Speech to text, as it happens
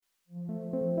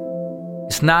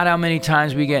It's not how many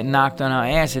times we get knocked on our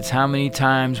ass, it's how many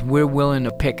times we're willing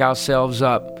to pick ourselves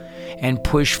up and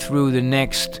push through the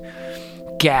next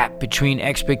gap between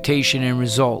expectation and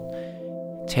result.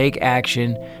 Take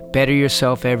action, better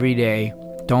yourself every day.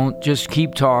 Don't just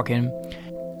keep talking.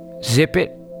 Zip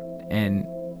it and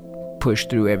push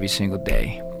through every single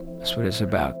day. That's what it's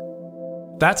about.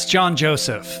 That's John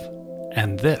Joseph,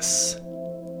 and this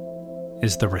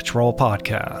is the Rich Roll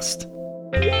Podcast.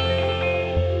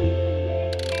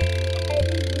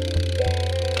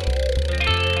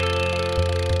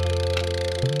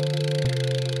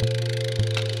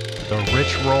 The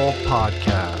Rich Roll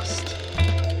Podcast.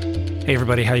 Hey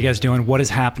everybody, how you guys doing? What is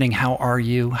happening? How are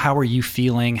you? How are you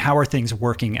feeling? How are things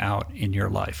working out in your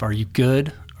life? Are you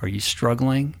good? Are you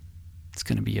struggling? It's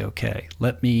going to be okay.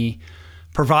 Let me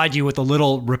provide you with a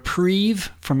little reprieve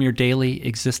from your daily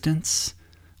existence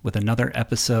with another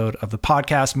episode of the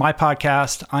podcast, my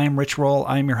podcast. I am Rich Roll.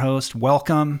 I am your host.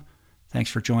 Welcome. Thanks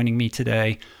for joining me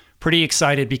today. Pretty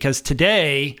excited because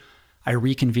today I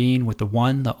reconvene with the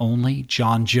one, the only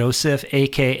John Joseph,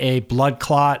 aka Blood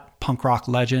Clot, punk rock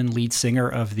legend, lead singer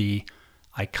of the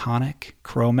iconic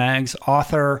Cro-Mags,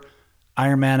 author,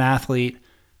 Ironman athlete,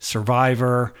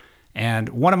 survivor, and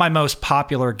one of my most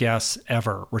popular guests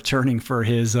ever, returning for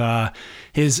his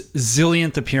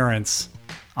zillionth appearance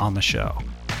on the show.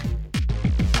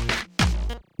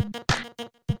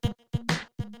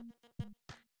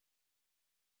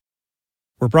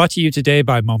 We're brought to you today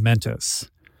by Momentous.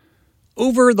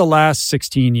 Over the last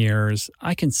 16 years,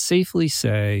 I can safely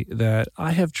say that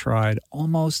I have tried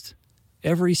almost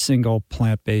every single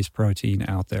plant-based protein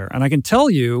out there. And I can tell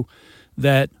you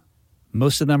that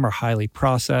most of them are highly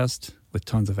processed with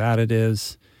tons of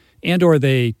additives, and or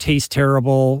they taste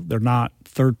terrible, they're not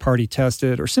third-party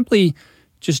tested, or simply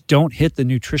just don't hit the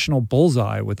nutritional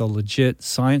bullseye with a legit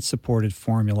science-supported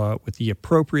formula with the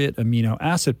appropriate amino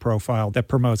acid profile that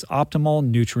promotes optimal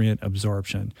nutrient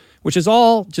absorption, which is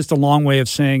all just a long way of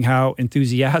saying how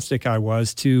enthusiastic I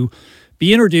was to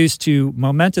be introduced to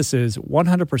Momentous's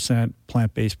 100%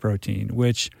 plant-based protein,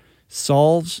 which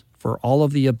solves for all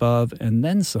of the above and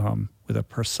then some with a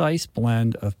precise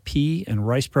blend of pea and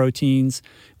rice proteins,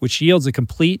 which yields a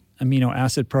complete amino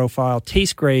acid profile,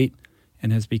 tastes great,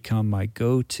 and has become my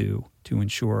go-to to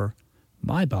ensure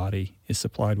my body is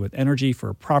supplied with energy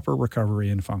for proper recovery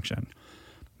and function.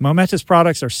 Momentous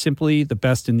products are simply the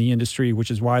best in the industry, which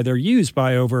is why they're used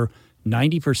by over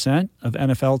 90% of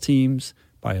NFL teams,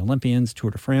 by Olympians,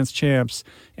 Tour de France champs,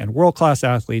 and world-class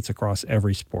athletes across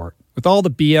every sport. With all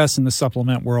the BS in the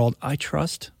supplement world, I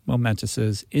trust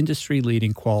Momentous's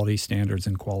industry-leading quality standards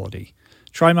and quality.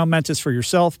 Try Momentous for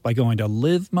yourself by going to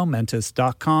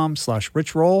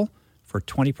livemomentous.com/richroll for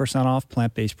 20% off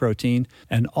plant-based protein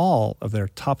and all of their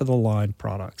top-of-the-line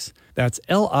products. That's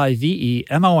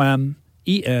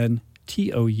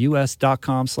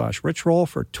livemomentos.com/richroll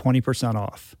for 20%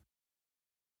 off.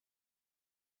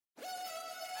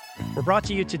 We're brought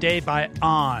to you today by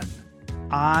On.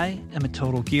 I am a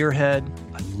total gearhead.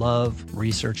 I love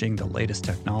researching the latest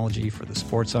technology for the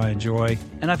sports I enjoy.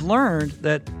 And I've learned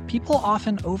that people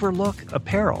often overlook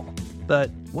apparel.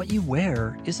 But what you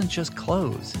wear isn't just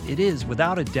clothes. It is,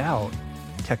 without a doubt,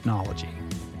 technology.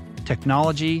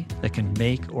 Technology that can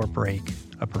make or break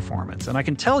a performance. And I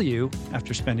can tell you,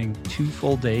 after spending 2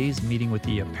 full days meeting with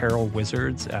the apparel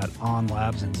wizards at On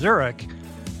Labs in Zurich,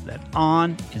 that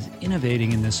On is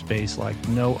innovating in this space like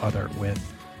no other with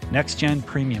next-gen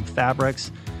premium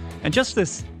fabrics and just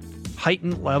this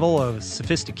heightened level of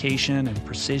sophistication and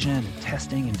precision and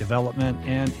testing and development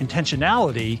and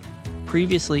intentionality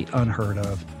previously unheard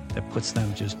of that puts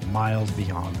them just miles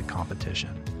beyond the competition.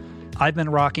 I've been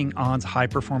rocking On's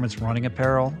high-performance running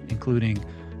apparel, including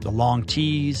the long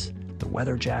tees, the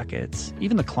weather jackets,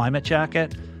 even the climate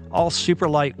jacket, all super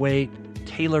lightweight,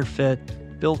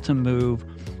 tailor-fit, built to move,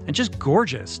 and just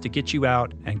gorgeous to get you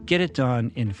out and get it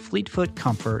done in fleet-foot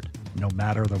comfort no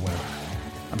matter the weather.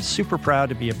 I'm super proud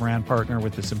to be a brand partner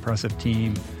with this impressive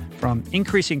team, from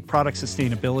increasing product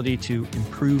sustainability to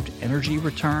improved energy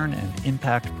return and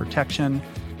impact protection.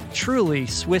 Truly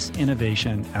Swiss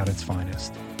innovation at its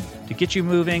finest. To get you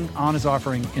moving, On is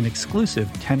offering an exclusive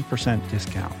 10%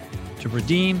 discount. To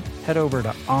redeem, head over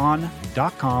to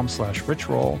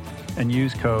on.com/richroll and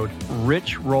use code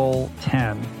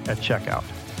RICHROLL10 at checkout.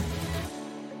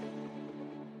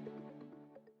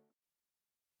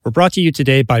 We're brought to you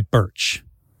today by Birch.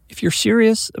 If you're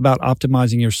serious about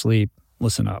optimizing your sleep,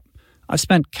 listen up. I've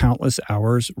spent countless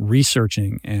hours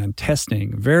researching and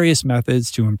testing various methods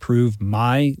to improve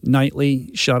my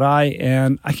nightly shut-eye,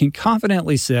 and I can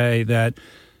confidently say that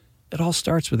it all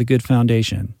starts with a good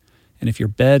foundation. And if your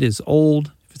bed is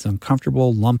old, if it's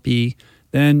uncomfortable, lumpy,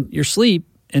 then your sleep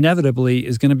inevitably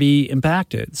is going to be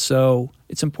impacted. So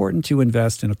it's important to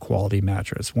invest in a quality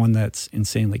mattress, one that's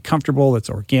insanely comfortable, that's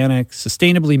organic,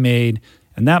 sustainably made,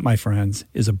 and that, my friends,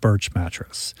 is a Birch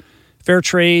mattress. Fair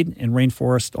trade and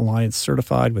Rainforest Alliance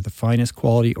certified with the finest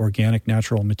quality organic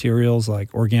natural materials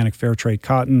like organic fair trade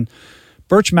cotton.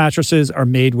 Birch mattresses are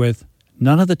made with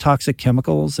none of the toxic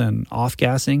chemicals and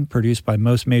off-gassing produced by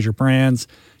most major brands.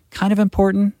 Kind of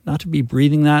important not to be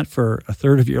breathing that for a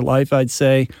third of your life, I'd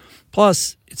say.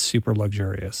 Plus, it's super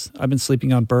luxurious. I've been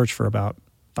sleeping on Birch for about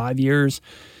 5 years,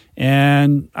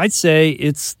 and I'd say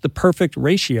it's the perfect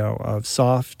ratio of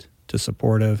soft to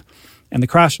supportive, and the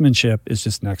craftsmanship is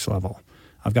just next level.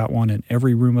 I've got one in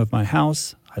every room of my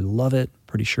house. I love it.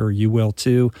 Pretty sure you will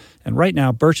too. And right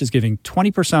now, Birch is giving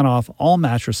 20% off all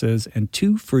mattresses and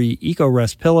 2 free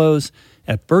EcoRest pillows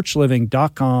at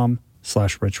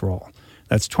birchliving.com/richroll.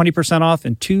 That's 20% off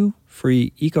and 2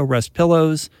 free EcoRest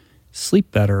pillows.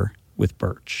 Sleep better with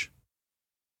Birch.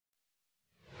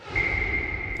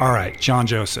 All right, John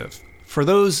Joseph. For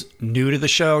those new to the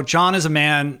show, John is a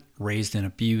man raised in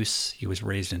abuse. He was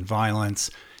raised in violence.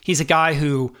 He's a guy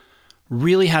who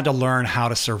really had to learn how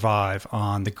to survive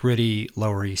on the gritty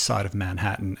Lower East Side of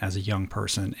Manhattan as a young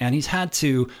person. And he's had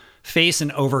to face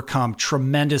and overcome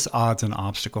tremendous odds and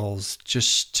obstacles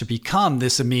just to become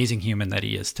this amazing human that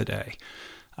he is today.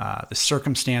 The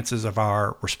circumstances of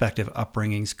our respective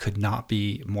upbringings could not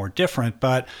be more different,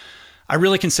 but I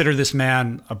really consider this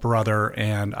man a brother,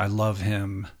 and I love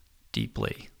him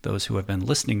deeply. Those who have been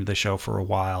listening to the show for a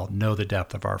while know the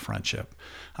depth of our friendship.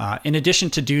 In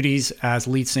addition to duties as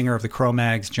lead singer of the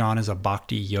Cro-Mags, John is a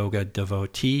Bhakti yoga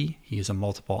devotee. He is a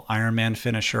multiple Ironman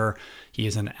finisher. He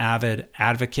is an avid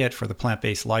advocate for the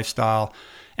plant-based lifestyle.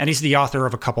 And he's the author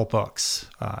of a couple books,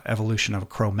 Evolution of a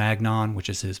Cro-Magnon, which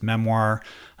is his memoir,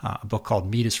 a book called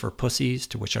Meat is for Pussies,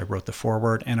 to which I wrote the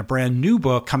foreword, and a brand new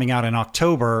book coming out in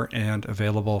October and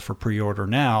available for pre-order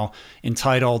now,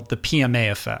 entitled The PMA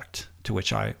Effect, to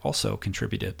which I also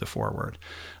contributed the foreword.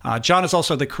 John is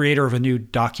also the creator of a new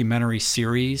documentary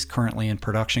series currently in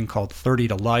production called 30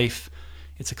 to Life.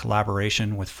 It's a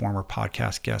collaboration with former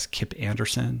podcast guest Kip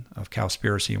Anderson of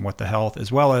Cowspiracy and What the Health,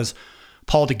 as well as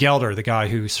Paul DeGelder, the guy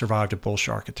who survived a bull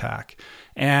shark attack.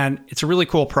 And it's a really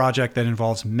cool project that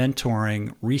involves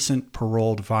mentoring recent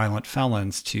paroled violent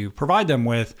felons to provide them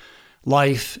with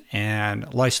life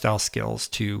and lifestyle skills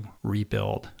to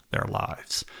rebuild their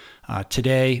lives.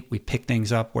 Today, we pick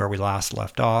things up where we last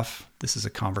left off. This is a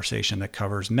conversation that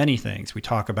covers many things. We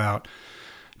talk about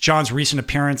John's recent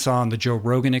appearance on the Joe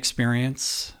Rogan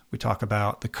Experience. We talk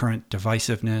about the current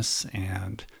divisiveness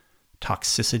and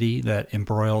toxicity that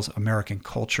embroils American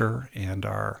culture and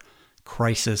our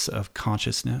crisis of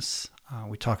consciousness.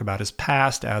 We talk about his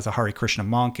past as a Hare Krishna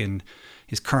monk and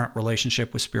his current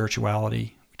relationship with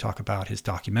spirituality. We talk about his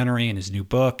documentary and his new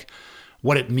book,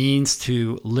 what it means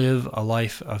to live a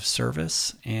life of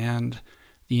service, and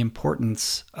the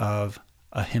importance of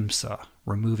ahimsa,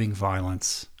 removing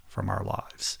violence from our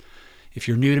lives. If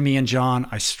you're new to me and John,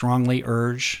 I strongly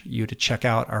urge you to check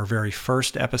out our very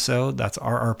first episode. That's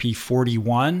RRP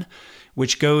 41,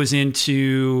 which goes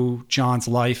into John's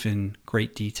life in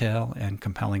great detail and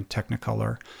compelling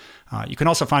technicolor. You can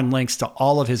also find links to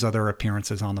all of his other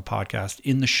appearances on the podcast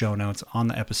in the show notes on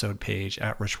the episode page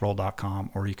at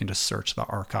richroll.com, or you can just search the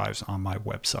archives on my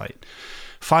website.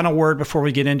 Final word before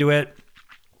we get into it.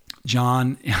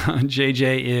 John,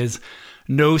 JJ, is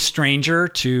no stranger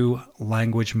to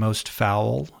language most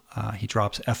foul. He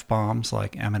drops F-bombs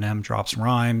like Eminem drops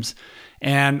rhymes.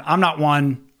 And I'm not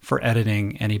one for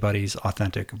editing anybody's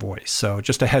authentic voice. So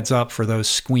just a heads up for those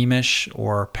squeamish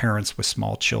or parents with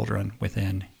small children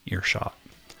within earshot.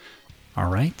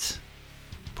 All right,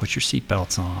 put your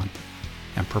seatbelts on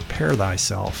and prepare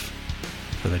thyself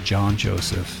for the John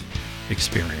Joseph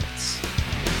experience.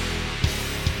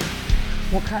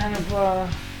 What kind of,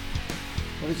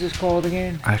 what is this called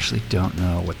again? I actually don't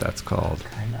know what that's called.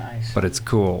 Nice. But it's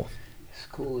cool. It's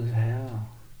cool as hell.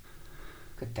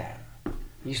 Look at that. I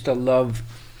used to love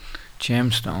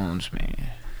gemstones, man.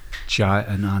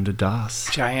 Jayananda Das.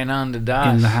 Jayananda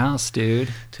Das. In the house, dude.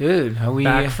 Dude, how we...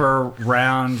 Back for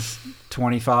round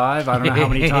 25. I don't know how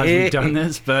many times we've done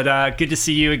this, but good to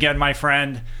see you again, my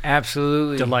friend.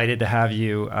 Absolutely. Delighted to have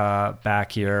you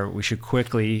back here. We should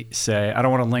quickly say, I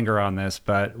don't want to linger on this,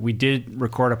 but we did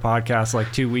record a podcast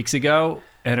like 2 weeks ago,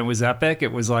 and it was epic.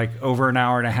 It was like over an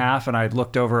hour and a half, and I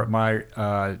looked over at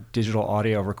my digital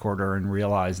audio recorder and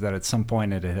realized that at some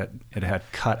point it had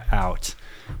cut out.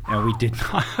 And we did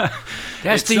not.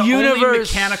 That's it's the universe. Only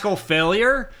mechanical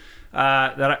failure.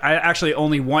 that I actually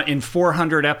only one in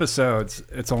 400 episodes.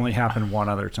 It's only happened one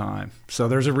other time. So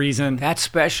there's a reason. That's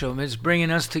special. It's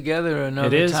bringing us together another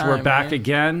time. It is. We're back man.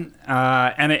 again,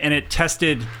 and it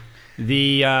tested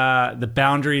the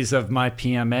boundaries of my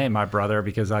PMA, my brother,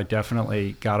 because I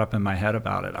definitely got up in my head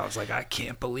about it. I was like, I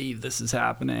can't believe this is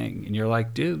happening, and you're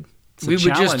like, dude. We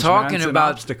were just talking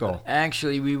about obstacle.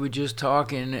 Actually, we were just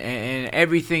talking, and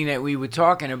everything that we were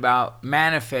talking about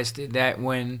manifested that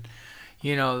when,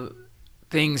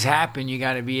 things happen, you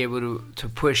got to be able to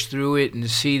push through it and to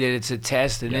see that it's a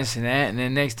test and this and that. And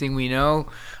then next thing we know,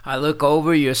 I look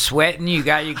over, you're sweating, you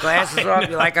got your glasses off,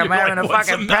 you're like, I'm having a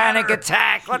fucking panic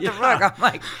attack. What the fuck? I'm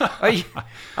like,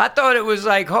 I thought it was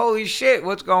like, holy shit,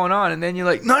 what's going on? And then you're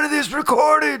like, none of this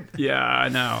recorded. Yeah, I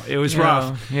know. It was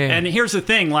rough. Yeah. And here's the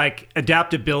thing, like,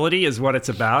 adaptability is what it's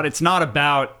about. It's not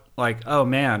about like, oh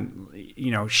man,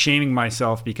 shaming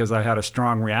myself because I had a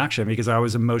strong reaction, because I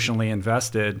was emotionally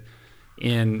invested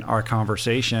in our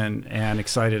conversation and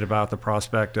excited about the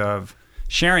prospect of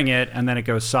sharing it, and then it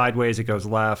goes sideways, it goes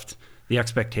left, the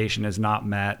expectation is not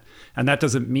met. And that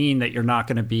doesn't mean that you're not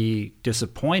going to be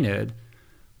disappointed,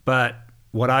 but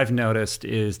what I've noticed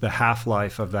is the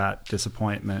half-life of that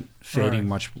disappointment fading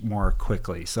much more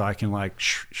quickly. So I can like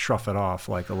shruff it off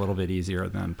like a little bit easier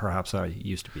than perhaps I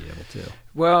used to be able to.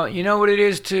 Well, you know what it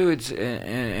is too? It's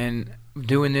and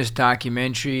doing this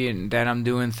documentary and that I'm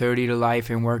doing 30 to Life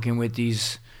and working with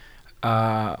these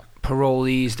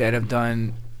parolees that have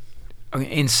done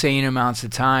insane amounts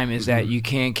of time is that you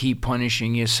can't keep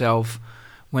punishing yourself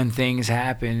when things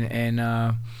happen. And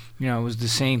it was the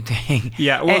same thing.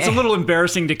 Yeah, well, it's a little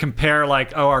embarrassing to compare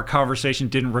like, oh, our conversation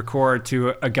didn't record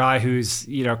to a guy who's,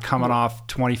 coming off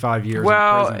 25 years in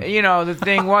prison. The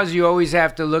thing was, you always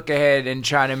have to look ahead and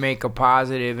try to make a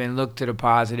positive and look to the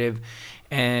positive.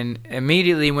 And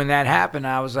immediately when that happened,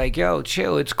 I was like, yo,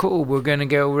 chill, it's cool. We're going to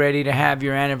go ready to have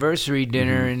your anniversary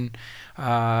dinner. And,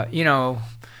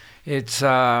 it's,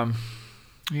 things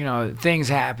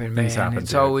happen, man. Things happen,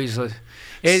 it's dude. always,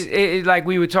 it like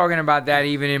we were talking about that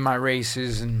even in my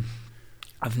races. And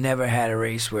I've never had a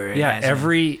race where it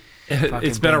hasn't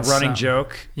it's been a running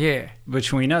joke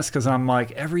between us, because I'm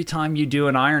like, every time you do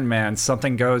an Ironman,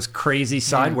 something goes crazy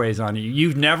sideways on you.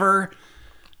 You've never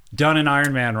done an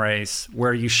Ironman race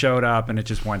where you showed up and it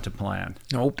just went to plan.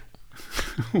 Nope.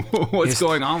 What's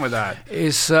going on with that?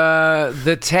 It's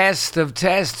the test of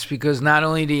tests, because not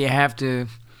only do you have to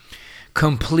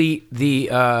complete the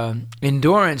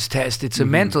endurance test, it's a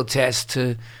mental test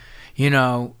to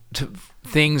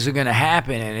things are going to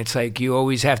happen, and it's like you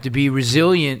always have to be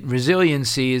resilient.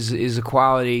 Resiliency is a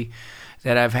quality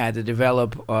that I've had to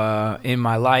develop in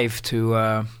my life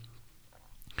to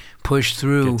push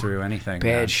through, get through anything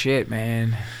bad shit,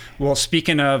 man. Well,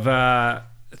 speaking of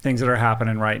things that are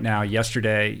happening right now,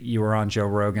 yesterday you were on Joe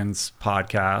Rogan's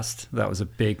podcast. That was a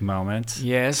big moment.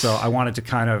 Yes. So I wanted to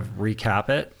kind of recap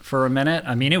it for a minute.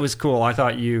 I mean, it was cool. I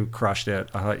thought you crushed it.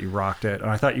 I thought you rocked it. And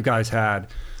I thought you guys had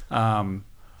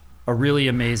a really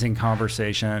amazing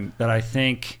conversation that I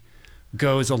think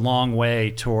goes a long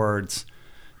way towards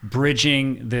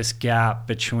bridging this gap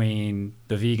between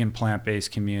the vegan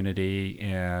plant-based community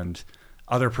and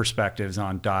other perspectives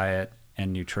on diet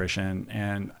and nutrition.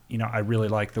 And, I really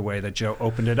like the way that Joe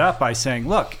opened it up by saying,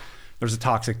 look, there's a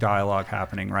toxic dialogue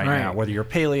happening right now, whether you're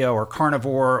paleo or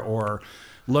carnivore or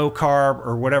low carb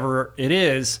or whatever it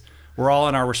is. We're all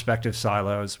in our respective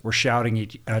silos. We're shouting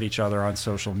at each other on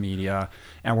social media,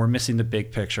 and we're missing the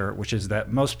big picture, which is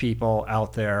that most people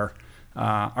out there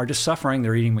are just suffering.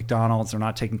 They're eating McDonald's. They're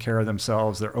not taking care of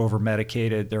themselves. They're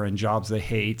over-medicated. They're in jobs they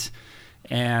hate.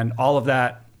 And all of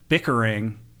that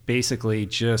bickering basically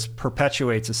just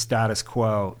perpetuates a status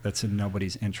quo that's in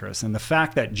nobody's interest. And the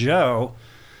fact that Joe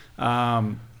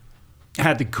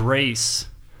had the grace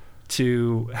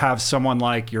to have someone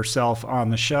like yourself on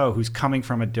the show who's coming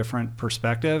from a different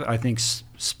perspective, I think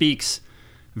speaks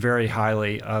very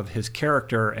highly of his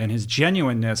character and his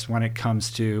genuineness when it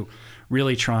comes to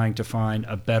really trying to find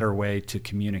a better way to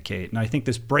communicate. And I think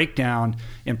this breakdown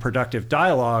in productive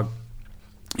dialogue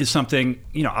is something,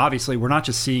 obviously we're not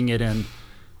just seeing it in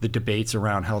the debates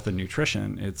around health and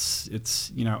nutrition.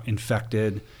 It's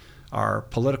infected our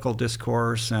political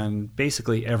discourse, and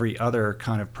basically every other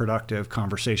kind of productive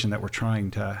conversation that we're trying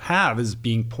to have is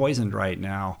being poisoned right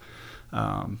now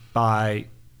by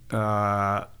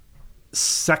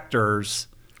sectors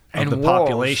of the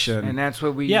population. And that's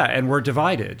what we... Yeah, and we're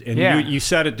divided. And you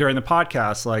said it during the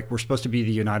podcast, like, we're supposed to be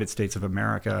the United States of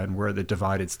America, and we're the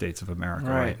divided states of America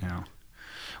right now.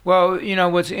 Well,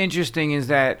 what's interesting is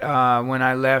that when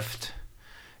I left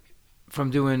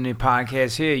from doing the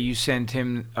podcast here, you sent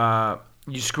him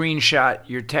you screenshot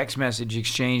your text message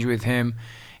exchange with him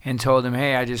and told him,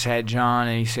 hey, I just had John,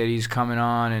 and he said he's coming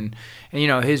on. And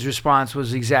his response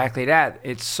was exactly that.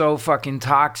 It's so fucking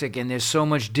toxic, and there's so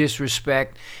much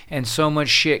disrespect and so much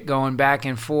shit going back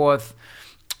and forth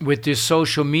with this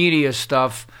social media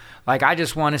stuff. Like, I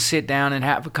just want to sit down and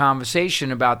have a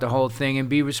conversation about the whole thing and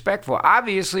be respectful.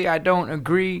 Obviously, I don't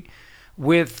agree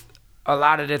with a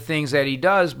lot of the things that he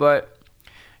does, but,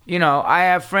 I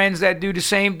have friends that do the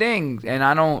same thing, and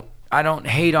I don't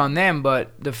hate on them,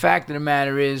 but the fact of the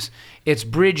matter is it's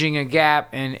bridging a gap,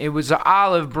 and it was an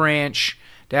olive branch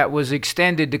that was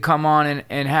extended to come on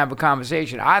and have a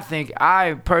conversation.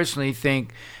 I personally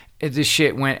think this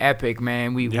shit went epic,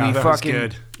 man. We that was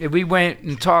good. We went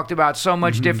and talked about so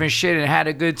much different shit and had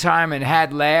a good time and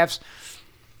had laughs.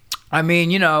 I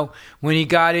mean, when he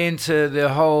got into the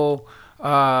whole,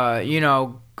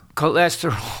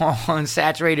 cholesterol and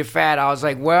saturated fat, I was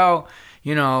like, well,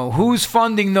 who's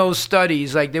funding those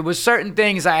studies? Like, there was certain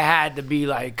things I had to be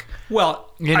like,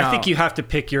 well, I think you have to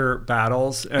pick your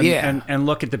battles and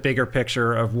look at the bigger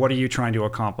picture of what are you trying to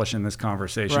accomplish in this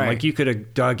conversation. Right. Like, you could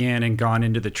have dug in and gone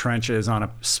into the trenches on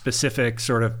a specific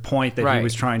sort of point that he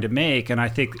was trying to make. And I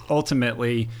think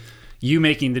ultimately you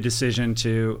making the decision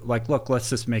to, like, look,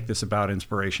 let's just make this about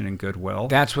inspiration and goodwill.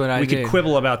 That's what I did. We could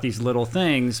quibble about these little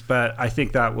things, but I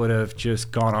think that would have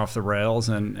just gone off the rails,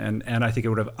 and I think it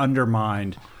would have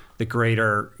undermined the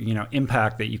greater,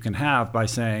 impact that you can have by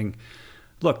saying,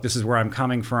 look, this is where I'm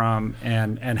coming from,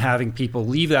 and having people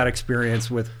leave that experience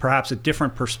with perhaps a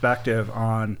different perspective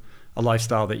on a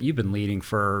lifestyle that you've been leading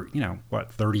for,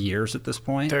 30 years at this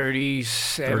point?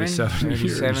 37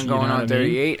 years, going on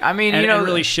 38. I mean, and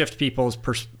really shift people's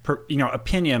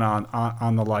opinion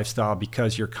on the lifestyle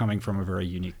because you're coming from a very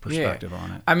unique perspective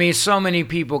on it. I mean, so many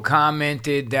people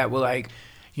commented that were like,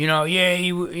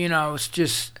 it's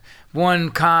just one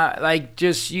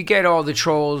you get all the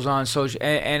trolls on social,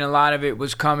 and a lot of it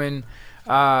was coming.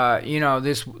 These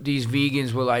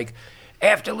vegans were like,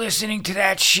 after listening to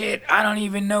that shit, I don't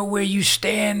even know where you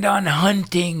stand on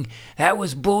hunting. That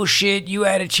was bullshit. You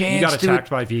had a chance. You got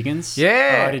attacked by vegans?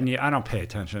 Yeah. I don't pay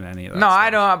attention to any of that. No, stuff. I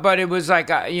don't. But it was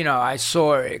like, I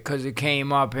saw it because it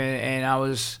came up, and I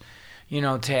was,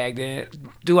 tagged in it.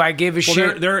 Do I give a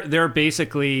shit? They're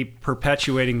basically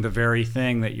perpetuating the very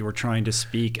thing that you were trying to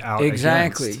speak out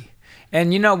exactly. against.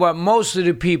 And you know what? Most of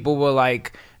the people were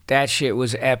like, that shit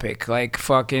was epic. Like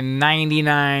fucking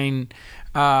 99%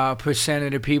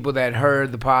 of the people that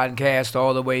heard the podcast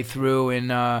all the way through,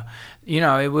 and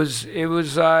it was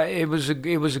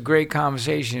a great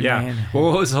conversation. Yeah. Man. Well,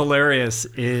 what was hilarious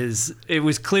is it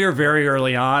was clear very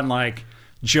early on, like,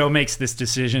 Joe makes this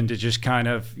decision to just kind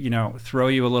of, throw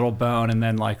you a little bone and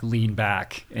then like lean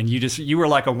back, and you were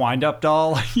like a wind-up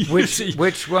doll.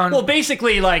 Which one? Well,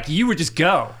 basically, like, you would just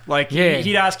go. Like,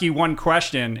 he'd ask you one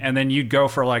question and then you'd go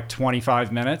for like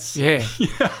 25 minutes. Yeah.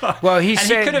 Well, he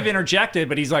could have interjected,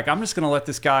 but he's like, I'm just going to let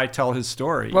this guy tell his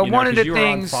story. Well, one of the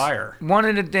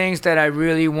things that I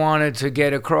really wanted to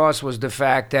get across was the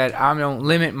fact that I don't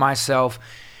limit myself.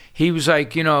 He was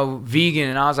like, vegan,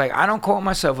 and I was like, I don't call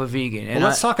myself a vegan. And well,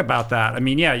 let's talk about that. I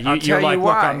mean, you're like,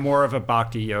 look, I'm more of a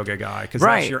bhakti yoga guy, because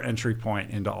that's your entry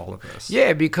point into all of this.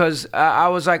 Yeah, because I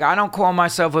was like, I don't call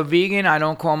myself a vegan. I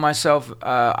don't call myself,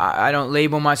 I don't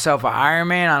label myself an Iron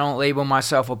Man. I don't label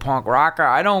myself a punk rocker.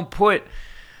 I don't put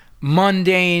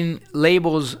mundane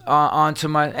labels onto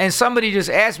my. And somebody just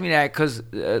asked me that because,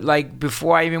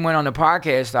 before I even went on the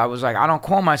podcast, I was like, I don't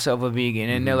call myself a vegan.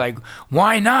 And they're like,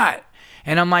 why not?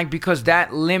 And I'm like, because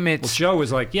that limits. Well, Joe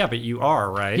was like, yeah, but you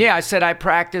are, right? Yeah, I said I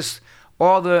practice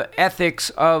all the ethics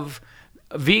of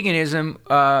veganism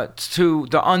to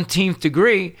the umpteenth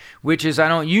degree, which is I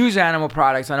don't use animal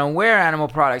products, I don't wear animal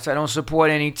products, I don't support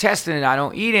any testing, I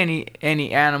don't eat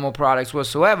any animal products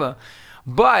whatsoever.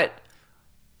 But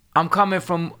I'm coming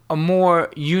from a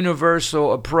more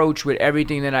universal approach with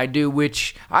everything that I do,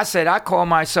 which I said I call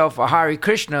myself a Hare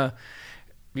Krishna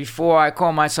before I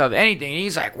call myself anything. And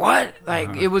he's like, what?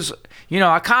 Like, it was,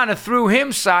 I kind of threw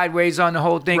him sideways on the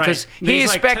whole thing because he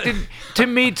expected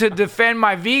me to defend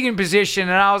my vegan position.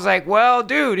 And I was like, well,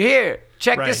 dude, here,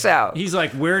 check this out. He's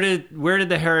like, where did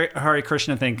the Hare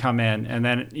Krishna thing come in? And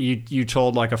then you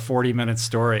told like a 40-minute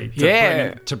story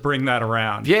to bring that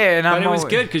around. Yeah. But it was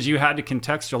good because you had to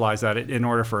contextualize that in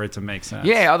order for it to make sense.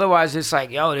 Yeah. Otherwise, it's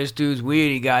like, yo, this dude's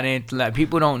weird. He got into like,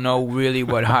 people don't know really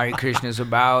what Hare Krishna's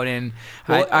about. And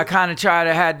I kind of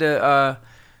had to,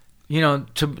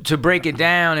 to break it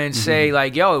down and say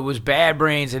like, yo, it was Bad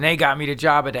Brains and they got me the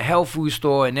job at the health food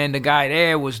store. And then the guy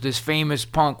there was this famous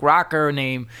punk rocker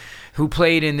named who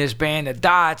played in this band, The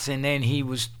Dots, and then he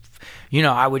was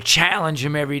I would challenge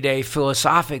him every day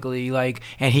philosophically,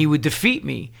 and he would defeat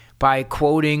me by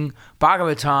quoting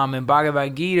Bhagavatam and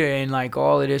Bhagavad Gita and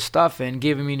all of this stuff and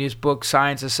giving me this book,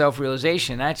 Science of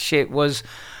Self-Realization. That shit was,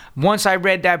 once I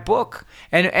read that book,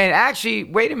 and actually,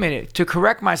 wait a minute, to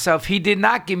correct myself, he did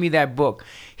not give me that book.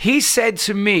 He said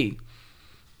to me,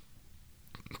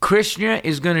 Krishna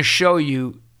is going to show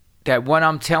you that what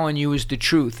I'm telling you is the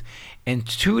truth. And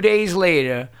 2 days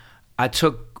later, I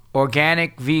took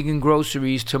organic vegan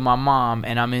groceries to my mom,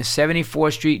 and I'm in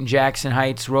 74th Street in Jackson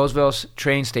Heights, Roosevelt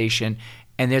train station,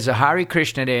 and there's a Hare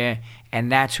Krishna there, and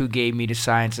that's who gave me the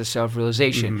Science of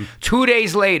Self-Realization. Mm-hmm. 2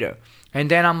 days later, and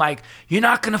then I'm like, you're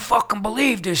not going to fucking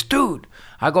believe this, dude.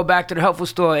 I go back to the health food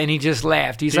store, and he just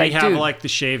laughed. He's Did like, he have dude, the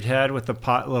shaved head with the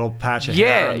little patch of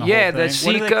hair on the whole thing? The Sika.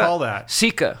 What do they call that?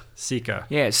 Sika. Sika.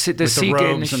 Yeah, the Sika. The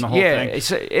robes and the whole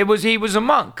thing. He was a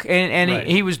monk, and Right.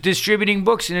 he was distributing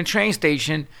books in a train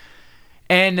station.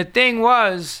 And the thing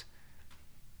was,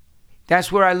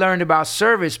 that's where I learned about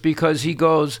service, because he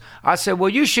goes, I said, well,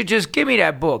 you should just give me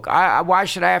that book. Why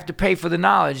should I have to pay for the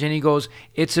knowledge? And he goes,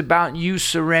 it's about you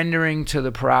surrendering to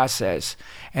the process.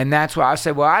 And that's why I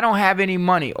said, well, I don't have any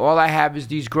money. All I have is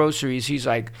these groceries. He's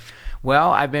like,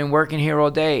 well, I've been working here all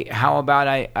day. How about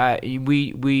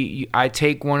I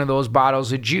take one of those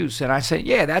bottles of juice? And I said,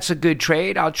 yeah, that's a good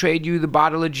trade. I'll trade you the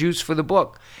bottle of juice for the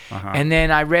book. Uh-huh. And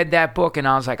then I read that book, and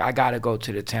I was like, I got to go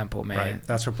to the temple, man. Right.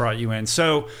 That's what brought you in.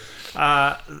 So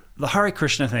the Hare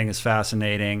Krishna thing is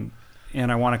fascinating,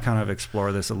 and I want to kind of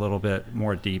explore this a little bit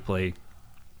more deeply.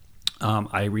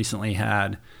 I recently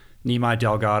had Nimai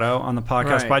Delgado on the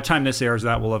podcast. Right. By the time this airs,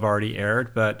 that will have already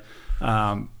aired, but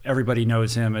everybody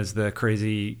knows him as the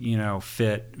crazy,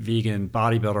 fit vegan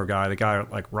bodybuilder guy. The guy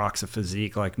rocks a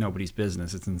physique like nobody's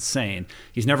business. It's insane.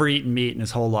 He's never eaten meat in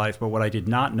his whole life, but what I did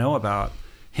not know about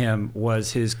him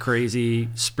was his crazy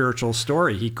spiritual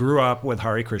story. He grew up with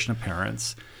Hare Krishna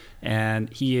parents, and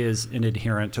he is an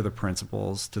adherent to the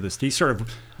principles to this. He sort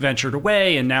of ventured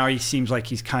away, and now he seems like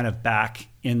he's kind of back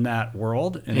in that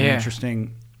world in an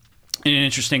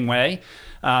interesting way.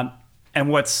 And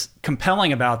what's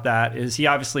compelling about that is he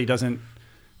obviously doesn't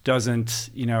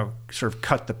sort of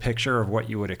cut the picture of what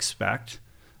you would expect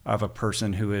of a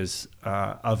person who is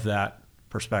of that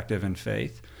perspective and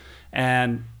faith.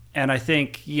 And I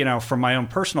think, from my own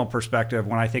personal perspective,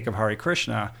 when I think of Hare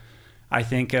Krishna, I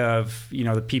think of,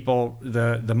 the people,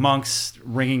 the monks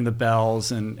ringing the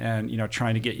bells and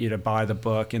trying to get you to buy the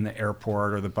book in the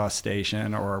airport or the bus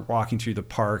station or walking through the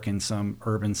park in some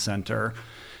urban center.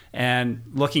 And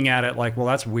looking at it like, well,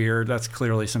 that's weird. That's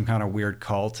clearly some kind of weird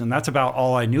cult. And that's about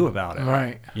all I knew about it.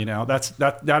 Right.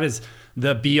 That is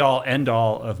the be all end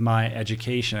all of my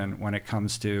education when it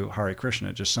comes to Hare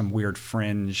Krishna, just some weird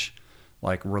fringe,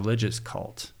 religious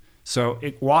cult. So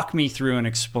walk me through and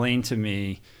explain to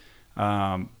me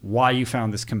why you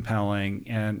found this compelling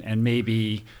and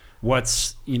maybe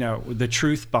what's, the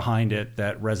truth behind it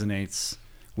that resonates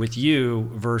with you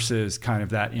versus kind of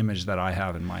that image that I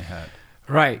have in my head.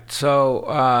 Right.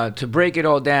 So to break it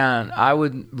all down, I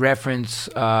would reference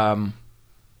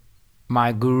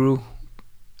my guru,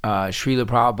 Srila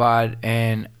Prabhupada,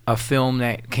 and a film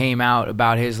that came out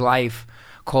about his life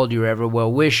called Your Ever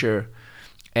Well Wisher.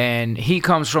 And he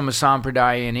comes from a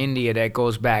sampradaya in India that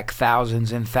goes back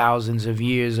thousands and thousands of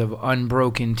years of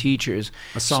unbroken teachers.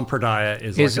 A sampradaya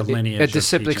is like a lineage, a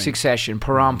disciplic succession,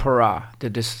 parampara, the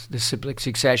disciplic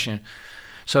succession.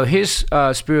 So his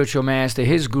spiritual master,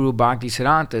 his guru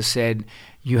Bhaktisiddhanta, said,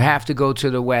 you have to go to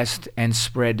the West and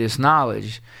spread this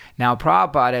knowledge. Now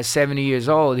Prabhupada, at 70 years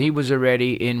old, he was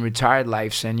already in retired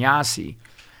life sannyasi.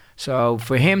 So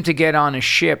for him to get on a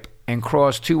ship and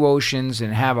cross 2 oceans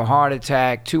and have a heart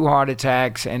attack, 2 heart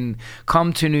attacks, and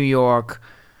come to New York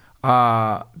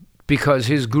because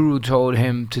his guru told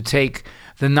him to take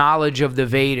the knowledge of the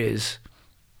Vedas,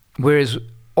 whereas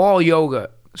all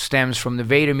yoga stems from the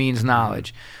Veda means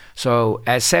knowledge. So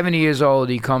at 70 years old,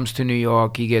 he comes to New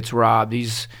York, he gets robbed.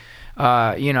 He's,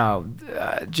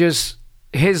 just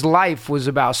his life was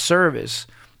about service.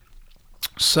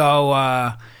 So,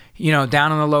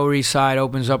 down on the Lower East Side,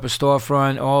 opens up a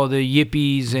storefront, all the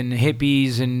yippies and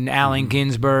hippies and Allen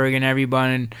Ginsberg and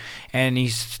everybody, and he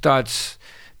starts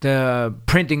the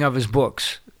printing of his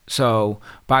books. So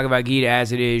Bhagavad Gita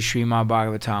as it is, Srimad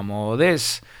Bhagavatam, all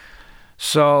this.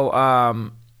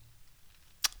 So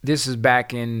this is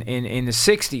back in the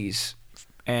 60s,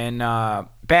 and he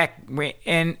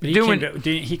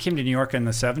came to New York in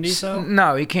the 70s, though?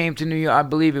 No, he came to New York, I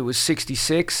believe it was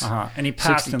 66. Uh-huh. And he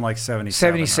passed in 77.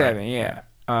 77, right? Yeah.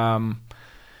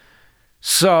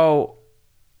 So,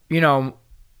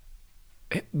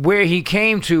 where he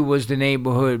came to was the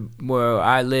neighborhood where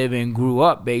I live and grew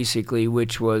up, basically,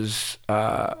 which was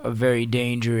a very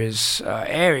dangerous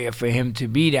area for him to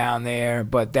be down there.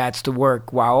 But that's the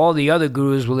work. While all the other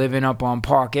gurus were living up on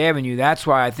Park Avenue, that's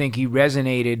why I think he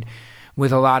resonated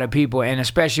with a lot of people, and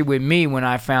especially with me when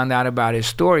I found out about his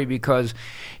story, because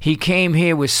he came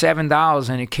here with $7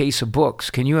 and a case of books.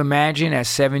 Can you imagine at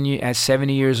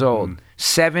 70 years old?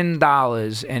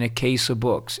 $7 and a case of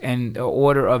books and the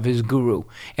order of his guru,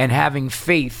 and having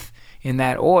faith in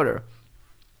that order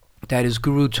that his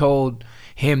guru told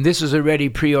him this is already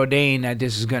preordained, that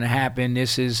this is going to happen.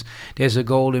 There's a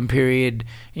golden period,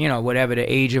 whatever,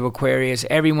 the age of Aquarius.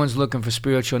 Everyone's looking for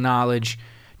spiritual knowledge.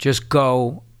 Just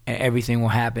go and everything will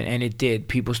happen. And it did.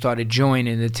 People started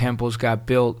joining, the temples got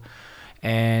built,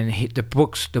 and the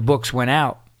books went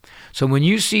out. So when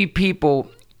you see people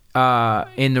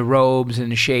in the robes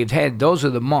and the shaved head, those are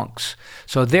the monks.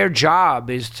 So their job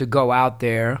is to go out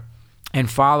there and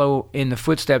follow in the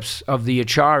footsteps of the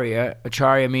Acharya.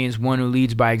 Acharya means one who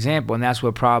leads by example, and that's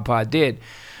what Prabhupada did,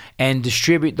 and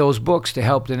distribute those books to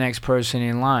help the next person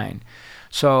in line.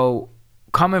 So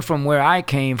coming from where I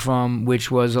came from,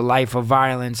 which was a life of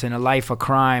violence and a life of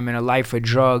crime and a life of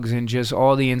drugs and just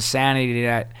all the insanity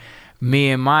that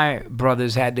me and my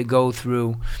brothers had to go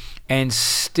through, and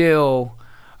still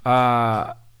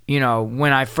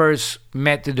when I first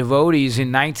met the devotees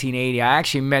in 1980, I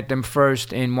actually met them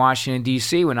first in Washington,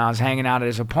 D.C. when I was hanging out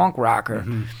as a punk rocker.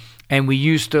 Mm-hmm. And we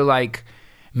used to,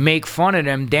 make fun of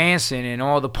them dancing, and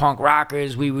all the punk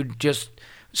rockers, we would just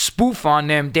spoof on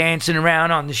them dancing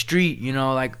around on the street,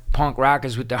 like punk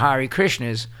rockers with the Hare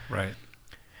Krishnas. Right.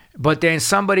 But then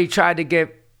somebody tried to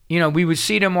get, we would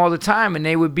see them all the time, and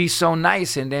they would be so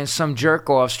nice, and then some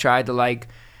jerk-offs tried to,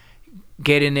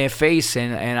 get in their face,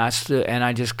 and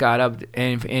I just got up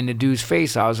in the dude's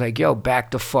face. I was like, yo,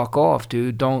 back the fuck off,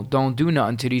 dude. Don't do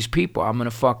nothing to these people. I'm gonna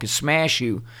fucking smash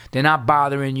you. They're not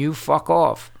bothering you. Fuck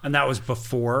off. And that was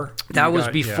before?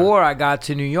 I got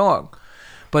to New York.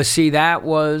 But see, that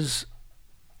was,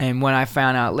 and when I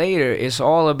found out later, it's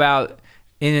all about,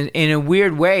 in a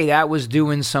weird way, that was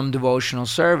doing some devotional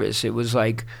service. It was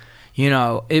like,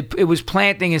 it was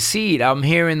planting a seed. I'm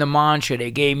hearing the mantra. They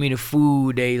gave me the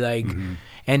food. They mm-hmm.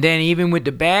 And then even with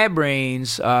the Bad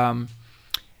Brains, when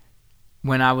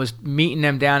I was meeting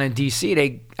them down in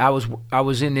D.C., I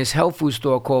was in this health food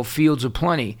store called Fields of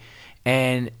Plenty,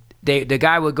 and the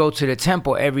guy would go to the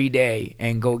temple every day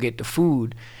and go get the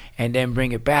food, and then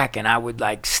bring it back, and I would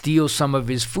steal some of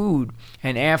his food.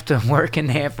 And after working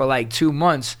there for 2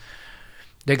 months,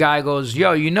 the guy goes,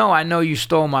 yo, I know you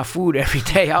stole my food every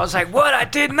day. I was like, what? I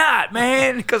did not,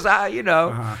 man. Because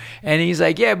Uh-huh. And he's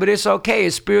like, yeah, but it's okay.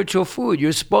 It's spiritual food.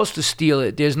 You're supposed to steal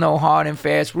it. There's no hard and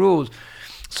fast rules.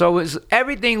 So it's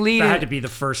everything leading. That had to be the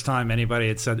first time anybody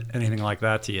had said anything like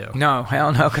that to you. No,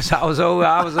 hell no, because I was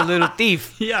a little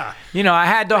thief. Yeah. I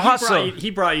had to hustle. He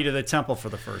brought you to the temple for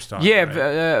the first time. Yeah.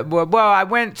 Right? Well, I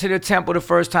went to the temple the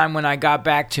first time when I got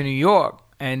back to New York.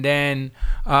 And then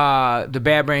the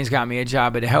Bad Brains got me a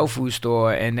job at a health food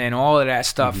store, and then all of that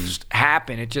stuff mm-hmm.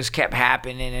 happened. It just kept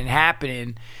happening and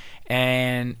happening,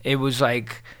 and it was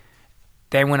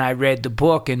then when I read the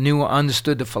book and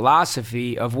understood the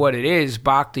philosophy of what it is,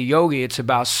 Bhakti Yogi, it's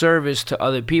about service to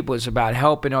other people. It's about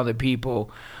helping other people,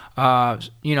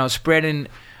 spreading,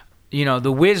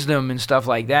 the wisdom and stuff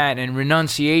like that, and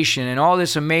renunciation and all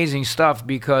this amazing stuff,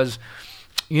 because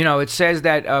it says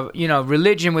that,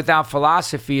 religion without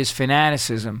philosophy is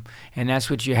fanaticism. And that's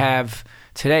what you have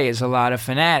today, is a lot of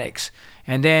fanatics.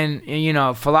 And then,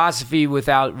 philosophy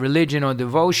without religion or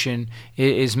devotion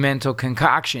is mental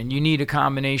concoction. You need a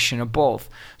combination of both.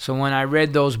 So when I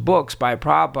read those books by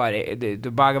Prabhupada,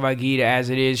 the Bhagavad Gita as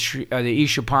it is, the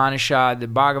Ishopanishad, the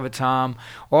Bhagavatam,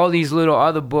 all these little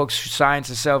other books, Science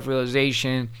of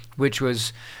Self-Realization, which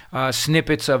was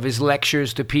snippets of his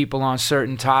lectures to people on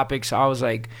certain topics. I was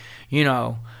like,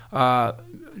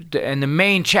 and the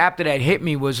main chapter that hit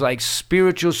me was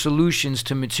spiritual solutions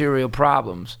to material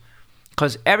problems.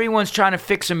 Because everyone's trying to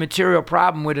fix a material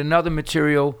problem with another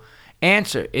material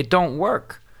answer. It don't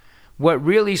work. What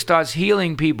really starts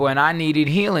healing people, and I needed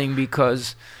healing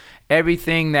because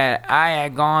everything that I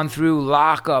had gone through,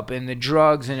 lockup and the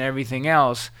drugs and everything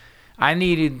else, I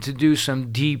needed to do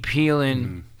some deep healing.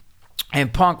 Mm-hmm.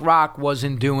 And punk rock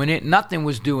wasn't doing it. Nothing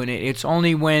was doing it. It's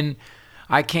only when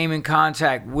I came in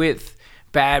contact with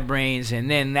Bad Brains, and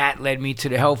then that led me to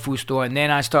the health food store, and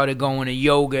then I started going to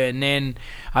yoga, and then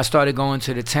I started going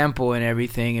to the temple and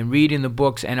everything, and reading the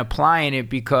books and applying it,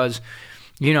 because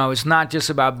You know, it's not just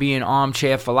about being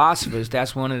armchair philosophers.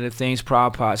 That's one of the things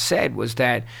Prabhupada said, was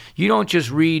that you don't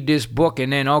just read this book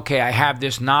and then, okay, I have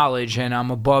this knowledge and I'm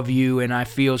above you and I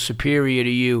feel superior to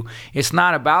you. It's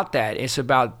not about that. It's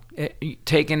about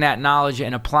taking that knowledge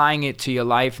and applying it to your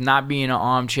life, not being an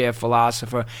armchair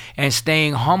philosopher, and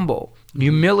staying humble.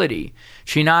 Humility.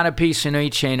 Shinana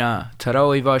pisanichena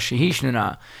taroiva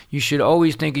shahishnana. You should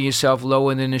always think of yourself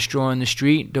lower than the straw in the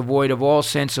street, devoid of all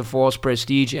sense of false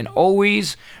prestige, and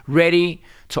always ready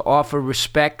to offer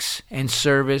respects and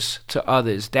service to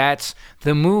others. That's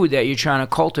the mood that you're trying to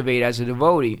cultivate as a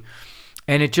devotee.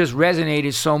 And it just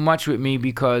resonated so much with me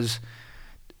because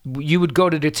you would go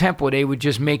to the temple, they would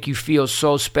just make you feel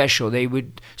so special. They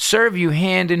would serve you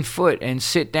hand and foot and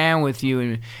sit down with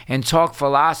you and talk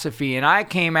philosophy. And I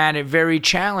came at it very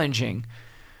challenging.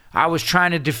 I was trying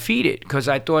to defeat it because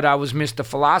I thought I was Mr.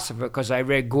 Philosopher because I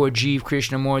read Gurdjieff,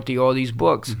 Krishnamurti, all these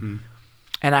books. Mm-hmm.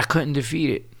 And I couldn't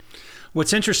defeat it.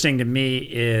 What's interesting to me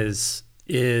is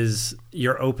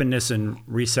your openness and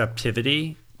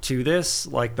receptivity to this,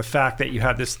 like the fact that you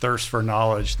had this thirst for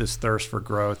knowledge, this thirst for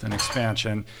growth and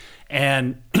expansion.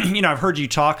 And, I've heard you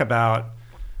talk about,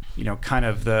 kind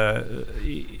of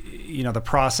the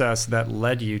process that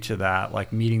led you to that,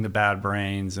 like meeting the bad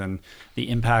brains and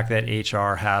the impact that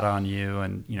HR had on you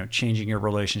and, changing your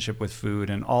relationship with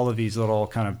food and all of these little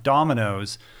kind of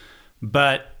dominoes.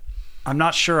 But I'm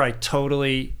not sure I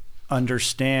totally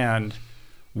understand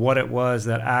what it was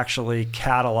that actually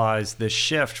catalyzed this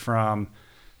shift from,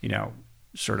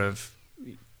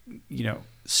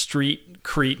 street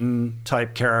cretin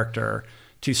type character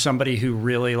to somebody who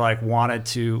really wanted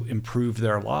to improve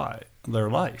their life,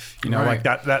 right. Like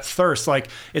that thirst. Like,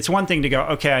 it's one thing to go,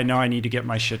 okay, I know I need to get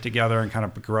my shit together and kind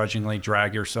of begrudgingly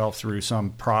drag yourself through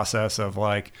some process of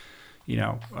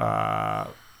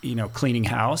cleaning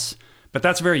house. But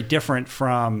that's very different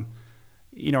from,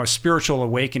 a spiritual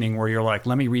awakening where you're like,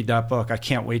 let me read that book. I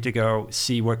can't wait to go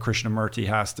see what Krishnamurti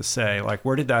has to say. Like,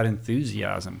 where did that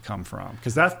enthusiasm come from?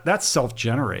 Because that's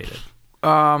self-generated.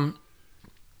 I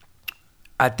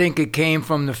think it came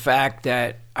from the fact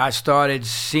that I started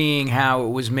seeing how it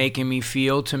was making me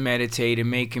feel to meditate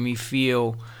and making me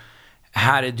feel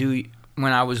how to do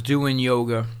when I was doing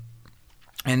yoga.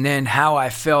 And then how I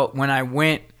felt when I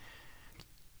went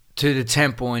to the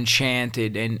temple and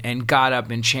chanted and got up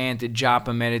and chanted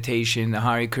japa meditation, the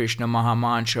Hare Krishna Maha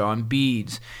Mantra on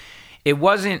beads. It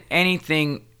wasn't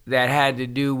anything that had to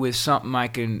do with something I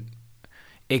can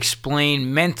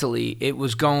explain mentally. It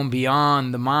was going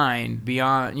beyond the mind,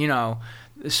 beyond,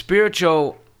 the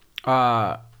spiritual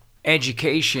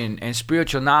education and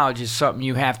spiritual knowledge is something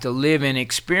you have to live and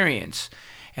experience.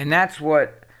 And that's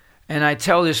what, and I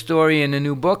tell this story in the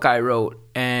new book I wrote,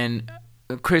 and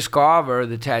Chris Garver,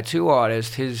 the tattoo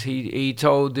artist, he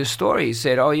told this story. He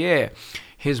said, oh yeah,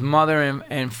 his mother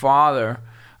and father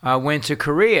went to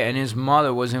Korea, and his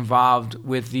mother was involved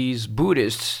with these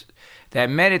Buddhists that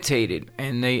meditated,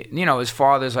 and they, his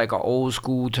father's like an old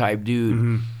school type dude,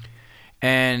 mm-hmm.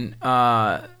 and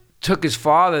took his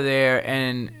father there,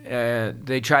 and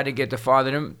they tried to get the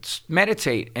father to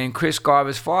meditate, and Chris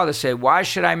Garver's father said, why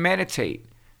should I meditate?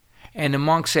 And the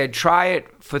monk said, try it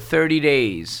for 30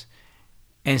 days.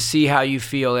 And see how you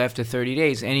feel after 30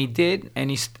 days. And he did,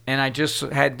 and I just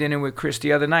had dinner with Chris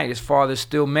the other night. His father's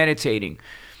still meditating.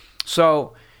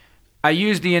 So I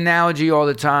use the analogy all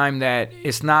the time that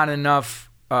it's not enough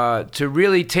to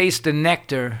really taste the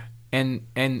nectar and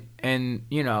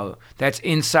that's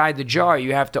inside the jar.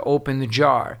 You have to open the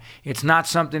jar. It's not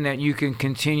something that you can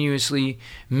continuously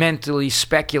mentally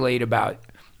speculate about.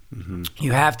 Mm-hmm.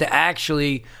 You have to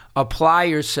actually apply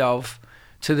yourself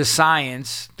to the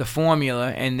science, the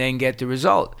formula, and then get the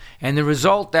result. And the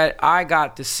result that I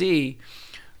got to see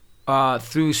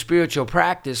through spiritual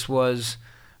practice was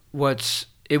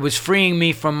it was freeing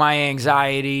me from my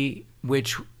anxiety,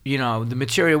 which, the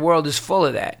material world is full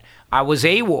of that. I was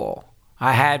AWOL.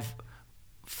 I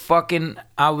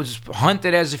was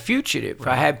hunted as a fugitive.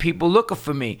 Right. I had people looking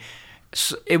for me.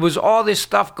 So it was all this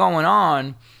stuff going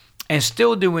on and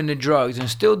still doing the drugs and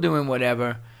still doing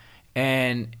whatever.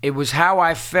 And it was how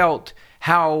I felt,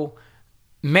 how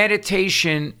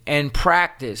meditation and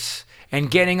practice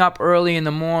and getting up early in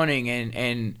the morning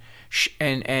and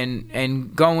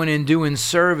going and doing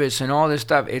service and all this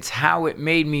stuff, it's how it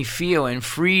made me feel and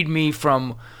freed me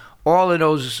from all of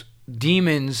those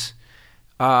demons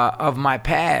of my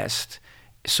past.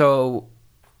 So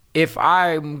if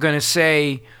I'm going to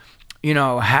say,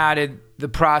 how did the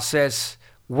process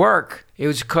work, it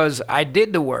was because I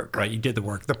did the work. Right, you did the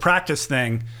work. The practice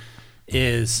thing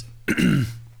is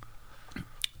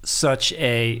such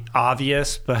a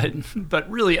obvious but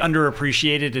really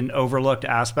underappreciated and overlooked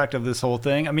aspect of this whole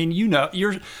thing. I mean,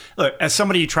 look, as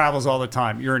somebody who travels all the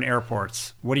time, you're in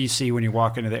airports. What do you see when you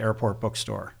walk into the airport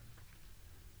bookstore?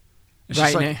 It's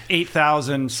just like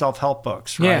 8,000 self-help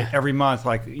books, right? Yeah. Every month,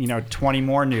 20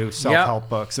 more new self-help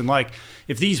books. And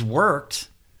if these worked,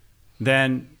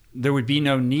 then there would be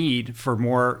no need for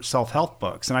more self-help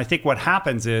books. And I think what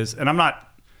happens is, and I'm not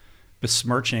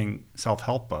besmirching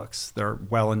self-help books. They're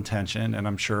well-intentioned, and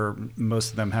I'm sure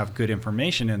most of them have good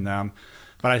information in them.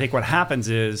 But I think what happens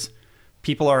is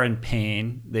people are in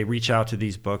pain. They reach out to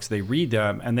these books, they read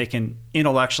them, and they can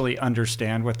intellectually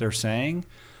understand what they're saying.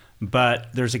 But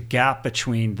there's a gap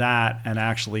between that and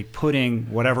actually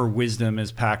putting whatever wisdom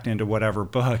is packed into whatever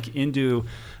book into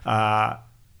a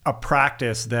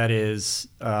practice that is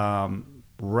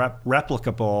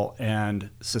replicable and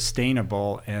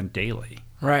sustainable and daily.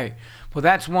 Right. Well,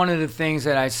 that's one of the things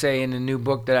that I say in the new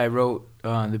book that I wrote,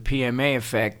 The PMA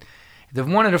Effect.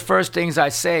 One of the first things I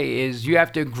say is you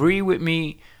have to agree with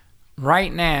me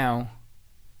right now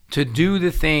to do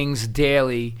the things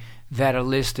daily that are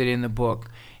listed in the book.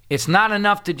 It's not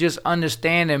enough to just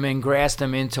understand them and grasp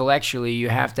them intellectually. You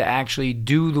have to actually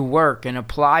do the work and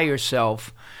apply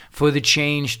yourself for the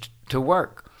change to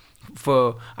work.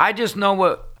 I just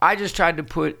tried to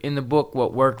put in the book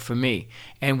what worked for me.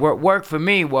 And what worked for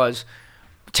me was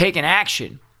taking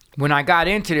action. When I got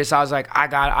into this, I was like,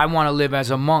 I want to live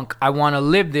as a monk. I want to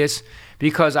live this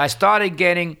because I started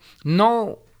getting,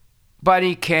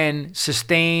 nobody can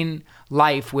sustain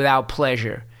life without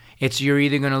pleasure. You're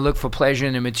either going to look for pleasure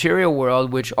in the material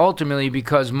world, which ultimately,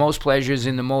 because most pleasure is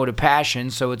in the mode of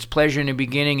passion, so it's pleasure in the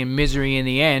beginning and misery in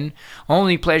the end.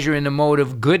 Only pleasure in the mode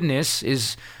of goodness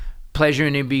is pleasure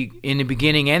in the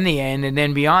beginning and the end, and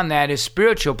then beyond that is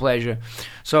spiritual pleasure.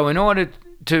 So in order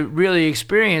to really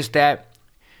experience that,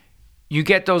 you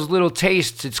get those little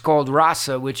tastes. It's called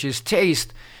rasa, which is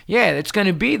taste. Yeah, it's going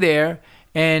to be there,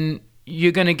 and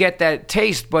you're going to get that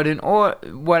taste. But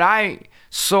what I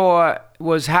saw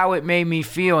was how it made me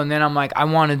feel, and then I'm like, I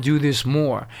want to do this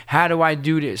more. How do I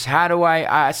do this?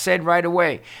 I said right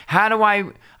away,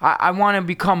 I want to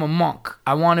become a monk.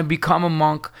 I want to become a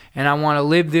monk, and I want to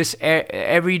live this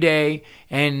every day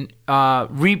and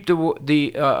reap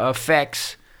the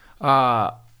effects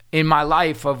in my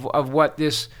life of what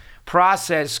this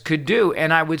process could do.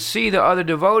 And I would see the other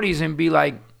devotees and be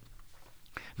like,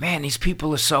 man, these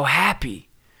people are so happy.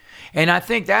 And I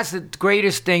think that's the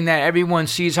greatest thing, that everyone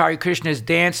sees Hare Krishna's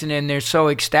dancing and they're so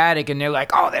ecstatic and they're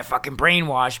like, oh, they're fucking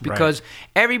brainwashed, because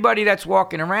everybody that's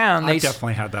walking around, I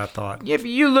definitely had that thought. If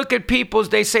you look at people's,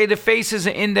 they say the face is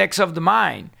an index of the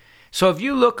mind. So if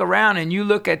you look around and you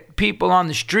look at people on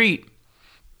the street,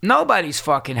 nobody's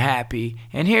fucking happy.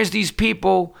 And here's these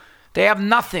people, they have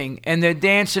nothing and they're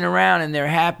dancing around and they're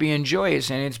happy and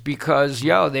joyous. And it's because,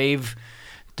 they've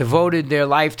devoted their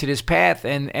life to this path,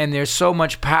 and there's so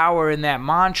much power in that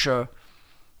mantra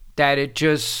that it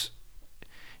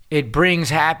brings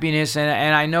happiness.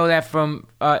 And I know that from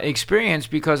experience,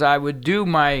 because I would do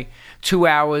my 2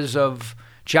 hours of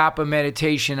japa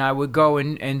meditation. I would go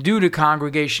and do the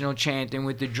congregational chanting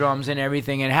with the drums and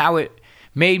everything, and how it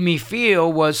made me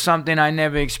feel was something I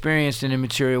never experienced in the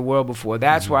material world before.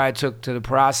 That's why I took to the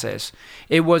process.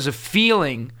 It was a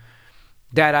feeling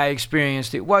that I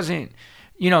experienced. It wasn't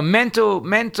mental,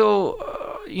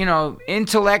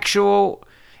 intellectual,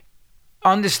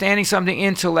 understanding something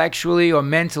intellectually or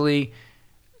mentally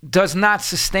does not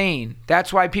sustain.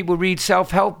 That's why people read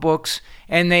self-help books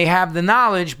and they have the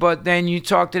knowledge, but then you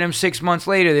talk to them 6 months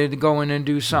later, they're going and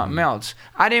do something else.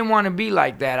 I didn't want to be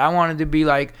like that. I wanted to be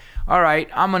like, all right,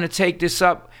 I'm going to take this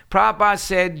up. Prabhupada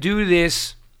said, do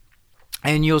this,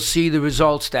 and you'll see the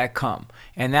results that come.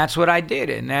 And that's what I did,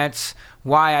 and that's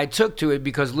why I took to it,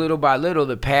 because little by little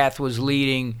the path was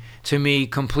leading to me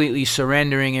completely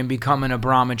surrendering and becoming a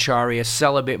brahmachari, a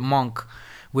celibate monk,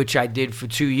 which I did for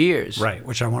 2 years. Right,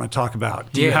 which I want to talk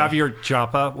about. Do you have your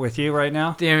japa with you right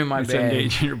now? They're in my bag.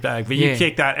 In your bag. But you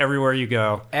take that everywhere you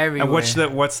go. Everywhere.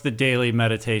 And what's the daily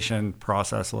meditation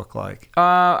process look like?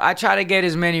 I try to get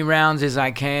as many rounds as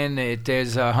I can.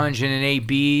 There's 108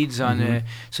 beads on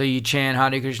so you chant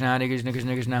Hare Krishna, Krishna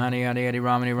Krishna, Hare Hare,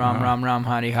 Ram Hare Ram, Ram Ram,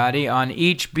 Hare Hare on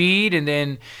each bead, and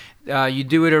then you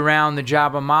do it around the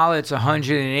japa mala. It's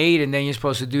 108, and then you're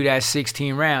supposed to do that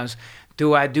 16 rounds.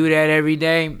 Do I do that every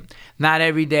day? Not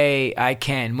every day I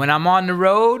can. When I'm on the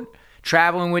road,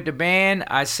 traveling with the band,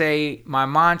 I say my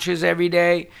mantras every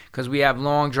day, because we have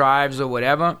long drives or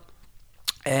whatever.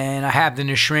 And I have the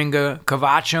Nishringa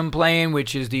Kavacham playing,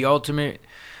 which is the ultimate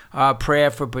prayer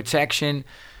for protection.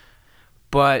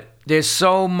 But there's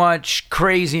so much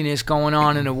craziness going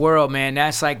on in the world, man.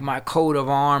 That's like my coat of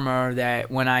armor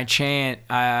that when I chant,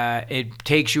 it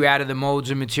takes you out of the modes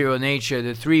of material nature.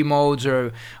 The 3 modes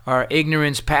are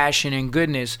ignorance, passion, and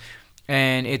goodness.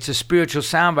 And it's a spiritual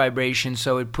sound vibration,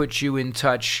 so it puts you in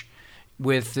touch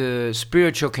with the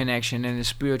spiritual connection and the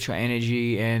spiritual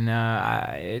energy. And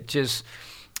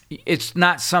it's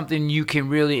not something you can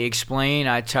really explain.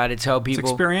 I try to tell people.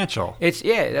 It's experiential.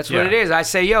 That's what it is. I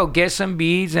say, yo, get some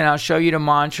beads and I'll show you the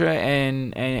mantra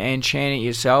and chant it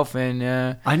yourself. And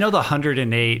I know the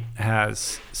 108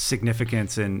 has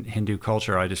significance in Hindu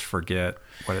culture. I just forget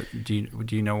what do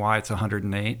you know why it's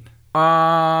 108?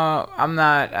 I'm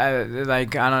not I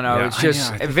don't know. Yeah, it's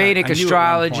just Vedic I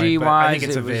astrology wise. I think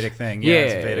it's a Vedic thing. Yeah,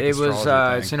 it's a Vedic astrology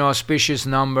thing. It's an auspicious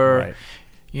number. Right.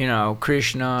 You know,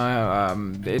 Krishna,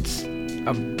 it's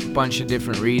a bunch of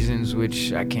different reasons,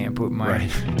 which I can't put my... Right.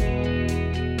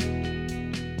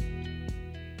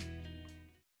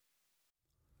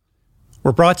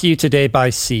 We're brought to you today by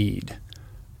Seed.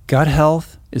 Gut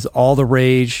health is all the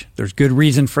rage. There's good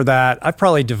reason for that. I've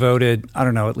probably devoted,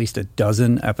 at least a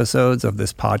dozen episodes of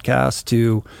this podcast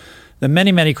to the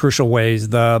many, many crucial ways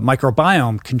the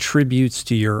microbiome contributes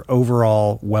to your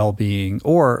overall well-being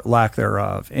or lack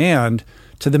thereof, and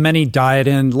to the many diet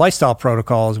and lifestyle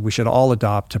protocols we should all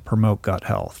adopt to promote gut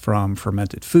health, from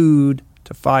fermented food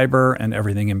to fiber and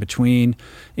everything in between,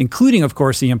 including, of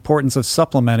course, the importance of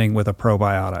supplementing with a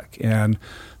probiotic. And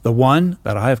the one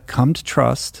that I have come to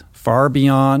trust far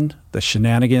beyond the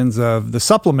shenanigans of the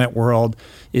supplement world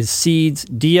is Seed's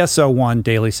DSO1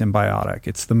 Daily Symbiotic.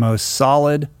 It's the most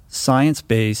solid,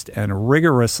 science-based, and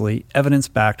rigorously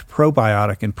evidence-backed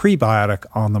probiotic and prebiotic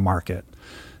on the market.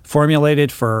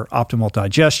 Formulated for optimal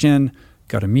digestion,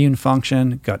 gut immune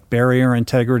function, gut barrier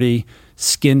integrity,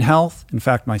 skin health. In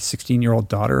fact, my 16-year-old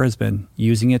daughter has been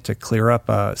using it to clear up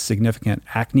a significant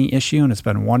acne issue, and it's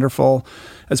been wonderful,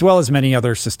 as well as many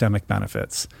other systemic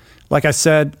benefits. Like I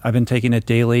said, I've been taking it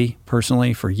daily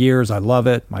personally for years. I love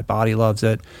it. My body loves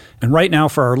it. And right now,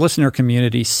 for our listener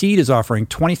community, Seed is offering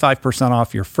 25%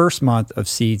 off your first month of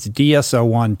Seed's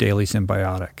DSO1 Daily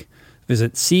Symbiotic.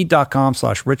 Visit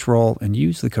seed.com/richroll and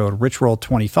use the code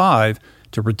richroll25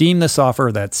 to redeem this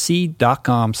offer. That's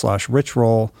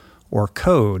seed.com/richroll or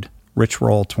code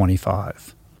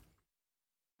richroll25.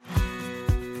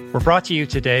 We're brought to you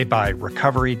today by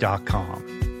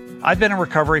recovery.com. I've been in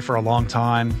recovery for a long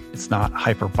time. It's not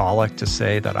hyperbolic to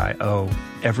say that I owe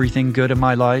everything good in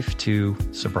my life to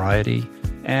sobriety.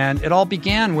 And it all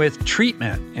began with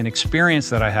treatment, an experience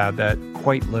that I had that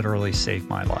quite literally saved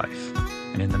my life.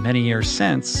 And in the many years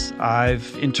since,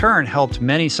 I've in turn helped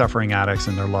many suffering addicts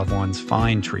and their loved ones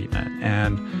find treatment.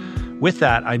 And with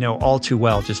that, I know all too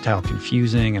well just how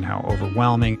confusing and how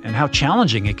overwhelming and how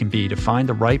challenging it can be to find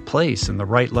the right place and the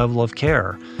right level of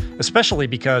care, especially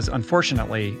because,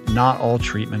 unfortunately, not all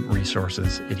treatment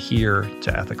resources adhere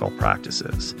to ethical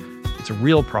practices. It's a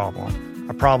real problem.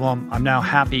 A problem I'm now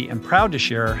happy and proud to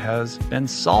share has been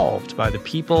solved by the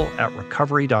people at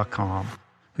recovery.com,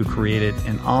 who created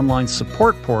an online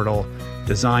support portal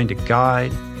designed to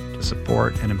guide, to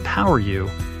support, and empower you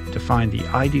to find the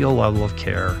ideal level of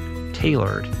care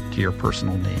tailored to your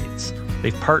personal needs.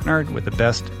 They've partnered with the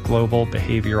best global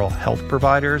behavioral health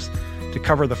providers to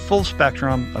cover the full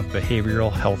spectrum of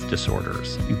behavioral health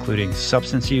disorders, including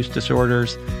substance use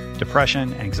disorders,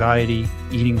 depression, anxiety,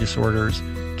 eating disorders,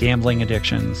 gambling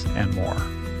addictions, and more.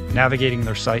 Navigating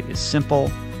their site is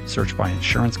simple. Search by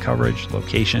insurance coverage,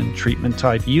 location, treatment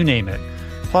type, you name it.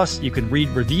 Plus, you can read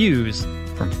reviews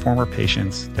from former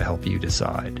patients to help you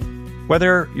decide.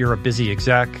 Whether you're a busy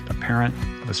exec, a parent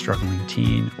of a struggling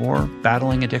teen, or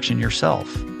battling addiction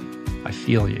yourself, I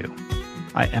feel you.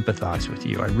 I empathize with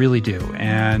you. I really do.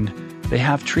 And they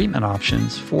have treatment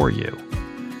options for you.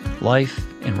 Life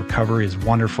in recovery is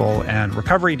wonderful, and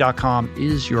recovery.com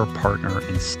is your partner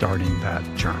in starting that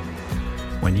journey.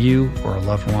 When you or a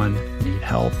loved one need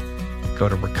help, go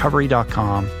to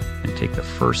recovery.com and take the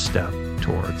first step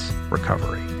towards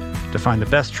recovery. To find the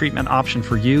best treatment option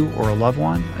for you or a loved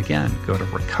one, again, go to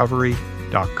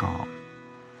recovery.com.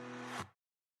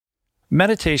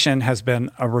 Meditation has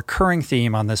been a recurring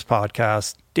theme on this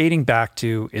podcast dating back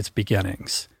to its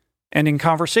beginnings. And in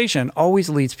conversation, always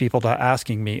leads people to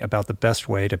asking me about the best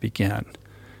way to begin.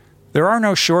 There are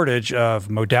no shortage of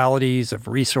modalities, of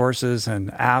resources,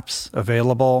 and apps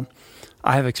available.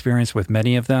 I have experience with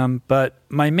many of them, but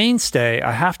my mainstay,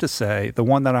 I have to say, the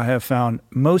one that I have found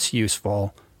most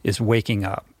useful is Waking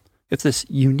Up. It's this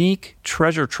unique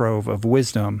treasure trove of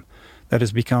wisdom that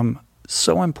has become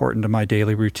so important to my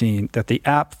daily routine that the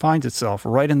app finds itself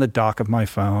right in the dock of my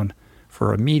phone,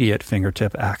 for immediate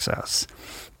fingertip access.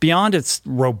 Beyond its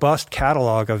robust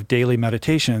catalog of daily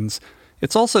meditations,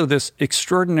 it's also this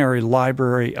extraordinary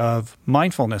library of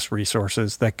mindfulness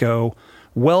resources that go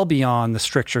well beyond the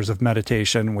strictures of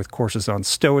meditation, with courses on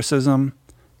stoicism,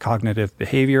 cognitive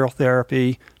behavioral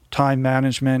therapy, time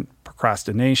management,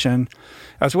 procrastination,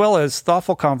 as well as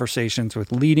thoughtful conversations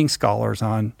with leading scholars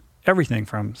on everything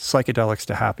from psychedelics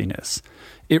to happiness.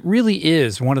 It really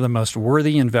is one of the most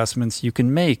worthy investments you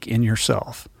can make in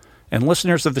yourself. And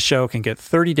listeners of the show can get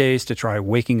 30 days to try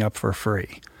Waking Up for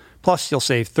free. Plus, you'll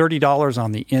save $30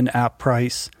 on the in-app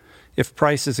price. If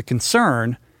price is a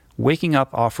concern, Waking Up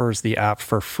offers the app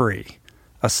for free,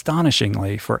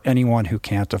 astonishingly for anyone who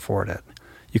can't afford it.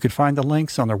 You can find the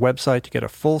links on their website to get a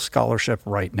full scholarship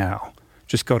right now.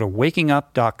 Just go to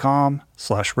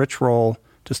wakingup.com/richroll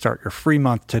to start your free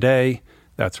month today.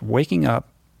 That's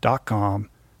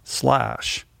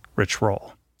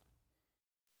wakingup.com/richroll.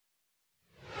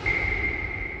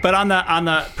 But on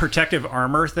the protective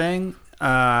armor thing, you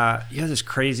had this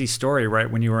crazy story, right?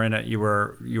 When you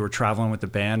were you were traveling with the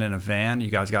band in a van. You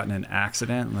guys got in an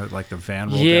accident, like the van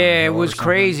rolled down the Yeah, it hill was or something?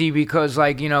 crazy because,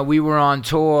 we were on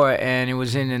tour and it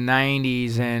was in the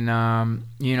 90s, and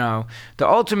the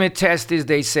ultimate test is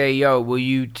they say, yo, will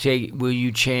you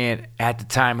chant at the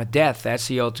time of death? That's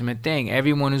the ultimate thing.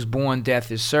 Everyone who's born,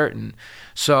 death is certain.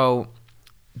 So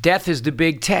death is the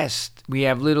big test. We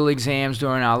have little exams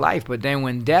during our life, but then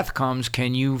when death comes,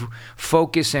 can you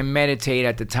focus and meditate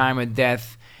at the time of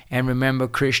death and remember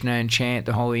Krishna and chant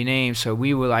the holy name? So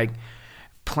we were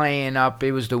playing up.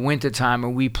 It was the winter time,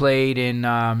 and we played in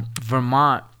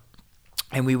Vermont,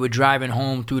 and we were driving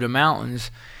home through the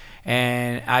mountains.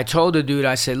 And I told the dude,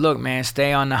 I said, look, man,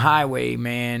 stay on the highway,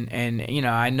 man. And,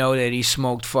 I know that he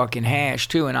smoked fucking hash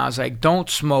too. And I was like, don't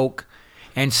smoke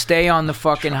and stay on the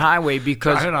fucking highway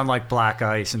because I hit on black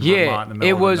ice in Vermont in the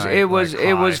middle of the night.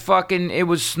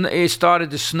 It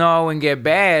started to snow and get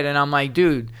bad, and I'm like,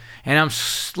 dude, and I'm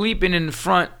sleeping in the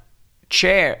front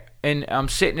chair, and I'm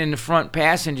sitting in the front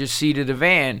passenger seat of the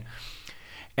van,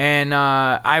 and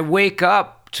I wake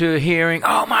up to hearing,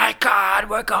 oh my God,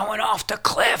 we're going off the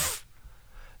cliff.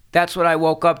 That's what I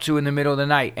woke up to in the middle of the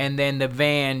night, and then the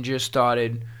van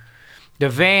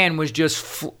was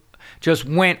just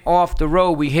went off the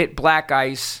road. We hit black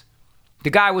ice. The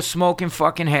guy was smoking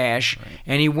fucking hash, right,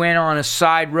 and he went on a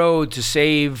side road to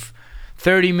save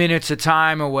 30 minutes of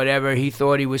time or whatever he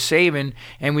thought he was saving,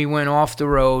 and we went off the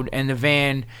road, and the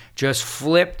van just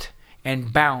flipped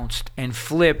and bounced and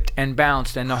flipped and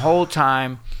bounced, and the whole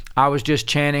time I was just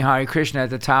chanting Hare Krishna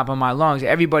at the top of my lungs.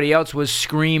 Everybody else was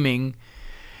screaming,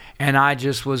 and I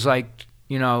just was like,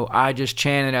 I just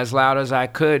chanted as loud as I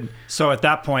could. So at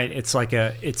that point, it's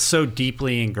it's so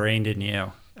deeply ingrained in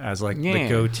you as the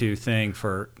go-to thing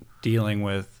for dealing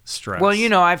with stress.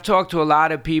 Well, I've talked to a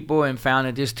lot of people and found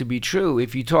that this to be true.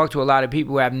 If you talk to a lot of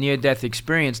people who have near-death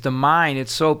experience, the mind,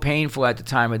 it's so painful at the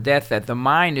time of death that the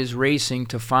mind is racing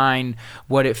to find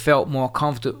what it felt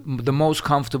the most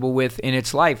comfortable with in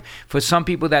its life. For some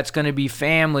people, that's going to be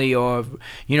family, or,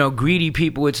 greedy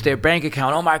people, it's their bank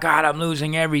account. Oh my God, I'm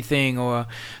losing everything.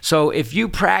 So if you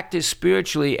practice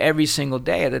spiritually every single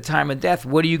day at the time of death,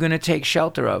 what are you going to take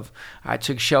shelter of? I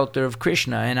took shelter of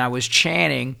Krishna, and I was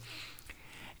chanting.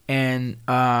 And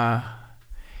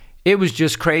it was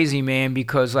just crazy, man,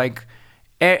 because the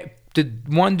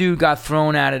one dude got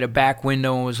thrown out of the back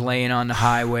window and was laying on the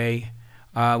highway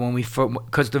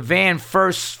because the van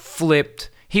first flipped.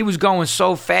 He was going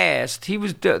so fast.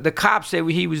 The cops said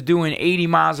he was doing 80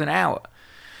 miles an hour.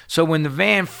 So when the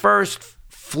van first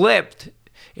flipped,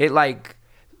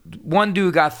 one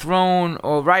dude got thrown,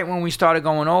 or right when we started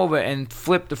going over and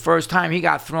flipped the first time, he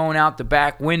got thrown out the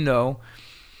back window.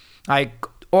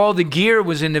 All the gear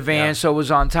was in the van, so it was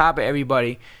on top of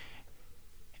everybody.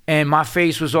 And my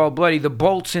face was all bloody. The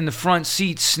bolts in the front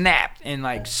seat snapped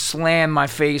and slammed my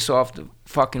face off the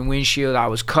fucking windshield. I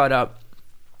was cut up.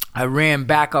 I ran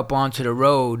back up onto the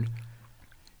road.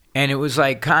 And it was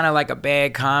kind of like a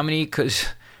bad comedy, because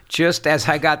just as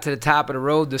I got to the top of the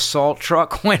road, the salt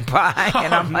truck went by.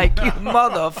 And I'm like, you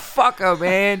motherfucker,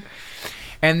 man.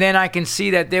 And then I can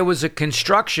see that there was a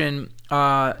construction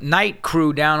night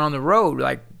crew down on the road,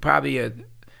 probably a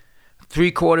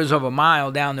 3/4 of a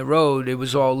mile down the road. It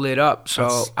was all lit up.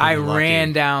 So I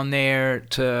ran down there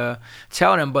to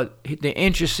tell them. But the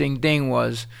interesting thing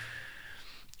was,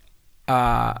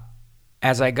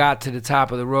 as I got to the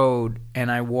top of the road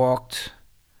and I walked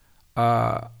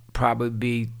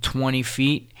probably 20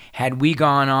 feet, had we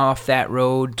gone off that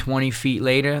road 20 feet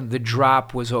later, the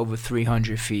drop was over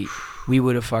 300 feet. We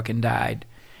would have fucking died.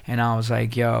 And I was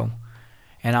like, yo.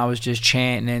 and I was just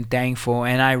chanting and thankful,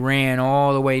 and I ran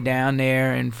all the way down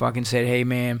there and fucking said, hey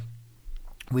man,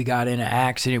 we got in an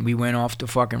accident, we went off the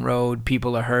fucking road,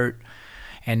 people are hurt,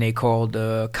 and they called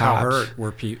the cops. How hurt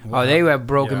were people? Oh, they had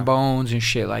broken bones and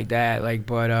shit like that, like,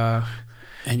 but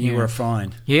and you were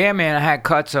fine. Yeah, man, I had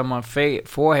cuts on my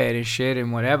forehead and shit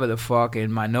and whatever the fuck,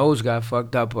 and my nose got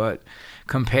fucked up, but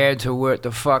compared to what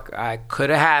the fuck I could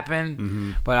have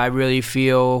happened, but I really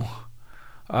feel,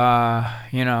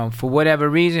 for whatever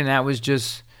reason, that was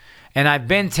just, and I've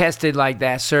been tested like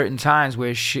that certain times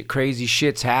where crazy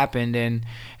shit's happened, and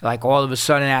like all of a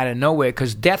sudden out of nowhere,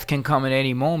 because death can come at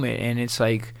any moment, and it's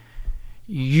like,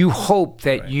 you hope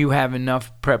that you have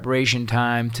enough preparation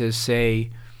time to say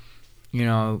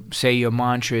your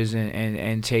mantras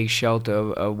and take shelter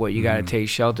of what you got to take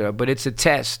shelter of. But it's a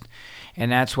test. And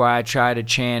that's why I try to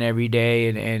chant every day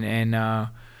and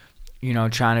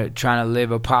trying to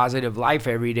live a positive life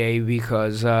every day,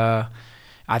 because I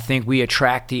think we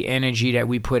attract the energy that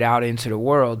we put out into the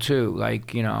world too.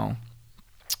 Like, and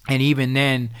even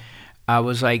then, I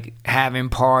was like having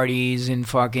parties and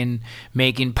fucking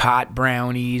making pot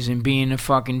brownies and being a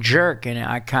fucking jerk, and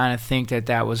I kind of think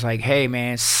that was like, hey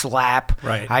man, slap.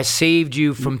 Right. I saved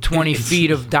you from 20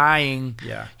 feet of dying.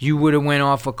 Yeah. You would have went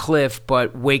off a cliff,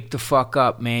 but wake the fuck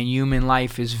up, man. Human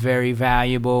life is very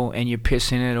valuable, and you're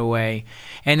pissing it away.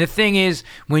 And the thing is,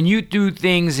 when you do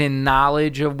things in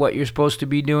knowledge of what you're supposed to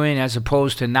be doing, as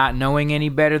opposed to not knowing any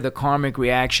better, the karmic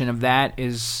reaction of that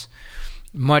is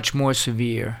much more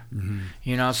severe.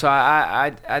 So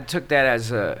I took that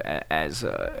as a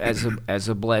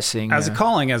blessing, as a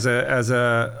calling, as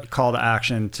a call to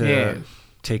action to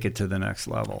take it to the next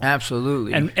level.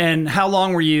 Absolutely. And how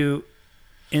long were you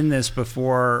in this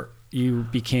before you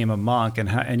became a monk,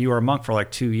 and you were a monk for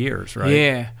like 2 years, right?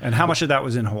 Yeah. And how much of that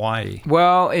was in Hawaii?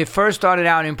 Well, it first started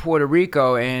out in Puerto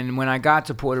Rico, and when I got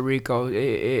to Puerto Rico,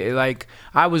 like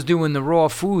I was doing the raw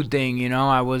food thing,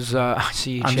 I was. I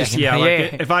see you checking.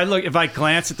 If I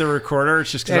glance at the recorder,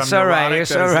 it's just because I'm neurotic.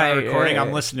 It's all right. Not recording.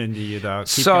 I'm listening to you though.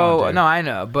 Keep so going, no, I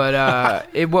know, but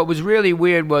what was really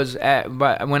weird was,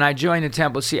 but when I joined the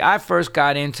temple, I first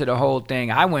got into the whole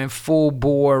thing. I went full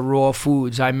bore raw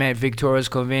foods. I met Victoria's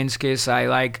Kovinskis.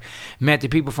 I met the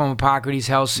people from Hippocrates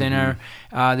Health Center.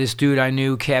 This dude I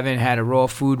knew, Kevin, had a raw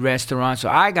food restaurant. So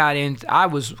I got in. I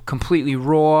was completely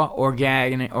raw,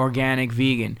 organic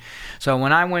vegan. So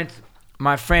when I went,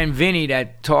 my friend Vinny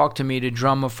that talked to me, the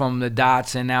drummer from the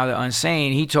Dots and now the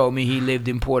Unsane, he told me he lived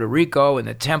in Puerto Rico, in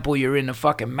the temple you're in the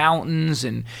fucking mountains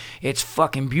and it's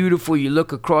fucking beautiful. You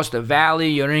look across the valley,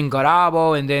 you're in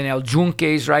Garabo, and then El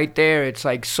Yunque's right there. It's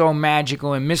like so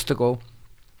magical and mystical.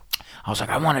 I was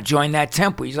like, I want to join that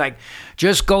temple. He's like,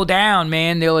 just go down,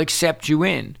 man. They'll accept you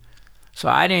in. So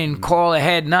I didn't call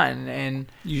ahead, nothing. And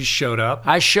you showed up?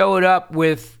 I showed up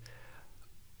with,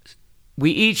 we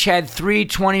each had 3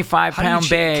 25-pound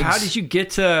bags. How did you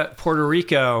get to Puerto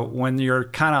Rico when you're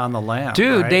kind of on the lam?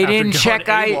 Dude, right? they didn't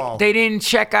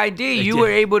check ID. You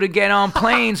were able to get on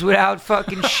planes without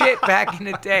fucking shit back in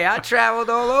the day. I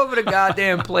traveled all over the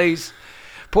goddamn place.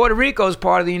 Puerto Rico is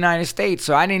part of the United States,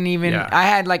 so I didn't even. Yeah. I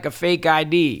had like a fake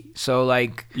ID, so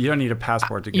like you don't need a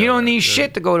passport to go. You don't need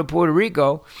shit to go to Puerto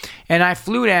Rico, and I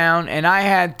flew down, and I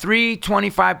had 3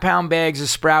 25-pound bags of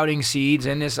sprouting seeds,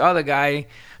 and this other guy,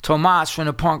 Tomas from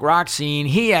the punk rock scene,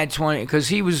 he had 20 because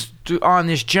he was on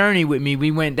this journey with me.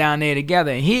 We went down there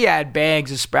together, and he had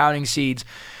bags of sprouting seeds.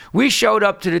 We showed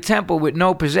up to the temple with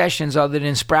no possessions other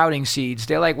than sprouting seeds.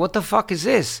 They're like, "What the fuck is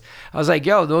this?" I was like,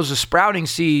 "Yo, those are sprouting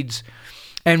seeds."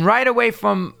 And right away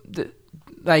from the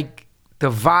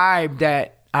vibe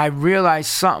that I realized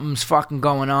something's fucking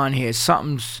going on here.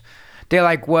 They're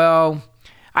like, well,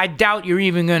 I doubt you're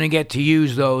even going to get to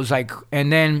use those. Like,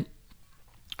 and then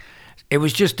it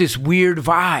was just this weird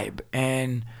vibe.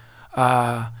 And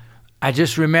I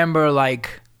just remember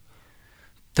like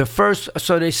the first,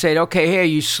 so they said, okay, here,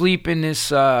 you sleep in this,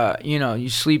 the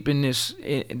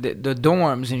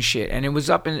dorms and shit. And it was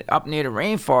up near the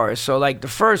rainforest. So like the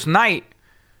first night,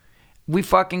 we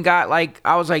fucking got like,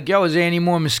 I was like, yo, is there any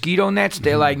more mosquito nets?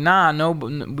 They're like, nah, no,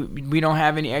 we don't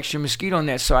have any extra mosquito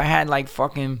nets. So I had like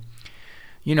fucking,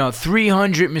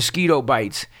 300 mosquito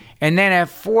bites. And then at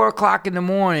 4 o'clock in the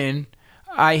morning,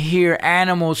 I hear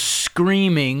animals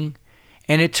screaming,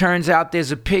 and it turns out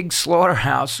there's a pig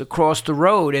slaughterhouse across the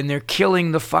road, and they're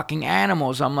killing the fucking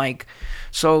animals. I'm like,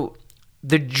 so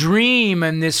the dream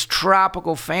and this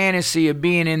tropical fantasy of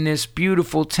being in this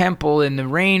beautiful temple in the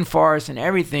rainforest and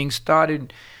everything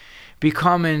started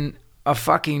becoming a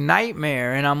fucking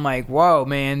nightmare. And I'm like, whoa,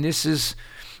 man,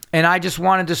 and I just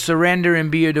wanted to surrender and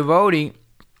be a devotee.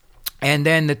 And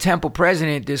then the temple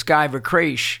president, this guy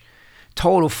Vikresh,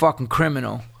 total fucking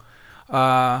criminal.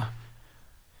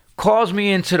 Calls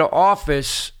me into the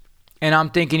office, and I'm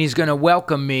thinking he's going to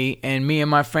welcome me, and me and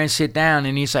my friend sit down,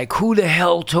 and he's like, who the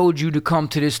hell told you to come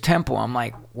to this temple? I'm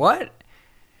like, what?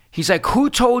 He's like, who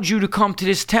told you to come to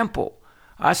this temple?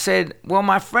 I said, well,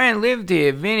 my friend lived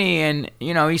here, Vinny, and,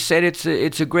 he said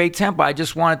it's a great temple. I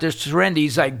just wanted to surrender.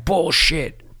 He's like,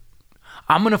 bullshit.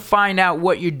 I'm going to find out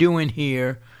what you're doing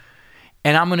here,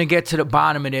 and I'm going to get to the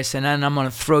bottom of this, and then I'm going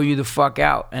to throw you the fuck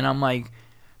out. And I'm like,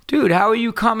 dude, how are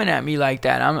you coming at me like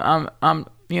that?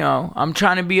 I'm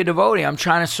trying to be a devotee. I'm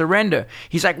trying to surrender.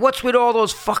 He's like, what's with all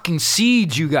those fucking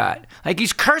seeds you got? Like,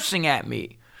 he's cursing at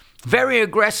me. Very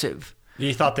aggressive.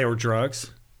 You thought they were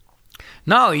drugs?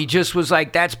 No, he just was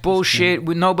like, that's bullshit.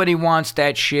 Nobody wants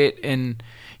that shit, and,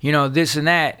 this and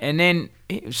that. And then,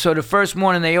 so the first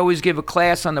morning, they always give a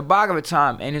class on the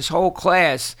Bhagavatam, and his whole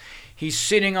class, he's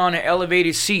sitting on an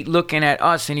elevated seat looking at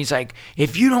us, and he's like,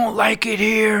 if you don't like it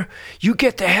here, you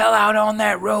get the hell out on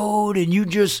that road, and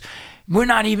we're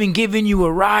not even giving you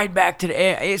a ride back to the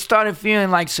air. It started feeling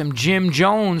like some Jim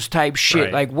Jones type shit.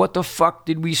 Right. Like, what the fuck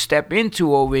did we step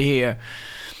into over here?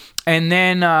 And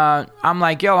then I'm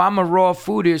like, yo, I'm a raw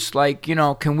foodist. Like,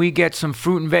 can we get some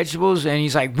fruit and vegetables? And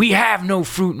he's like, we have no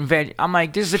fruit and veg. I'm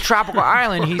like, this is a tropical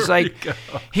island. He's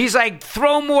like,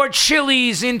 throw more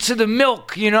chilies into the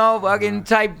milk, fucking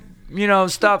type,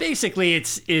 stuff. Basically,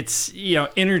 it's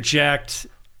interject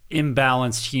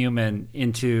imbalanced human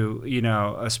into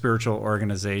a spiritual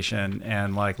organization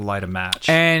and like light a match.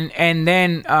 And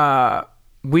then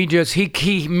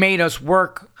he made us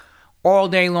work all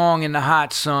day long in the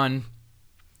hot sun,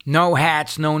 no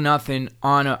hats, no nothing,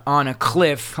 on a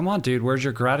cliff. Come on, dude, where's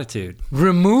your gratitude?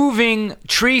 Removing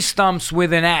tree stumps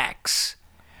with an axe.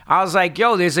 I was like,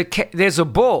 yo, there's a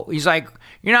bull. He's like,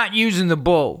 you're not using the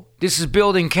bull. This is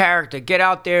building character. Get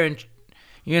out there and,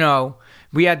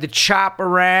 we had to chop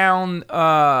around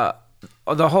the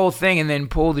whole thing and then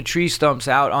pull the tree stumps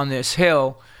out on this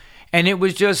hill. And it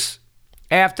was just,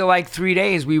 after like 3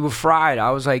 days, we were fried.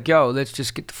 I was like, yo, let's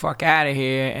just get the fuck out of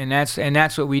here. And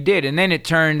that's what we did. And then it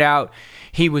turned out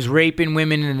he was raping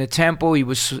women in the temple. He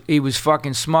was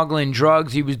fucking smuggling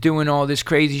drugs. He was doing all this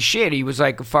crazy shit. He was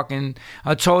like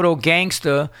a total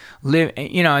gangster.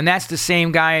 And that's the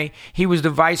same guy. He was the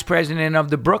vice president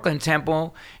of the Brooklyn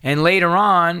temple, and later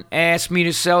on asked me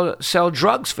to sell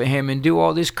drugs for him and do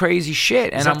all this crazy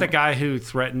shit. Is that the guy who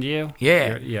threatened you?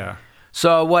 Yeah. Yeah.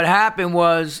 So what happened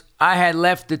was I had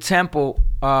left the temple.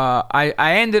 I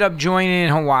ended up joining in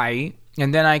Hawaii,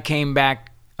 and then I came back.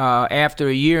 After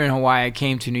a year in Hawaii, I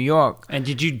came to New York. And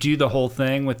did you do the whole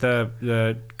thing with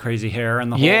the crazy hair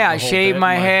and the whole? Yeah, I shaved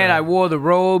my head. I wore the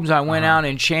robes. I went out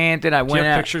and chanted. Do you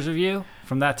have pictures of you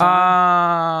from that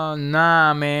time?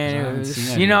 Nah, man.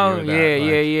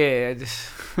 Yeah.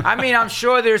 I mean, I'm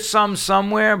sure there's some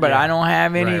somewhere, but I don't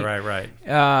have any. Right.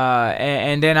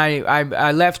 And then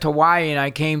I left Hawaii and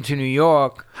I came to New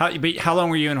York. How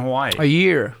long were you in Hawaii? A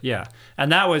year. Yeah.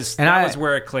 And that was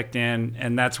where it clicked in,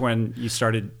 and that's when you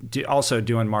started also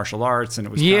doing martial arts, and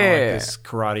it was kind of like this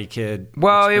Karate Kid.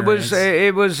 Well, experience.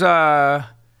 it was.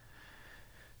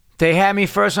 They had me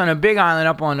first on a big island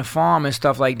up on the farm and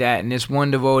stuff like that, and this one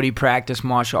devotee practiced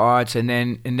martial arts, and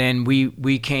then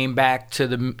we came back to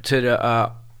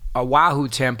the Oahu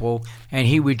temple, and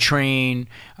he would train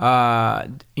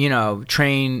every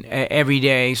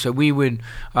day. So we would.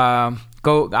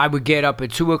 I would get up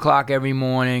at 2:00 every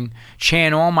morning,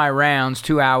 chant all my rounds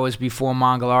 2 hours before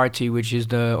Mangal Arati, which is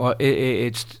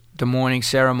it's the morning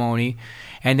ceremony,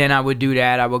 and then I would do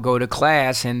that. I would go to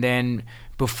class, and then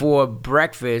before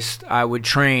breakfast, I would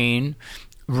train,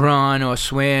 run or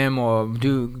swim or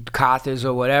do katas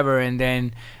or whatever, and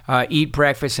then eat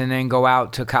breakfast, and then go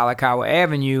out to Kalakaua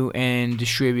Avenue and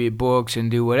distribute books and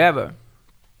do whatever.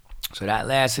 So that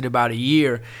lasted about a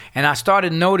year, and I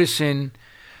started noticing.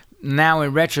 Now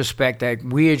in retrospect, that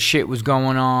weird shit was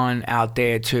going on out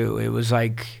there too. It was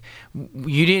like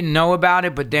you didn't know about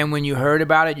it, but then when you heard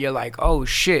about it, you're like, oh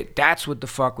shit, that's what the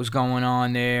fuck was going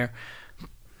on there.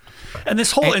 And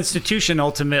this whole institution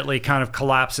ultimately kind of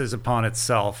collapses upon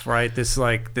itself, right? This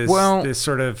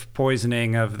sort of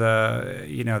poisoning of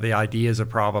the ideas of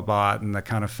Prabhupada and the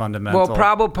kind of fundamental. Well,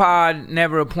 Prabhupada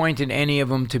never appointed any of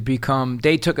them to become.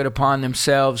 They took it upon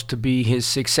themselves to be his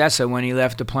successor when he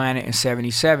left the planet in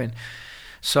 '77.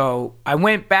 So I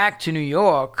went back to New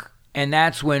York, and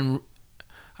that's when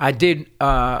I did.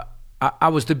 I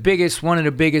was one of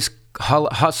the biggest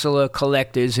hustler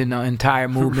collectors in the entire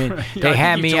movement. Right. They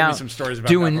had me out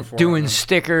doing that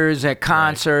stickers at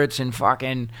concerts and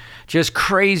fucking just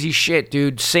crazy shit,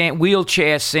 dude.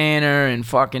 Wheelchair Santa and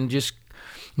fucking just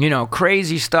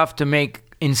crazy stuff to make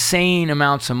insane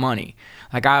amounts of money.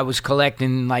 Like I was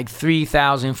collecting like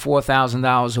 $3,000,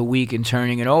 $4,000 a week and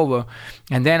turning it over.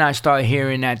 And then I started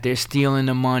hearing that they're stealing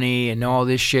the money and all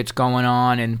this shit's going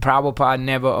on. And Prabhupada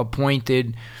never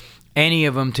appointed any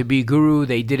of them to be guru.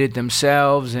 They did it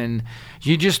themselves. And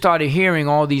you just started hearing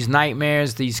all these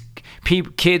nightmares. These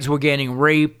kids were getting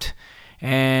raped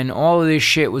and all of this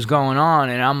shit was going on.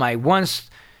 And I'm like, once,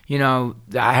 you know,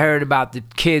 I heard about the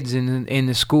kids in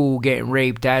the school getting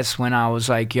raped, that's when I was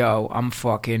like, yo, I'm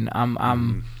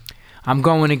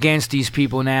going against these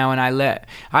people now. And I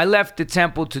left the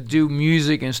temple to do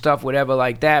music and stuff, whatever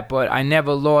like that, but I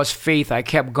never lost faith. I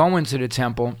kept going to the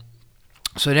temple.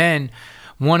 So then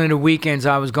one of the weekends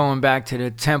I was going back to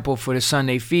the temple for the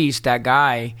Sunday feast, that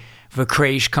guy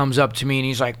Vakresh comes up to me and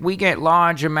he's like, we get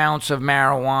large amounts of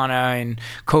marijuana and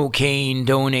cocaine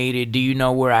donated. Do you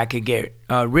know where I could get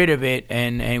rid of it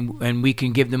and we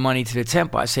can give the money to the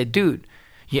temple? I said, dude,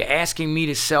 you're asking me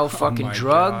to sell fucking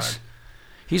drugs? God.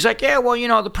 He's like, yeah, well, you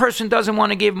know, the person doesn't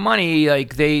want to give money.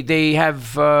 Like they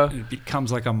have... it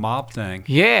becomes like a mob thing.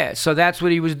 Yeah, so that's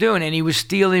what he was doing. And he was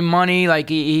stealing money. Like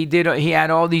he had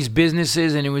all these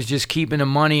businesses and he was just keeping the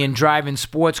money and driving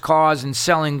sports cars and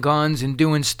selling guns and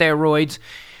doing steroids.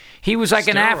 He was like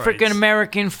an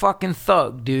African-American fucking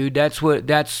thug, dude. That's what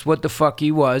the fuck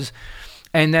he was.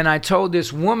 And then I told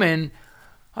this woman,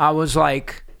 I was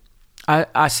like...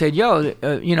 I said, yo,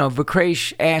 you know,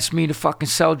 Vakresh asked me to fucking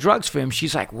sell drugs for him.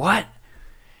 She's like, what?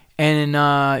 And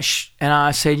I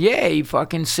said, yeah, he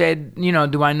fucking said, you know,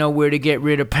 do I know where to get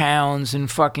rid of pounds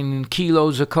and fucking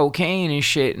kilos of cocaine and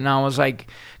shit? And I was like,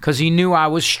 because he knew I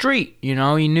was street, you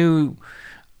know, he knew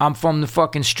I'm from the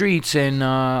fucking streets, and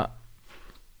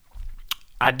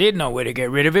I did know where to get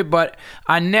rid of it, but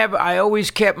I always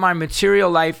kept my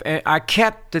material life, and I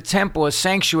kept the temple a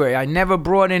sanctuary. I never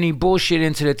brought any bullshit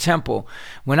into the temple.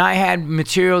 When I had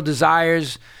material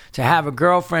desires to have a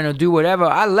girlfriend or do whatever,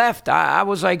 I left. I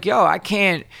was like, yo, I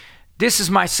can't. This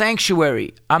is my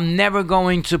sanctuary. I'm never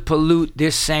going to pollute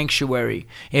this sanctuary.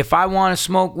 If I want to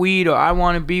smoke weed or I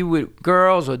want to be with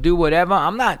girls or do whatever,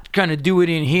 I'm not going to do it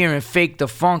in here and fake the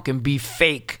funk and be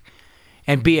fake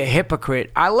and be a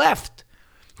hypocrite. I left.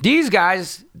 These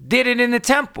guys did it in the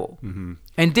temple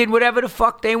and did whatever the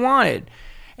fuck they wanted.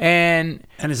 And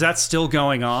is that still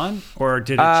going on, or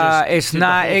did it just? It's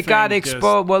not. It got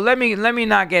exposed. Well, let me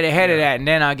not get ahead of that, and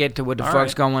then I'll get to what the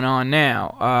fuck's going on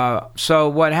now. So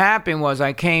what happened was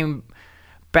I came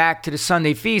back to the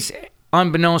Sunday feast.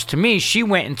 Unbeknownst to me, she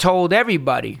went and told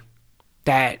everybody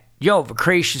that, yo,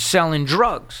 Vakresh is selling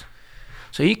drugs.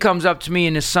 So he comes up to me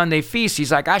in the Sunday feast.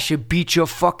 He's like, I should beat your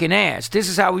fucking ass. This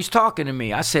is how he's talking to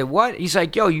me. I said, what? He's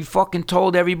like, yo, you fucking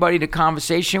told everybody the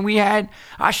conversation we had?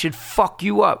 I should fuck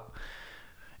you up.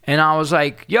 And I was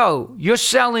like, yo, you're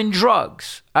selling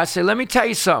drugs. I said, let me tell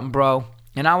you something, bro.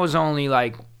 And I was only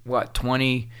like,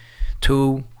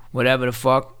 22, whatever the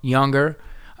fuck, younger.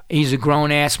 He's a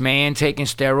grown-ass man taking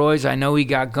steroids. I know he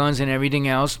got guns and everything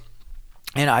else.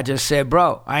 And I just said,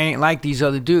 bro, I ain't like these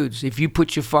other dudes. If you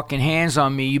put your fucking hands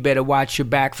on me, you better watch your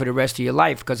back for the rest of your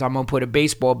life, because I'm going to put a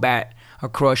baseball bat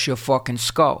across your fucking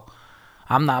skull.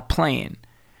 I'm not playing.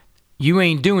 You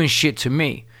ain't doing shit to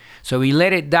me. So he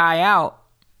let it die out.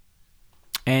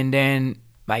 And then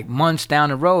like months down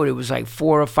the road, it was like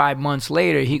 4 or 5 months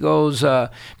later, he goes,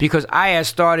 because I had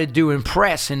started doing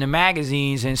press in the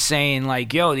magazines and saying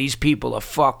like, yo, these people are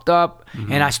fucked up.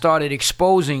 And I started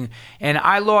exposing, and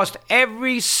I lost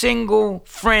every single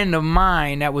friend of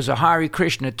mine that was a Hare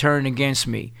Krishna turned against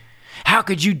me. How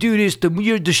could you do this?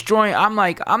 You're destroying. I'm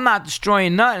like, I'm not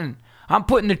destroying nothing. I'm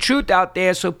putting the truth out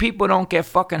there so people don't get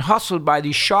fucking hustled by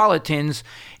these charlatans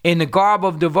in the garb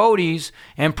of devotees.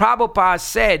 And Prabhupada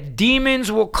said, demons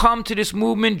will come to this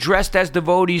movement dressed as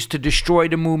devotees to destroy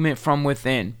the movement from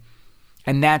within.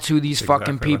 And that's who these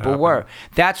fucking people were.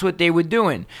 That's what they were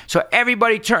doing. So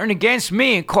everybody turned against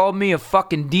me and called me a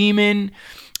fucking demon.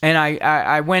 And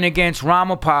I went against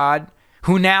Ramapad,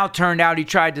 who now turned out he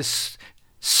tried to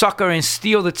sucker and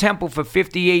steal the temple for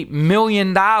 $58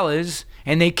 million.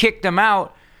 And they kicked him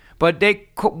out. But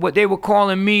they were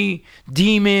calling me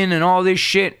demon and all this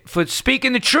shit for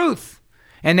speaking the truth.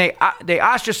 And they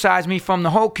ostracized me from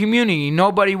the whole community.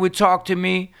 Nobody would talk to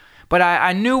me. But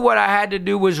I knew what I had to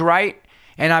do was right.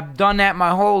 And I've done that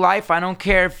my whole life. I don't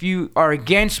care if you are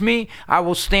against me. I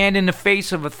will stand in the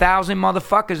face of 1,000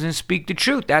 motherfuckers and speak the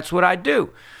truth. That's what I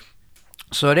do.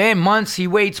 So then months he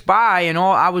waits by, and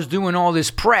I was doing all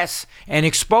this press and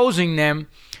exposing them.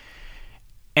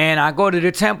 And I go to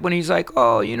the temple, and he's like,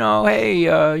 oh, you know, hey,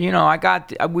 you know, I got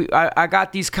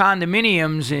these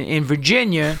condominiums in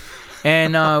Virginia.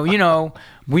 And, you know,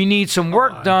 we need some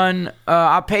work done.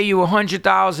 I'll pay you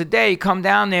 $100 a day. Come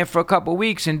down there for a couple of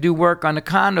weeks and do work on the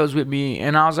condos with me.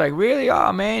 And I was like, really?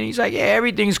 Oh, man. He's like, yeah,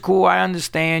 everything's cool. I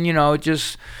understand.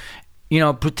 Just,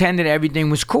 pretended everything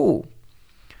was cool.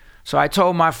 So I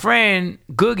told my friend,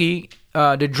 Googie,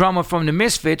 the drummer from the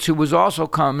Misfits, who was also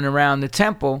coming around the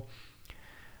temple,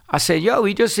 I said, yo,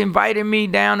 he just invited me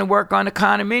down to work on the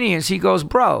condominiums. He goes,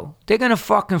 bro, they're going to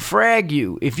fucking frag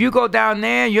you. If you go down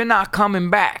there, you're not coming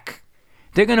back.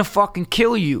 They're going to fucking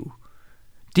kill you.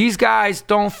 These guys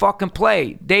don't fucking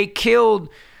play. They killed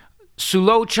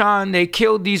Sulochan. They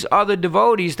killed these other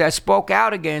devotees that spoke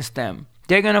out against them.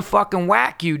 They're going to fucking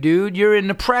whack you, dude. You're in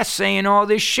the press saying all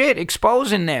this shit,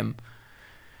 exposing them.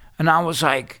 And I was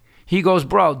like, he goes,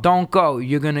 bro, don't go.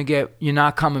 You're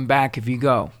not coming back if you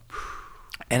go.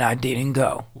 And I didn't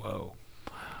go. Whoa.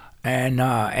 And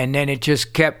then it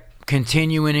just kept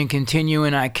continuing and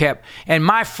continuing. And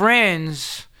my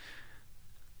friends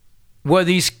were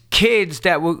these kids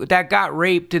that got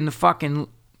raped in the fucking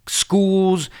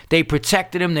schools. They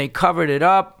protected them. They covered it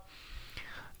up.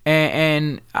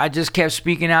 And I just kept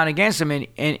speaking out against them. And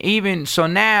even so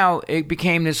now it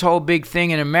became this whole big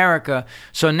thing in America.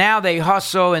 So now they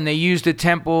hustle and they use the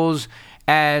temples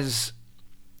as...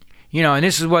 and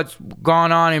this is what's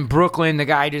gone on in Brooklyn. The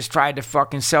guy just tried to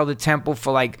fucking sell the temple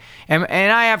for and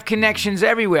I have connections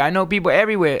everywhere. I know people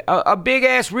everywhere. A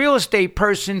big-ass real estate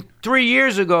person 3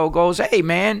 years ago goes, hey,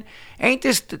 man, ain't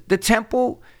this the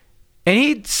temple? And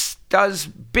he does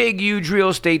big, huge real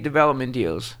estate development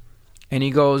deals. And he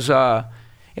goes,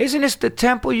 isn't this the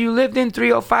temple you lived in,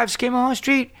 305 Skimmerhorn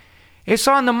Street? It's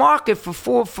on the market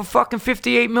for fucking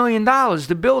 $58 million,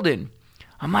 the building.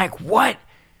 I'm like, what?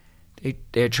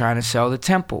 They're trying to sell the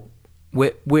temple.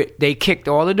 They kicked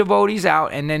all the devotees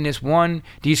out, and then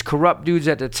these corrupt dudes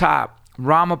at the top,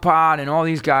 Ramapad and all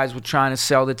these guys were trying to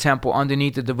sell the temple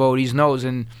underneath the devotees' nose.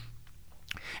 And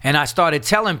I started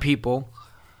telling people,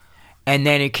 and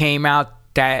then it came out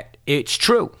that it's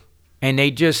true. And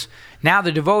now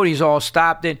the devotees all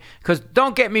stopped it. Because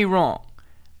don't get me wrong,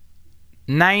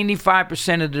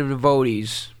 95% of the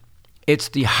devotees... It's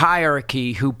the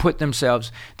hierarchy who put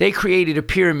themselves... They created a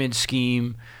pyramid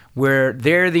scheme where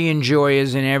they're the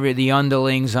enjoyers and the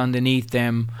underlings underneath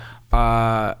them.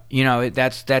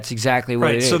 That's exactly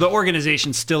what it is. Right, so the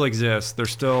organization still exists. They're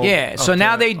still... Yeah, so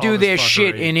now they do their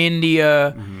shit in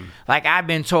India. Mm-hmm. Like I've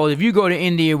been told, if you go to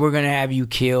India, we're going to have you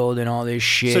killed and all this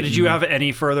shit. So did you have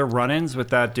any further run-ins with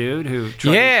that dude who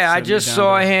tried I just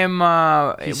saw him...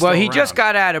 he just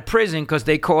got out of prison because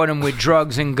they caught him with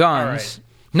drugs and guns. All right.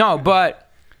 No,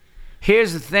 but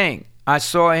here's the thing. I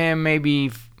saw him maybe,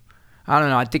 I don't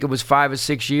know, I think it was 5 or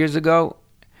 6 years ago.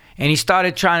 And he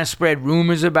started trying to spread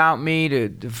rumors about me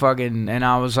to fucking, and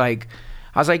I was like,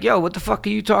 yo, what the fuck are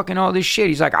you talking all this shit?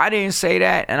 He's like, I didn't say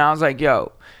that. And I was like,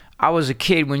 yo, I was a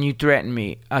kid when you threatened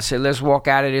me. I said, let's walk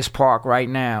out of this park right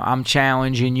now. I'm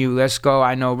challenging you. Let's go.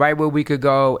 I know right where we could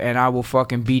go, and I will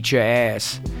fucking beat your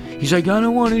ass. He's like, I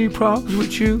don't want any problems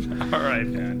with you. All right,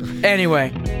 man.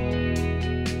 Anyway.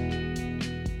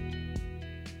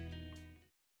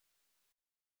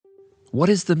 What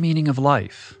is the meaning of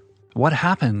life? What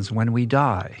happens when we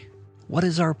die? What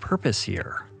is our purpose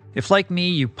here? If, like me,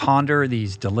 you ponder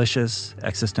these delicious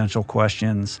existential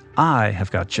questions, I have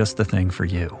got just the thing for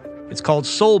you. It's called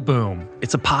Soul Boom.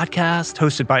 It's a podcast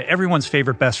hosted by everyone's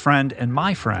favorite best friend and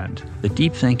my friend, the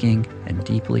deep-thinking and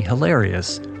deeply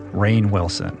hilarious Rainn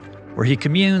Wilson, where he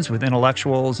communes with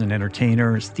intellectuals and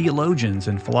entertainers, theologians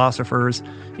and philosophers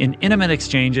in intimate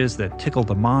exchanges that tickle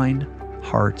the mind,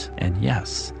 heart, and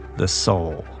yes, the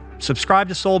soul. Subscribe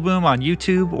to Soul Boom on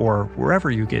YouTube or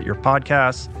wherever you get your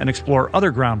podcasts, and explore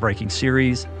other groundbreaking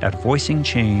series at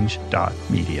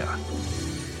voicingchange.media.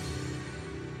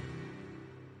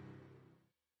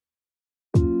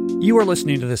 You are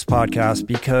listening to this podcast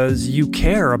because you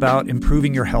care about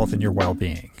improving your health and your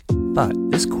well-being. But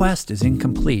this quest is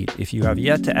incomplete if you have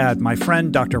yet to add my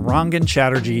friend Dr. Rangan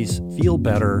Chatterjee's Feel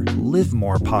Better, Live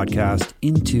More podcast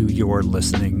into your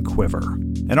listening quiver.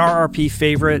 An RRP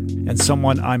favorite and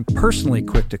someone I'm personally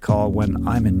quick to call when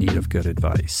I'm in need of good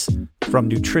advice. From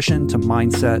nutrition to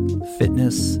mindset,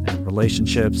 fitness, and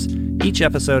relationships, each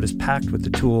episode is packed with the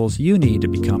tools you need to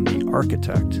become the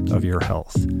architect of your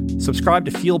health. Subscribe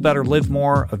to Feel Better, Live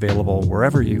More, available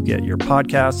wherever you get your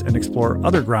podcasts, and explore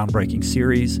other groundbreaking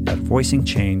series at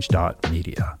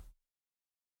voicingchange.media.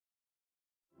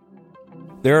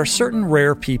 There are certain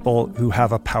rare people who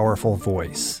have a powerful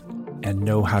voice and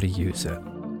know how to use it.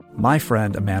 My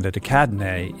friend Amanda de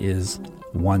Cadenet is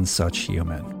one such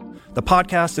human. The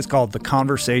podcast is called The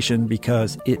Conversation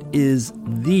because it is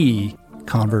the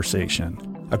conversation.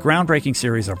 a groundbreaking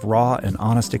series of raw and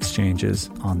honest exchanges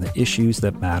on the issues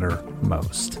that matter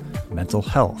most: mental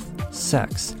health,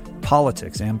 sex,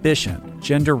 politics, ambition,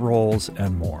 gender roles,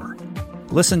 and more.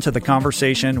 Listen to the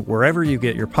conversation wherever you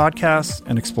get your podcasts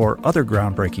and explore other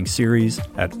groundbreaking series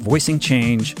at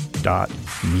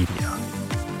voicingchange.media.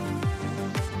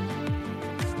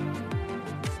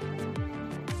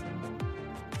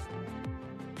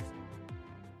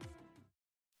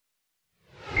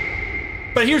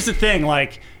 But here's the thing,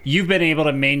 like, you've been able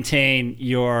to maintain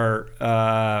your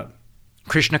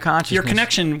Krishna consciousness, your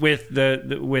connection with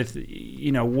with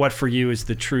what for you is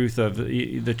the truth of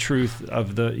the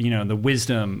the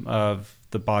wisdom of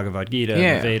the Bhagavad Gita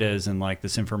and the Vedas, and like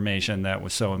this information that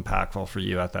was so impactful for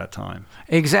you at that time.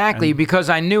 Exactly, because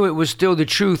I knew it was still the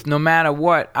truth no matter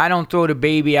what. I don't throw the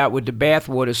baby out with the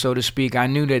bathwater, so to speak. I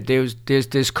knew that there's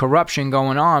this corruption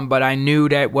going on, but I knew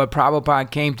that what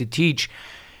Prabhupada came to teach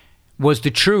was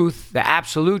the truth, the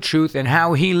absolute truth, and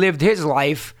how he lived his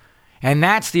life. And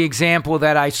that's the example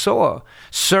that I saw.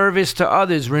 Service to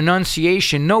others,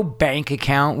 renunciation, no bank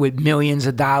account with millions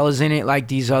of dollars in it like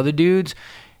these other dudes.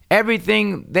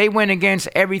 Everything, they went against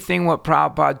everything what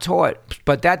Prabhupada taught.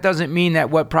 But that doesn't mean that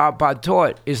what Prabhupada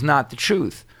taught is not the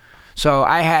truth. So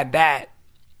I had that,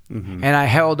 and I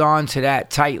held on to that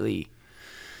tightly.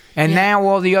 And now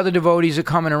all the other devotees are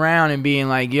coming around and being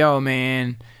like, yo,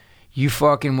 man, you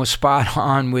fucking was spot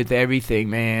on with everything,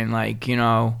 man. Like,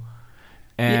 Yeah.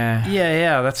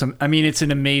 It's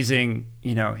an amazing,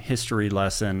 history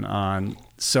lesson on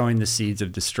sowing the seeds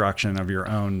of destruction of your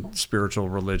own spiritual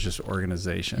religious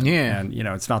organization. Yeah. And,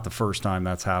 it's not the first time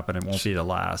that's happened. It won't be the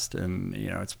last. And,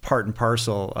 it's part and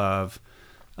parcel of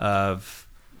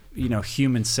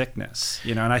human sickness,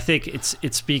 and I think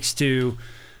it speaks to,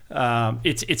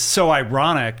 it's so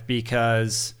ironic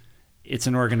because it's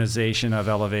an organization of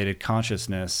elevated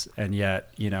consciousness, and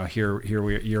yet, you're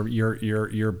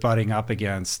butting up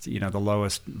against, the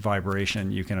lowest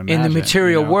vibration you can imagine. In the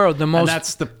material world, and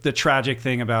that's the tragic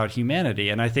thing about humanity.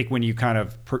 And I think when you kind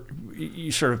of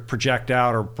you sort of project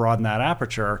out or broaden that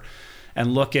aperture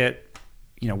and look at,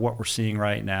 what we're seeing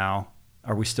right now.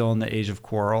 Are we still in the age of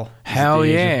quarrel? Hell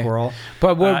yeah. Age of quarrel?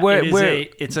 But well,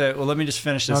 let me just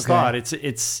finish this thought.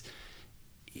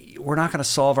 We're not going to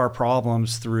solve our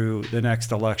problems through the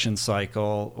next election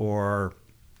cycle or,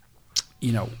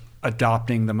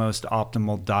 adopting the most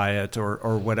optimal diet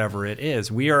or whatever it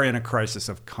is. We are in a crisis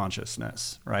of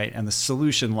consciousness, right? And the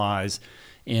solution lies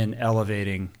in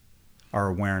elevating our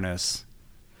awareness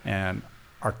and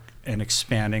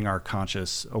expanding our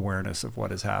conscious awareness of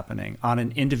what is happening on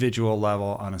an individual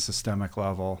level, on a systemic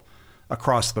level,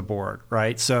 across the board,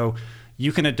 right? So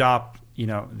you can adopt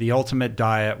the ultimate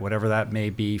diet, whatever that may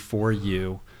be for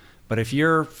you. But if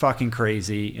you're fucking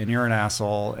crazy and you're an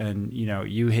asshole and,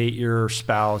 you hate your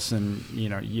spouse and,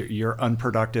 you're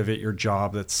unproductive at your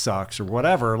job that sucks or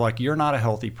whatever, like, you're not a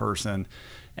healthy person.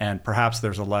 And perhaps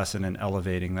there's a lesson in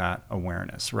elevating that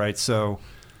awareness, right? So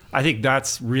I think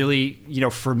that's really,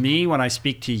 for me, when I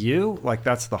speak to you, like,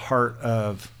 that's the heart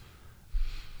of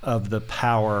the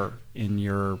power in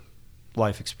your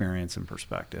life experience and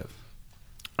perspective.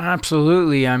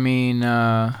 Absolutely. I mean,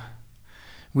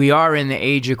 we are in the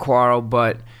age of quarrel,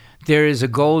 but there is a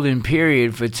golden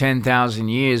period for 10,000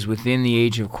 years within the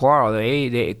age of quarrel.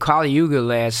 The Kali Yuga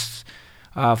lasts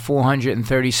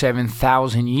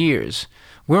 437,000 years.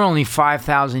 We're only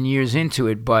 5,000 years into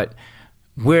it, but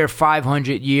we're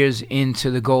 500 years into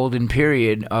the golden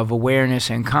period of awareness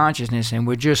and consciousness, and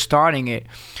we're just starting it.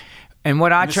 And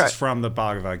what I try, this is from the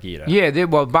Bhagavad Gita. Yeah,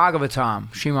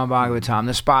 Bhagavatam, Srimad Bhagavatam,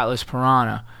 the spotless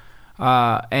Purana.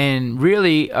 And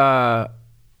really, I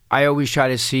always try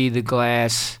to see the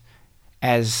glass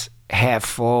as half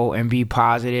full and be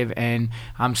positive. And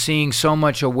I'm seeing so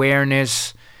much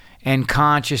awareness and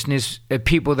consciousness of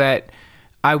people that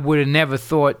I would have never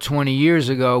thought 20 years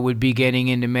ago would be getting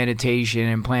into meditation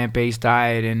and plant-based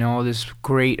diet and all this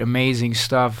great, amazing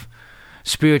stuff.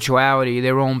 Spirituality,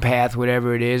 their own path,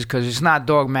 whatever it is, because it's not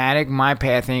dogmatic. My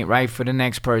path ain't right for the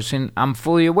next person. I'm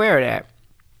fully aware of that.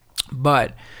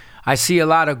 But I see a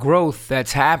lot of growth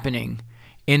that's happening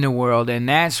in the world, and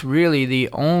that's really the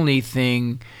only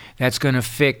thing that's going to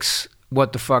fix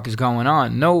what the fuck is going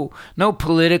on. No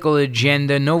political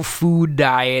agenda, no food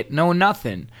diet, no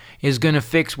nothing is going to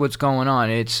fix what's going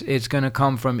on. It's going to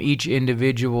come from each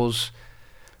individual's.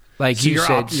 Like so you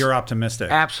said, you're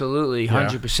optimistic. Absolutely,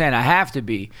 100%. I have to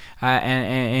be,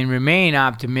 and remain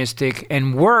optimistic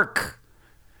and work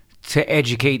to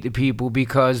educate the people,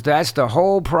 because that's the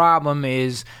whole problem,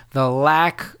 is the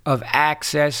lack of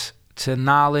access to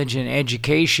knowledge and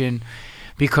education,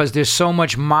 because there's so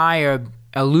much mire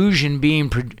illusion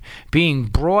being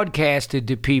broadcasted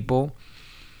to people.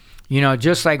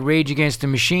 Just like Rage Against the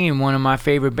Machine, one of my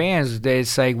favorite bands, that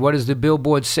it's like, what does the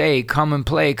billboard say? Come and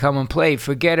play, come and play.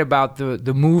 Forget about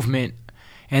the movement.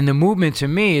 And the movement to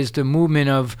me is the movement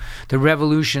of the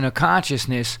revolution of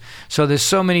consciousness. So there's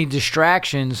so many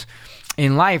distractions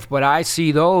in life, but I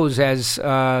see those as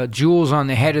jewels on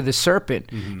the head of the serpent.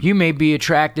 Mm-hmm. You may be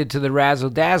attracted to the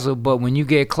razzle-dazzle, but when you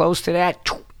get close to that,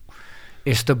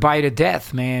 it's the bite of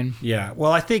death, man. Yeah,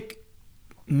 well, I think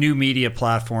new media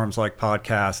platforms like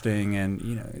podcasting,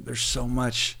 and there's so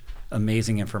much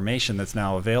amazing information that's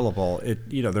now available.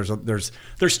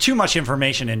 There's too much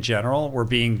information in general. We're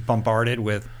being bombarded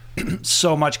with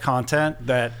so much content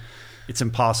that it's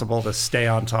impossible to stay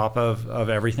on top of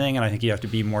everything. And I think you have to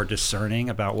be more discerning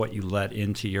about what you let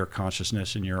into your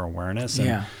consciousness and your awareness.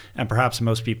 And perhaps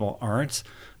most people aren't.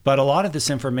 But a lot of this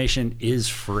information is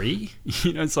free.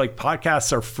 It's like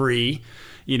podcasts are free.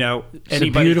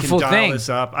 Anybody can dial this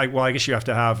up. I guess you have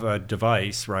to have a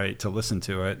device, right, to listen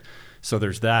to it. So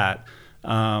there's that.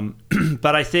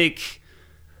 But I think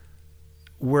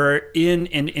we're in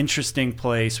an interesting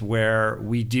place where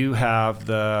we do have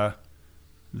the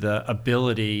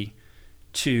ability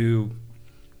to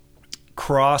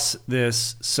cross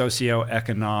this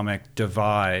socioeconomic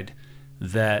divide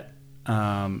that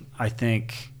I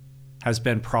think has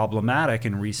been problematic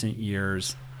in recent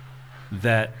years,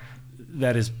 that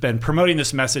has been promoting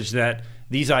this message that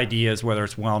these ideas, whether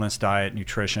it's wellness, diet,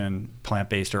 nutrition,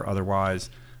 plant-based or otherwise,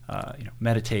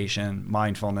 meditation,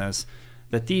 mindfulness,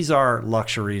 that these are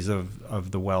luxuries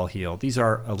of the well-heeled. These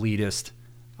are elitist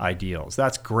ideals.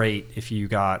 That's great if you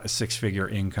got a six-figure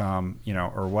income,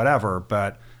 or whatever,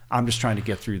 but I'm just trying to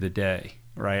get through the day,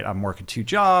 right? I'm working 2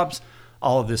 jobs,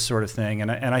 all of this sort of thing. And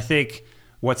I think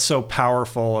what's so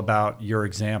powerful about your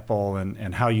example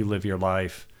and how you live your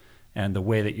life and the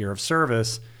way that you're of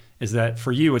service is that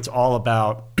for you, it's all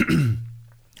about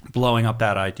blowing up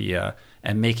that idea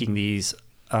and making these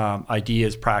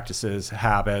ideas, practices,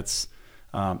 habits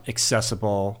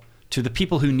accessible to the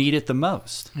people who need it the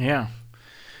most. Yeah.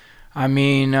 I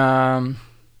mean,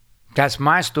 that's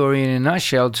my story in a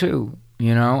nutshell, too.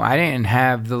 I didn't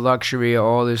have the luxury of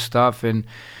all this stuff. And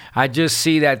I just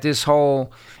see that this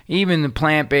whole, even the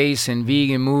plant-based and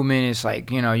vegan movement, it's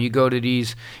like, you go to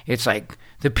these, it's like,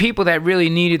 the people that really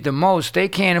need it the most, they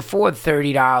can't afford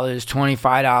 $30,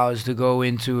 $25 to go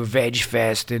into a veg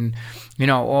fest and,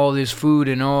 all this food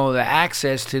and all the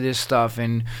access to this stuff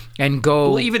and go.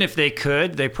 Well, even if they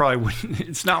could, they probably wouldn't.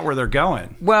 It's not where they're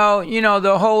going. Well,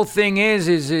 the whole thing is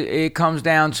it comes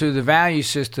down to the value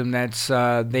system that's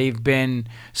they've been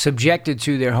subjected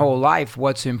to their whole life.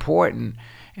 What's important.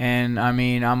 And I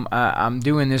mean, I'm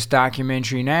doing this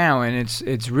documentary now, and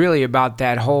it's really about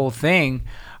that whole thing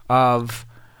of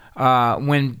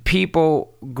when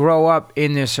people grow up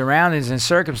in their surroundings and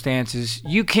circumstances,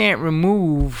 you can't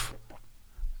remove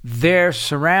their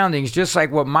surroundings, just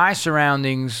like what my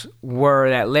surroundings were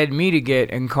that led me to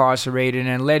get incarcerated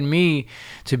and led me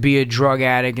to be a drug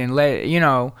addict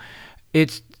and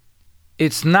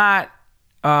it's not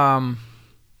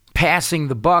passing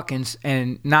the buck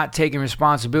and not taking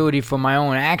responsibility for my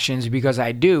own actions, because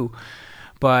I do,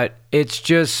 but it's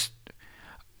just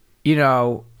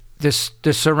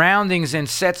the surroundings and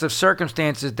sets of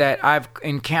circumstances that I've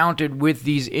encountered with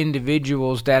these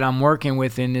individuals that I'm working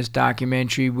with in this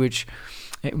documentary, which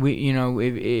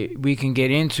we can get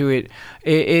into it.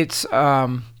 It's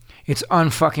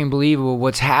unfucking believable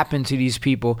what's happened to these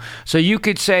people. So you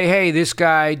could say, hey, this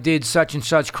guy did such and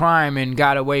such crime and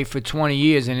got away for 20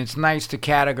 years, and it's nice to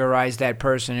categorize that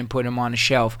person and put him on a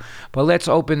shelf. But let's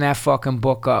open that fucking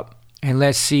book up and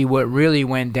let's see what really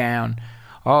went down.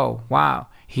 Oh, wow.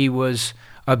 He was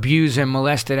abused and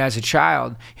molested as a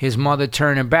child. His mother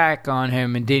turned her back on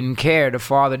him and didn't care. The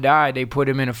father died. They put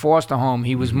him in a foster home.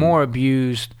 He was more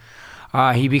abused.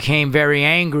 He became very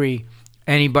angry.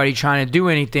 Anybody trying to do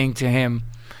anything to him.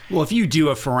 Well, if you do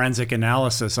a forensic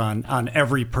analysis on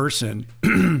every person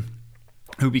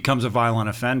who becomes a violent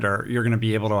offender, you're going to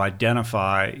be able to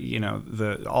identify,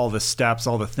 all the steps,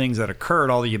 all the things that occurred,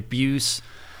 all the abuse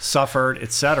suffered,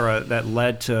 etc., that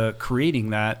led to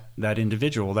creating that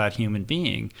individual, that human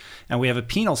being. And we have a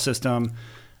penal system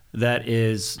that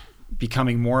is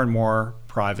becoming more and more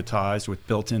privatized with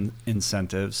built-in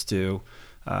incentives to,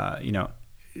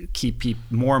 keep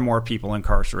more and more people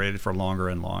incarcerated for longer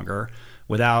and longer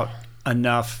without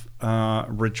enough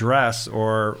redress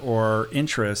or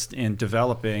interest in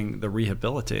developing the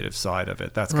rehabilitative side of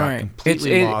it. That's got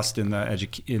completely lost in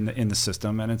the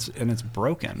system, and it's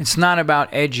broken. It's not about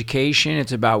education;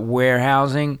 it's about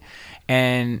warehousing,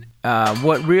 And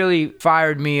what really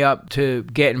fired me up to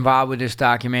get involved with this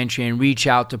documentary and reach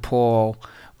out to Paul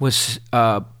was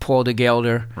Paul de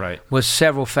Gelder. Right. Was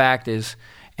several factors.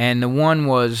 And the one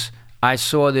was I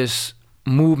saw this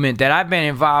movement that I've been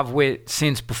involved with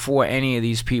since before any of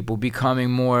these people,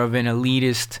 becoming more of an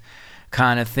elitist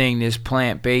kind of thing, this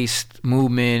plant-based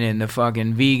movement and the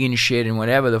fucking vegan shit and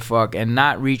whatever the fuck, and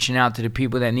not reaching out to the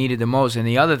people that needed the most. And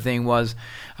the other thing was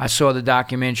I saw the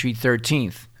documentary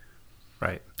 13th.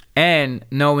 Right. And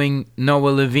knowing Noah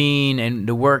Levine and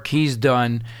the work he's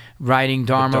done writing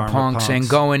Dharma punks and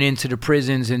going into the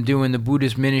prisons and doing the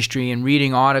Buddhist ministry and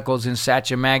reading articles in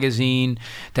Satya magazine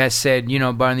that said, you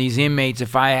know, by these inmates,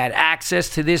 if I had access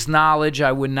to this knowledge,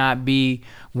 I would not be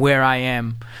where I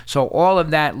am. So all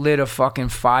of that lit a fucking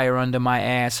fire under my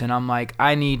ass, and I'm like,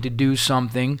 I need to do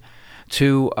something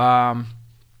to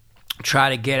try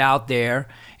to get out there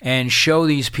and show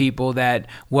these people that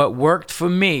what worked for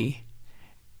me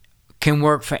can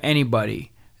work for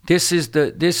anybody. This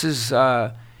is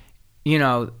you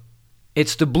know,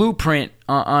 it's the blueprint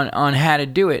on how to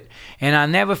do it. And I'll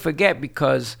never forget,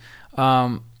 because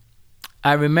I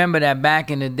remember that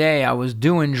back in the day I was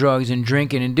doing drugs and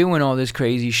drinking and doing all this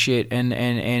crazy shit, and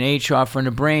HR from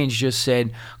the Brains just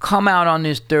said, come out on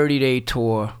this 30-day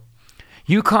tour.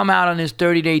 You come out on this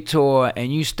 30-day tour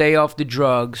and you stay off the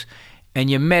drugs and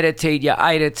you meditate, you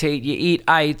itate, you eat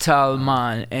ital,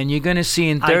 man, and you're going to see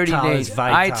in 30 days,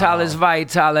 ital is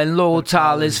vital and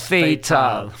lotal is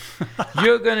fatal.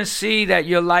 You're going to see that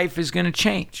your life is going to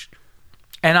change.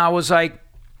 And I was like,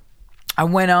 I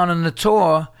went out on the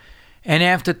tour, and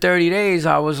after 30 days,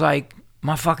 I was like,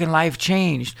 my fucking life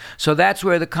changed. So that's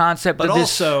where the concept of this... But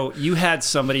also, you had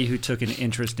somebody who took an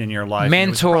interest in your life. Mentor. It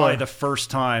was probably the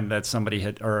first time that somebody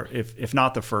had, or if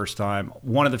not the first time,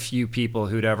 one of the few people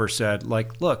who'd ever said,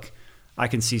 like, look, I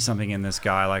can see something in this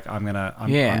guy. Like, I'm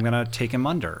gonna take him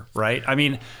under, right? I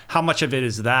mean, how much of it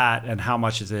is that, and how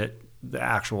much is it the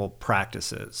actual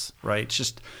practices, right?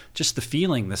 It's just the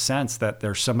feeling, the sense that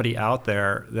there's somebody out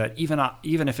there that even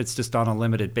if it's just on a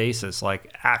limited basis,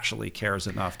 like actually cares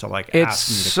enough to like ask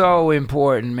me to so come.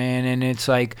 Important, man. And it's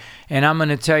like, and I'm going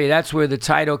to tell you, that's where the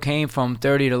title came from,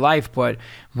 30 to Life. But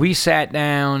we sat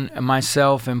down,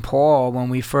 myself and Paul, when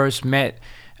we first met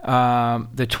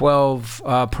the 12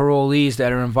 parolees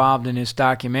that are involved in this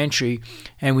documentary,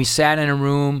 and we sat in a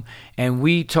room and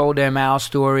we told them our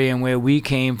story and where we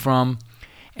came from,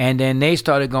 and then they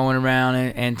started going around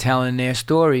and telling their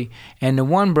story. And the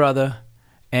one brother,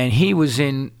 and he was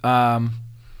in the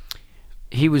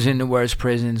worst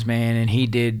prisons, man, and he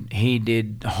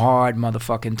did hard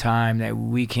motherfucking time that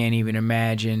we can't even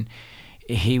imagine.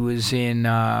 He was in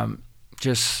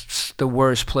just the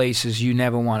worst places you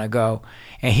never want to go.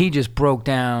 And he just broke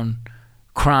down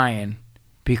crying,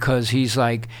 because he's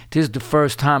like, this is the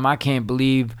first time, I can't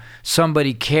believe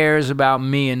somebody cares about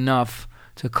me enough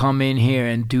to come in here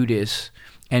and do this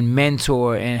and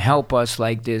mentor and help us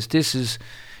like this. This is,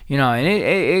 you know, and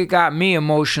it got me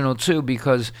emotional too,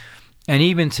 because, and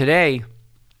even today,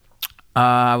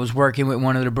 I was working with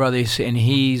one of the brothers, and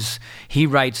he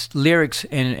writes lyrics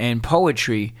and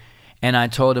poetry. And I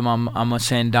told him I'm going to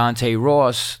send Dante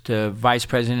Ross, the vice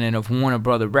president of Warner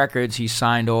Brother Records. He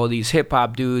signed all these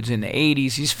hip-hop dudes in the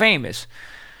 80s. He's famous.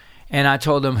 And I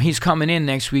told him, he's coming in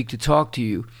next week to talk to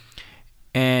you.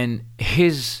 And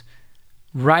his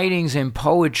writings and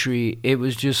poetry, it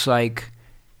was just like,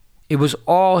 it was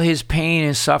all his pain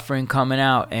and suffering coming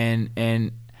out. And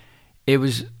it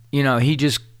was, you know, he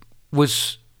just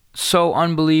was so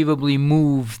unbelievably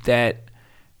moved that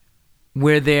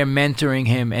we're there mentoring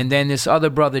him. And then this other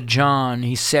brother, John,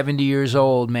 he's 70 years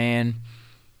old, man.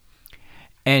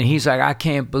 And he's like, I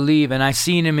can't believe, and I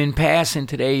seen him in passing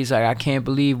today, he's like, I can't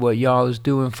believe what y'all is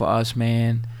doing for us,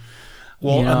 man.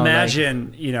 Well, you know,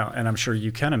 imagine, like, you know, and I'm sure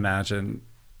you can imagine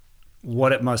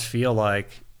what it must feel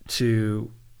like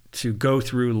to go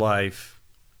through life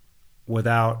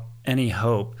without any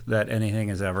hope that anything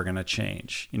is ever going to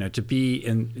change. You know, to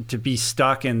be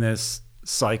stuck in this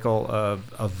cycle of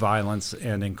violence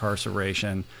and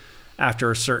incarceration after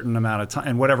a certain amount of time,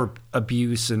 and whatever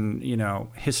abuse and, you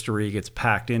know, history gets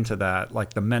packed into that,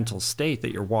 like the mental state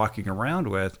that you're walking around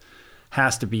with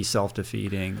has to be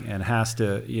self-defeating and has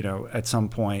to, you know, at some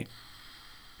point,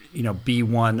 you know, be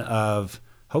one of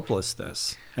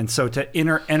hopelessness. And so to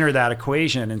enter that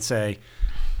equation and say,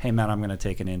 hey man, I'm going to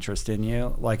take an interest in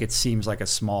you, like, it seems like a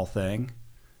small thing,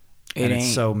 and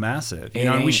it's so massive. You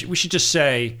know, and we should just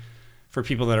say, for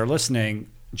people that are listening,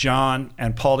 John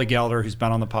and Paul de Gelder, who's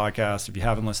been on the podcast, if you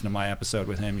haven't listened to my episode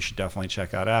with him, you should definitely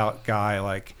check that out. Guy,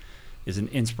 like, is an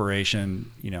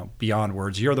inspiration, beyond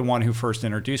words. You're the one who first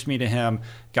introduced me to him.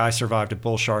 Guy survived a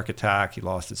bull shark attack. He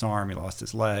lost his arm. He lost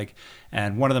his leg.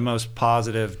 And one of the most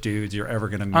positive dudes you're ever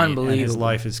going to meet. Unbelievable. And his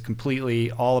life is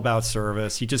completely all about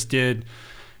service. He just did,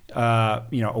 a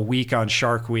week on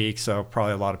Shark Week. So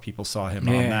probably a lot of people saw him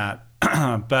on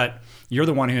that. But you're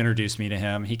the one who introduced me to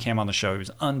him. He came on the show. He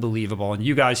was unbelievable. And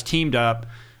you guys teamed up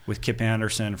with Kip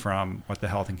Anderson from What the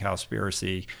Health and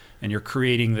Cowspiracy. And you're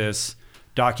creating this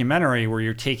documentary where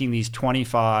you're taking these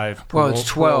 25 it's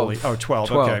 12. Oh,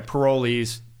 12. Okay.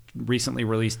 Parolees, recently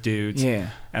released dudes. Yeah.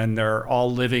 And they're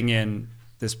all living in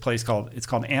this place called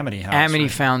Amity House. Amity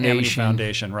right? Foundation. Amity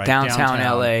Foundation, right? Downtown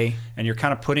LA. And you're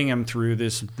kind of putting them through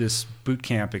this boot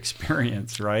camp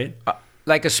experience, right?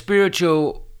 Like a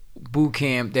spiritual boot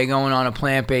camp. They're going on a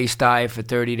plant-based diet for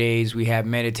 30 days. We have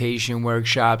meditation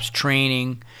workshops,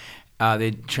 training.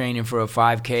 They're training for a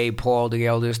 5K. Paul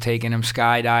DeGelder's taking them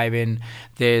skydiving.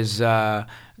 There's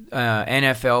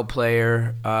NFL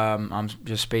player, I'm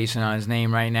just spacing on his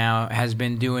name right now, has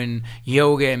been doing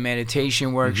yoga and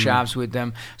meditation workshops with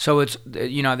them. So it's,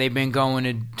 they've been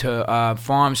going to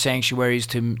farm sanctuaries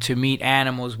to meet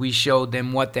animals. We showed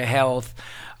them What the Health.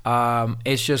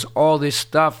 It's just all this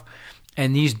stuff.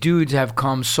 And these dudes have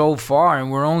come so far, and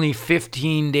we're only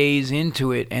 15 days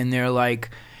into it, and they're like,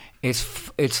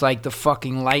 it's like the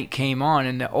fucking light came on.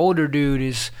 And the older dude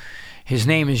his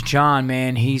name is John,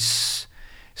 man. He's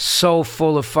so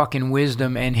full of fucking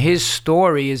wisdom, and his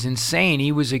story is insane.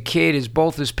 He was a kid.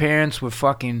 Both his parents were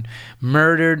fucking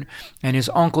murdered, and his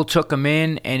uncle took him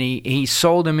in, and he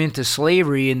sold him into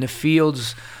slavery in the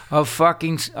fields of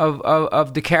fucking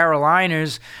of the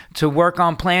Carolinas to work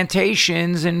on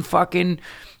plantations and fucking.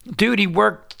 Dude, he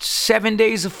worked 7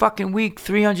 days a fucking week,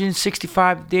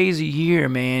 365 days a year,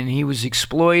 man. He was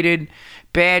exploited.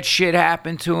 Bad shit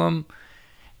happened to him.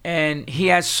 And he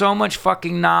has so much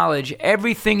fucking knowledge.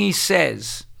 Everything he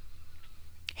says,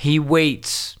 he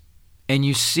waits. And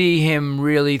you see him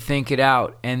really think it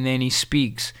out. And then he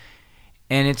speaks.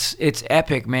 And it's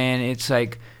epic, man. It's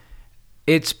like,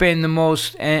 it's been the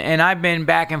most... And I've been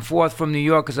back and forth from New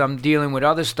York because I'm dealing with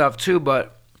other stuff too,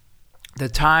 but the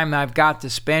time I've got to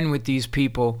spend with these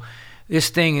people, this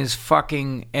thing is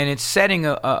fucking, and it's setting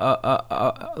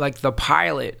a like the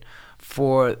pilot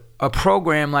for a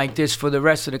program like this for the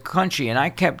rest of the country. And I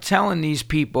kept telling these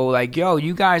people, like, yo,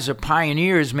 you guys are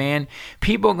pioneers, man.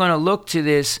 People are going to look to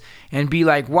this and be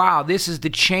like, wow, this is the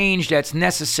change that's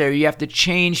necessary. You have to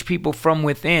change people from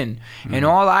within. Mm-hmm. And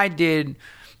all I did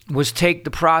was take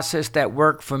the process that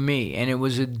worked for me. And it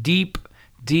was a deep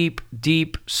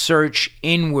search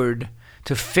inward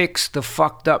to fix the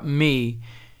fucked up me.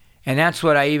 And that's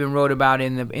what I even wrote about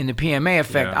in the PMA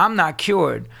effect. Yeah. I'm not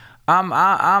cured.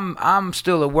 I'm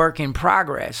still a work in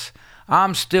progress.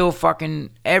 I'm still fucking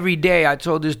every day. I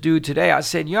told this dude today, I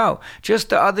said, yo, just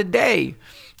the other day,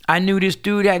 I knew this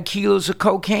dude had kilos of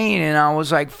cocaine, and I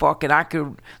was like, fuck it, I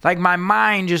could, like, my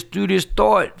mind just through this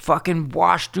thought fucking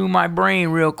washed through my brain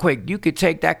real quick. You could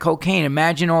take that cocaine.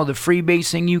 Imagine all the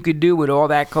freebasing you could do with all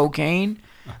that cocaine.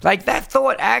 Like, that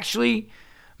thought actually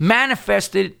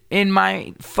manifested in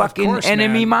my fucking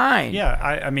enemy mind.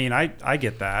 Yeah, I mean, I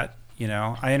get that.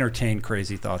 I entertain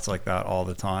crazy thoughts like that all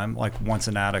the time. Like, once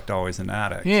an addict, always an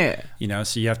addict. Yeah.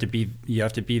 So you have to be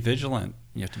vigilant.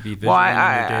 You have to be vigilant. Well,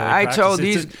 I told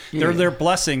these... They're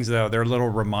blessings, though. They're little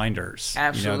reminders.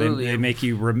 Absolutely. They make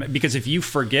you... because if you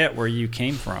forget where you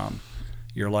came from,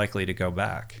 you're likely to go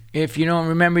back. If you don't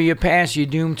remember your past, you're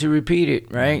doomed to repeat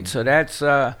it, right? Mm-hmm. So that's...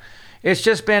 it's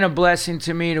just been a blessing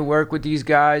to me to work with these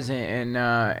guys and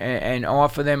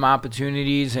offer them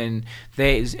opportunities. And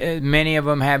many of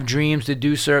them have dreams to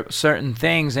do certain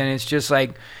things. And it's just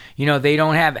like, they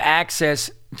don't have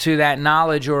access to that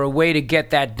knowledge or a way to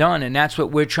get that done. And that's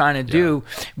what we're trying to do.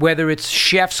 Whether it's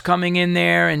chefs coming in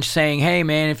there and saying, hey,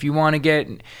 man, if you want to get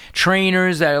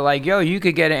trainers that are like, yo, you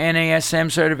could get an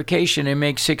NASM certification and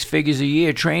make 6 figures a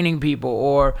year training people,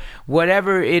 or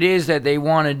whatever it is that they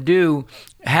want to do,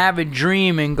 have a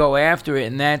dream and go after it.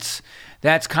 And that's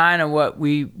kind of what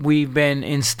we've been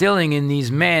instilling in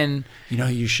these men.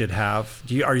 You should have.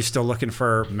 Are you still looking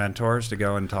for mentors to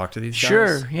go and talk to these guys?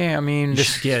 Sure. Yeah. I mean,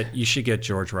 you should get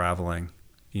George Raveling.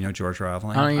 George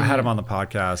Raveling? I had him on the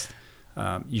podcast.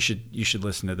 You should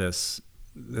listen to this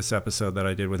episode that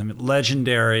I did with him.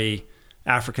 Legendary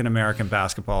African American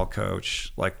basketball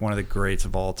coach, like one of the greats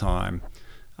of all time.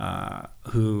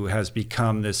 Who has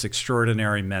become this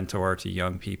extraordinary mentor to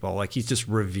young people. Like, he's just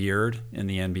revered in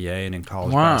the NBA and in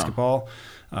college basketball.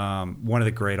 One of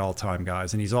the great all-time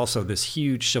guys. And he's also this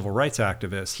huge civil rights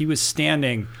activist. He was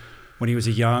standing when he was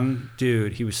a young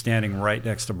dude, he was standing right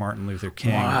next to Martin Luther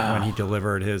King when he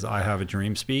delivered his I Have a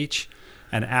Dream speech.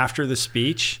 And after the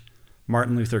speech,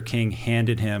 Martin Luther King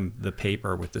handed him the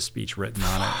paper with the speech written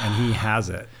on it, and he has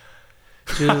it.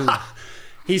 Dude.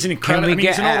 He's an incredible.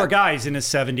 He's an older guy. He's in his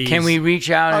 70s. Can we reach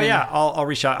out? Oh yeah, I'll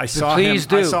reach out. I saw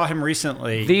him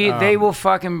recently. They will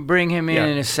fucking bring him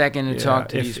in a second to talk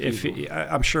to these people.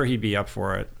 I'm sure he'd be up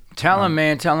for it. Tell him,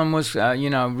 man. Tell him what's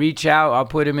reach out. I'll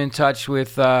put him in touch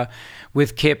with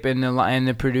Kip and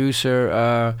the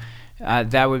producer.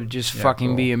 That would just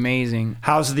fucking be amazing.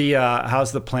 How's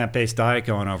the plant-based diet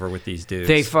going over with these dudes?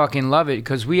 They fucking love it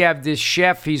because we have this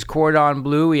chef. He's cordon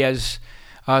bleu. He has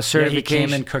certification. He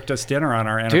came and cooked us dinner on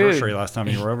our anniversary last time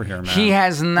you were over here, man. He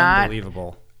has not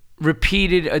unbelievable.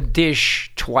 Repeated a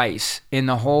dish twice in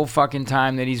the whole fucking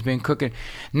time that he's been cooking.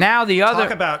 Now the other...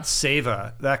 Talk about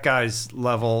Seva. That guy's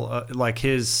level, like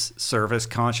his service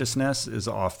consciousness is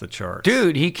off the charts.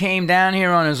 Dude, he came down here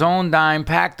on his own dime,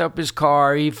 packed up his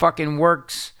car. He fucking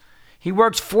works... He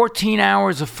works 14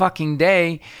 hours a fucking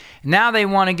day. Now they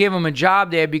want to give him a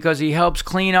job there because he helps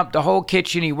clean up the whole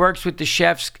kitchen. He works with the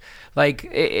chefs. Like,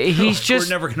 he's just...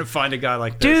 We're never going to find a guy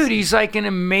like this. Dude, he's like an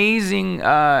amazing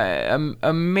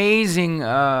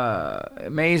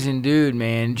dude,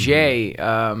 man. Jay.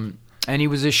 And he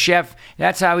was a chef.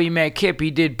 That's how he met Kip.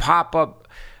 He did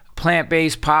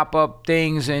plant-based pop-up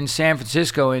things in San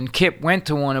Francisco, and Kip went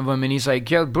to one of them, and he's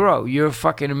like, yo, bro, you're a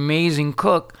fucking amazing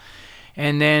cook.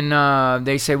 And then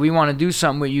they said, we want to do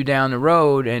something with you down the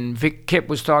road. And Kip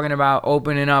was talking about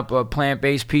opening up a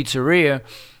plant-based pizzeria.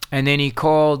 And then he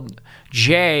called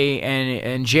Jay,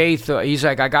 and Jay thought, he's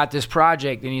like, I got this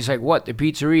project. And he's like, what, the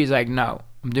pizzeria? He's like, no,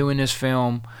 I'm doing this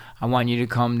film. I want you to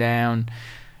come down.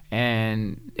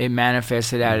 And it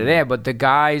manifested out of there. But the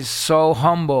guy's so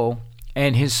humble,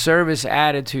 and his service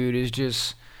attitude is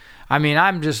just... I mean,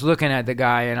 I'm just looking at the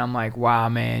guy, and I'm like, wow,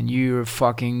 man, you're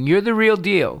the real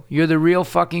deal. You're the real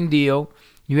fucking deal.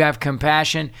 You have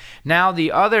compassion. Now,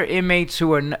 the other inmates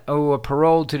who are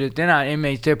paroled they're not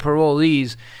inmates, they're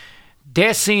parolees.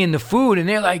 They're seeing the food, and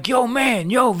they're like, yo, man,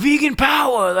 vegan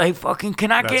power. Like, fucking,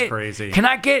 That's crazy.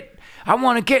 I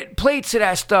want to get plates of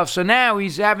that stuff. So now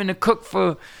he's having to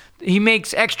cook he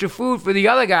makes extra food for the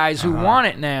other guys who want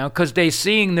it now because they're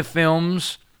seeing the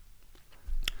films.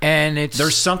 And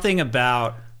there's something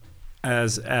about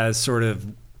as sort of,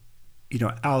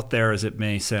 out there as it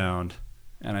may sound,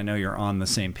 and I know you're on the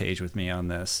same page with me on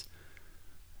this.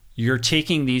 You're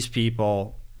taking these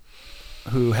people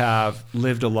who have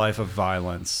lived a life of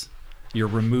violence. You're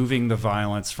removing the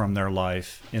violence from their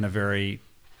life in a very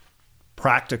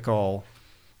practical,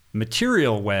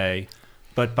 material way,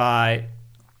 but by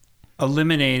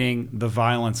eliminating the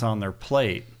violence on their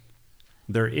plate,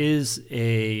 there is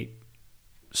a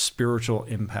spiritual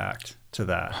impact to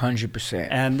that. 100%.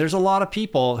 And there's a lot of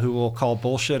people who will call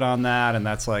bullshit on that, and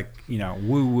that's like,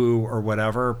 woo woo or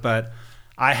whatever. But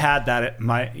I had that at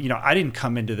I didn't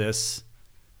come into this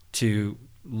to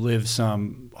live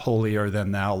some holier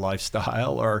than thou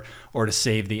lifestyle or to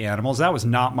save the animals. That was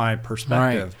not my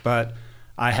perspective. Right. But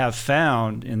I have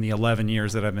found in the 11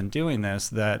 years that I've been doing this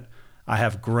that I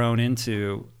have grown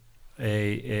into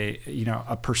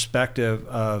a perspective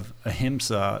of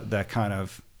ahimsa that kind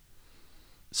of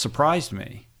surprised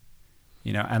me,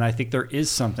 and I think there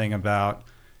is something about,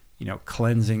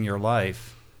 cleansing your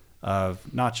life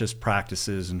of not just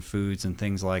practices and foods and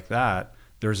things like that.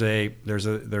 There's a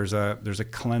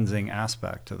cleansing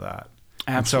aspect to that.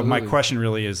 Absolutely. And so my question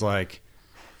really is like,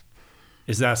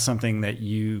 is that something that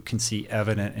you can see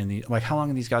evident in how long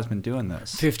have these guys been doing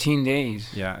this? 15 days.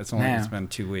 Yeah, it's been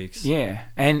 2 weeks. Yeah,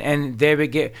 and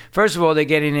first of all, they're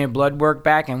getting their blood work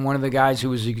back, and one of the guys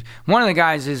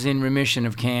is in remission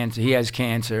of cancer. He has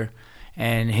cancer,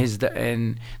 and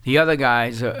the other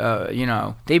guys,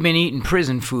 they've been eating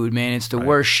prison food, man. It's the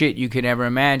worst shit you could ever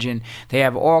imagine. They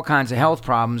have all kinds of health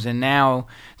problems, and now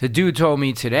the dude told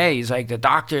me today, he's like, the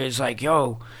doctor is like,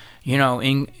 yo.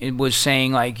 It was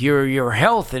saying like your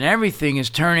health and everything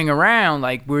is turning around.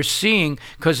 Like we're seeing,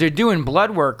 because they're doing blood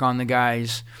work on the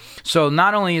guys. So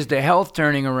not only is the health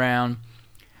turning around,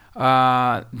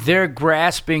 they're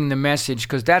grasping the message,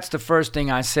 because that's the first thing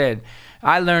I said.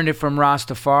 I learned it from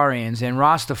Rastafarians, and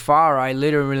Rastafari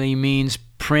literally means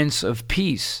Prince of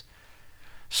Peace.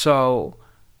 So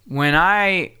when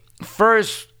I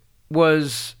first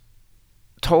was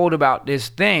told about this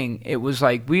thing, it was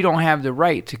like, we don't have the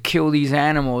right to kill these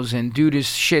animals and do this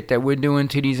shit that we're doing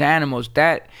to these animals.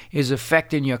 That is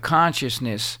affecting your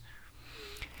consciousness.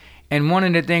 And one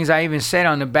of the things I even said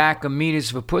on the back of Meat is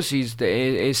for Pussies,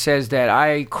 it says that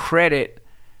I credit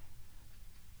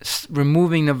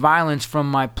removing the violence from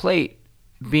my plate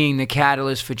being the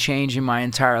catalyst for changing my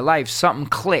entire life. Something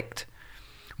clicked.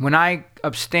 When I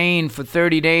abstained for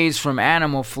 30 days from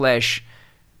animal flesh,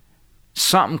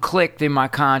 something clicked in my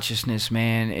consciousness,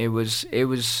 man. It was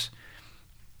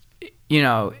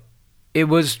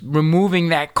removing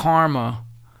that karma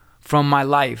from my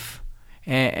life.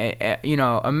 And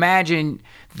imagine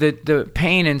the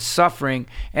pain and suffering.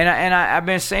 And I've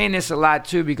been saying this a lot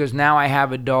too, because now I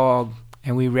have a dog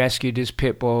and we rescued this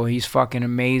pit bull. He's fucking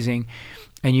amazing.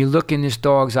 And you look in this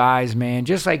dog's eyes, man,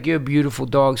 just like your beautiful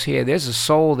dog's here. There's a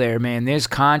soul there, man. There's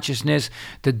consciousness.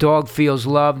 The dog feels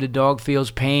love. The dog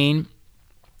feels pain.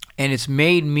 And it's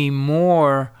made me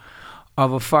more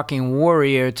of a fucking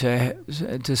warrior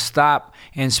to stop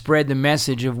and spread the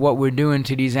message of what we're doing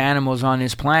to these animals on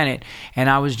this planet. And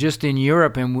I was just in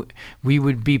Europe, and we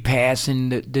would be passing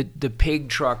the pig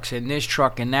trucks and this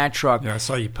truck and that truck. Yeah, I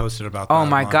saw you posted about that. Oh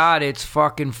my God, it's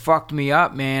fucking fucked me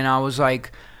up, man. I was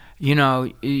like,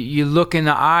 you look in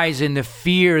the eyes and the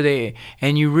fear there,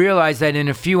 and you realize that in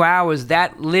a few hours,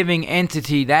 that living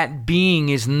entity, that being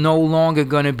is no longer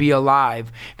going to be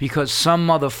alive because some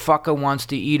motherfucker wants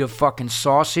to eat a fucking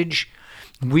sausage.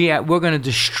 We're going to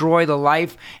destroy the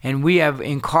life, and we have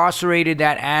incarcerated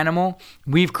that animal.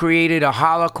 We've created a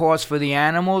holocaust for the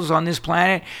animals on this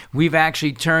planet. We've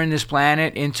actually turned this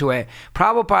planet into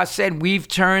Prabhupada said we've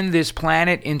turned this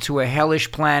planet into a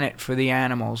hellish planet for the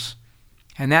animals.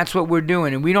 And that's what we're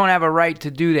doing. And we don't have a right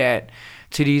to do that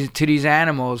to these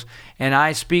animals. And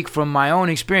I speak from my own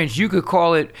experience. You could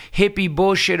call it hippie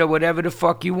bullshit or whatever the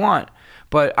fuck you want.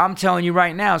 But I'm telling you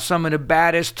right now, some of the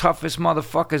baddest, toughest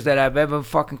motherfuckers that I've ever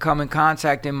fucking come in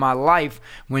contact in my life,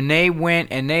 when they went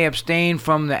and they abstained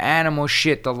from the animal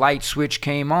shit, the light switch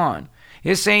came on.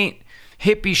 This ain't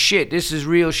hippie shit. This is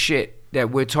real shit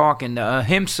that we're talking. The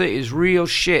ahimsa is real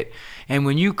shit. And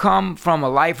when you come from a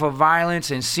life of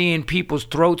violence and seeing people's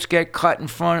throats get cut in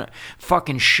front,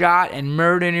 fucking shot and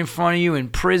murdered in front of you in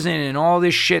prison and all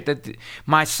this shit that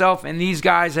myself and these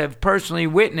guys have personally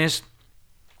witnessed,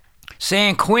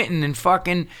 San Quentin and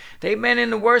fucking, they've been in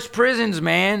the worst prisons,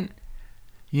 man.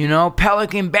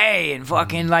 Pelican Bay and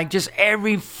fucking like just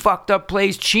every fucked up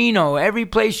place, Chino, every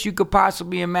place you could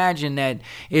possibly imagine that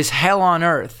is hell on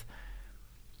earth.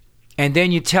 And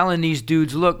then you're telling these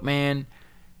dudes, look, man,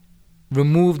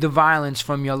 remove the violence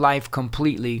from your life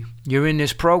completely. You're in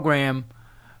this program,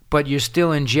 but you're still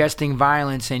ingesting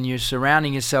violence and you're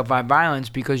surrounding yourself by violence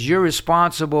because you're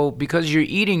responsible, because you're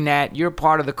eating that, you're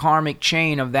part of the karmic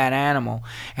chain of that animal.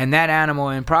 And that animal,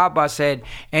 and Prabhupada said,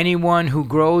 anyone who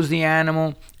grows the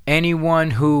animal,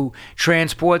 anyone who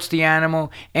transports the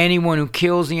animal, anyone who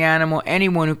kills the animal,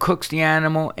 anyone who cooks the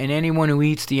animal, and anyone who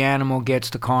eats the animal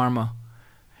gets the karma.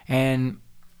 And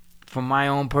from my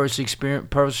own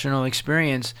personal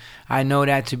experience, I know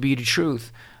that to be the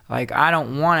truth. Like, I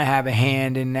don't want to have a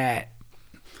hand in that.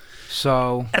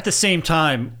 So at the same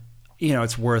time,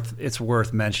 it's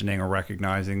worth mentioning or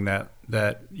recognizing that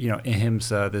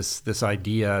ahimsa, this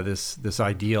idea, this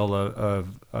ideal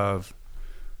of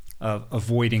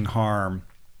avoiding harm,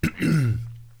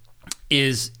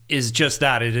 is just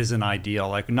that. It is an ideal.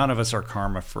 Like, none of us are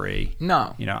karma free.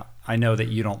 No. I know that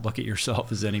you don't look at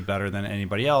yourself as any better than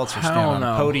anybody else or stand on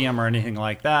a podium or anything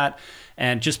like that.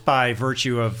 And just by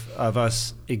virtue of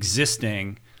us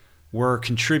existing, we're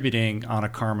contributing on a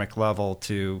karmic level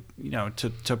to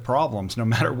problems, no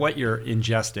matter what you're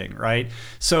ingesting, right?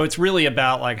 So it's really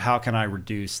about, like, how can I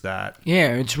reduce that?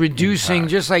 Yeah, it's reducing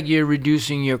impact. Just like you're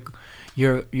reducing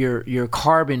your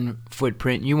carbon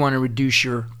footprint, you want to reduce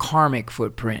your karmic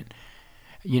footprint.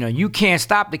 You can't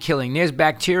stop the killing. There's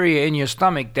bacteria in your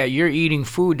stomach that you're eating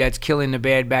food that's killing the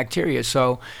bad bacteria.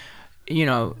 So,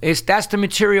 that's the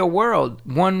material world.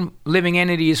 One living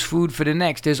entity is food for the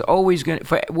next. There's always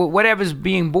for whatever's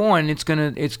being born, it's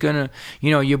gonna.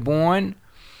 You're born,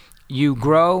 you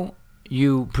grow,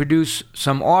 you produce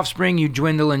some offspring, you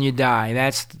dwindle and you die.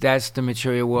 That's the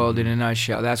material world in a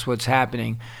nutshell. That's what's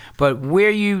happening. But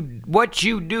what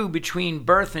you do between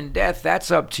birth and death,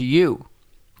 that's up to you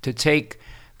to take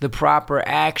the proper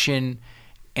action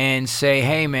and say,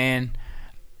 hey man,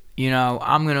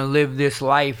 I'm going to live this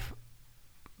life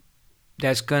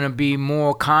that's going to be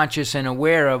more conscious and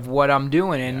aware of what I'm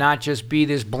doing and not just be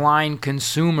this blind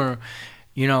consumer,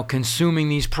 consuming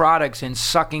these products and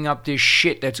sucking up this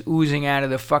shit that's oozing out of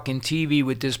the fucking TV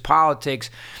with this politics.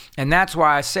 And that's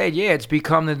why I said, it's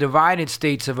become the divided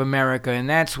states of America. And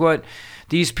that's what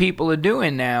these people are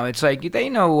doing now. It's like, they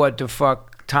know what the fuck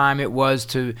time it was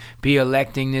to be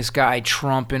electing this guy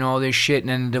Trump and all this shit, and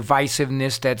then the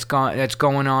divisiveness that's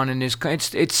going on in this.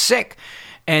 It's sick,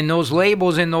 and those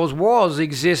labels and those walls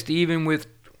exist even with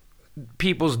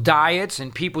people's diets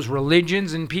and people's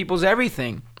religions and people's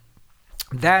everything.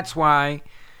 That's why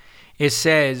it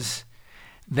says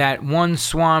that one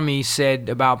Swami said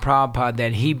about Prabhupada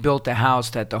that he built a house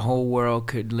that the whole world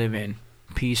could live in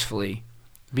peacefully.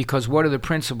 Because what are the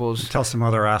principles? Until some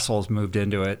other assholes moved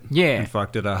into it and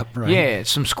fucked it up, right? Yeah,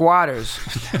 some squatters.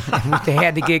 They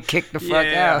had to get kicked the fuck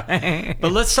out.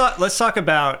 But let's talk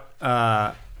about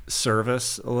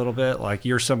service a little bit. Like,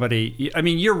 you're somebody, I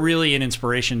mean, you're really an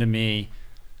inspiration to me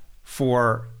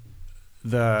for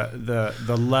the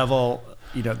level,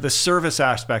 the service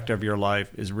aspect of your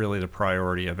life is really the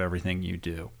priority of everything you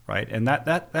do, right? And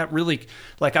that really,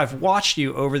 like, I've watched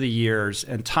you over the years,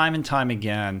 and time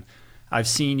again, I've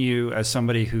seen you as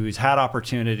somebody who's had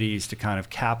opportunities to kind of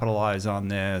capitalize on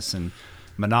this and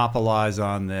monopolize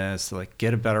on this, like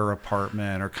get a better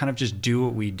apartment, or kind of just do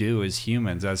what we do as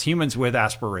humans with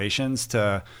aspirations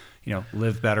to,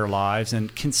 live better lives.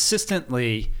 And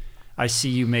consistently, I see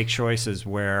you make choices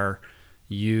where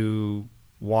you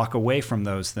walk away from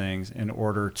those things in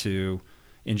order to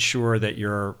ensure that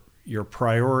your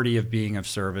priority of being of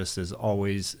service is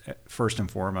always first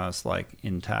and foremost, like,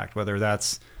 intact, whether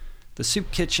that's the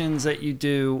soup kitchens that you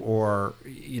do, or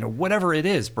whatever it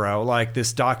is, bro. Like,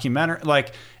 this documentary,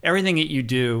 like, everything that you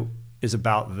do is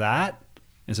about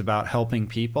helping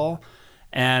people,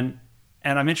 and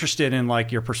I'm interested in,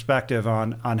 like, your perspective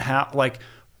on how, like,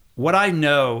 what I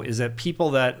know is that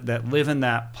people that live in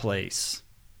that place,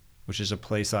 which is a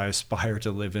place I aspire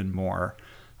to live in more,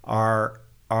 are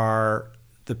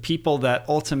the people that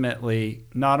ultimately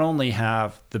not only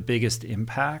have the biggest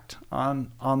impact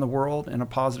on the world in a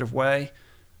positive way.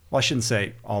 Well, I shouldn't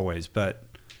say always, but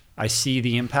I see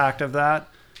the impact of that.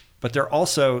 But they're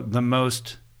also the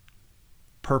most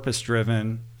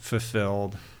purpose-driven,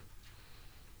 fulfilled,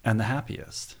 and the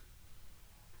happiest.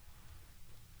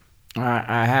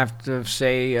 I have to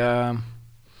say,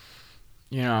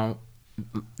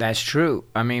 that's true.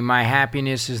 I mean, my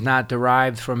happiness is not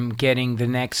derived from getting the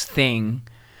next thing.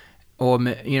 Or,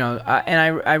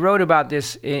 I wrote about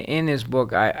this in this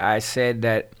book. I said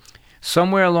that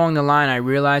somewhere along the line, I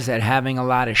realized that having a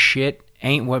lot of shit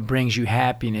ain't what brings you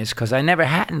happiness, because I never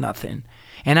had nothing.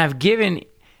 And I've given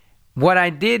what I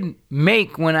did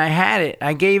make when I had it,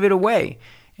 I gave it away.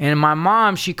 And my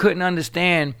mom, she couldn't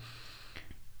understand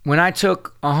when I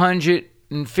took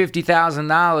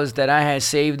 $150,000 that I had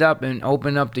saved up and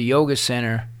opened up the yoga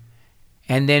center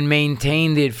and then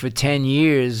maintained it for 10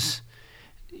 years,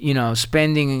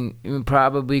 spending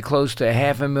probably close to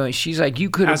 $500,000. She's like, you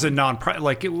could have... As a non-profit,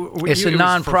 like... It's a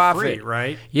non-profit. Free,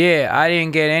 right? Yeah, I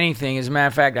didn't get anything. As a matter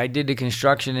of fact, I did the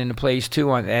construction in the place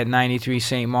too at 93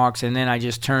 St. Mark's, and then I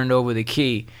just turned over the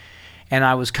key. And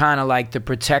I was kind of like the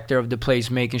protector of the place,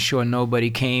 making sure nobody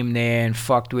came there and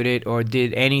fucked with it or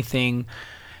did anything.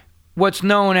 What's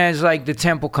known as like the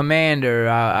temple commander.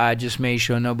 I just made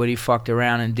sure nobody fucked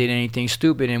around and did anything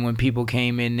stupid. And when people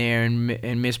came in there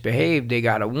and misbehaved, they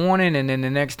got a warning. And then the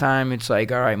next time it's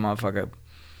like, all right, motherfucker.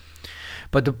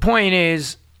 But the point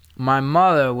is, my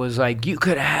mother was like, you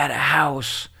could have had a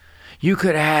house. You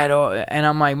could have had all. And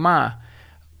I'm like, Ma,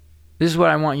 this is what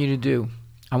I want you to do.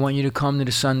 I want you to come to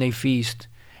the Sunday feast.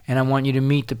 And I want you to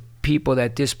meet the people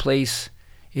that this place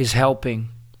is helping.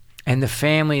 And the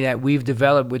family that we've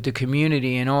developed with the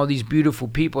community, and all these beautiful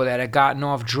people that have gotten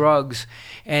off drugs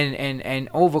and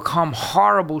overcome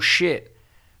horrible shit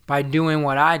by doing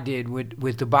what I did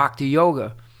with the Bhakti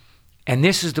Yoga. And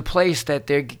this is the place that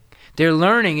they're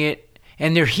learning it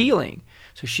and they're healing.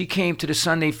 So she came to the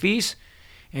Sunday feast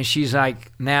and she's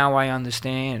like, now I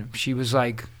understand. She was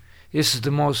like, this is the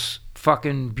most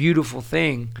fucking beautiful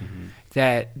thing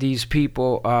that these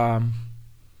people... are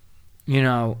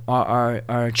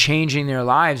changing their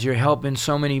lives. You're helping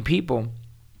so many people.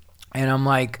 And I'm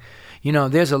like,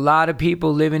 there's a lot of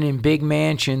people living in big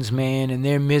mansions, man, and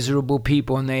they're miserable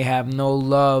people, and they have no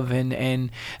love, and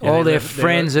all their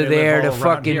friends are there to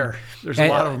fucking... Here. There's a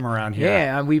lot of them around here.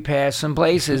 Yeah, we pass some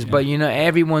places, but,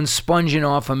 everyone's sponging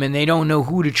off them, and they don't know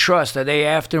who to trust. Are they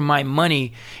after my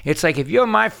money? It's like, if you're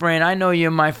my friend, I know you're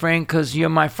my friend because you're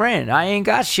my friend. I ain't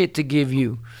got shit to give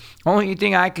you. Only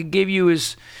thing I could give you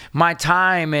is my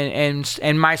time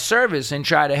and my service and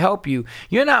try to help you.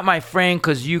 You're not my friend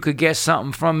because you could get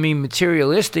something from me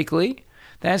materialistically.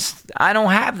 I don't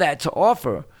have that to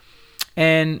offer.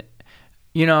 And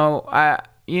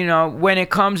when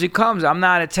it comes, it comes. I'm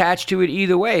not attached to it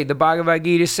either way. The Bhagavad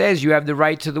Gita says you have the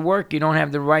right to the work. You don't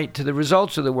have the right to the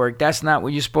results of the work. That's not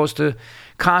what you're supposed to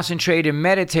concentrate and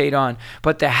meditate on.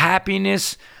 But the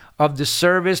happiness of the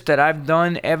service that I've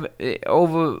done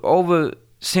over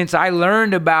since I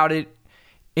learned about it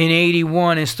in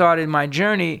 81 and started my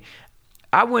journey,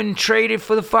 I wouldn't trade it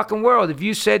for the fucking world. If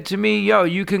you said to me, yo,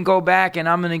 you can go back and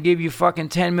I'm going to give you fucking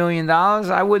 $10 million,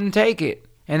 I wouldn't take it.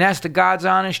 And that's the God's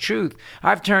honest truth.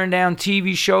 I've turned down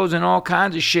TV shows and all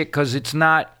kinds of shit because it's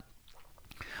not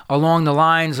along the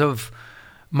lines of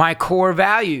my core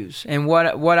values and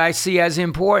what I see as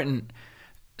important.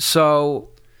 So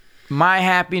my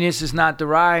happiness is not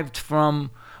derived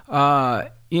from,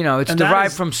 it's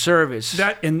derived from service.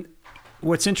 And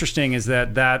what's interesting is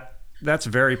that's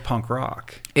very punk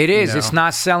rock. It is. It's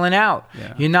not selling out.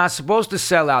 Yeah. You're not supposed to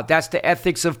sell out. That's the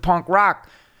ethics of punk rock.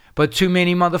 But too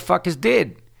many motherfuckers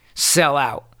did sell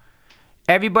out.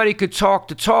 Everybody could talk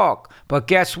the talk, but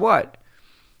guess what?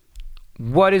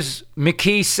 What does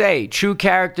McKee say? True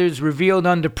characters revealed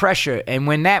under pressure. And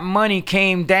when that money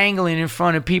came dangling in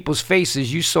front of people's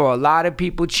faces, you saw a lot of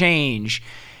people change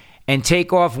and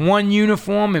take off one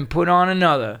uniform and put on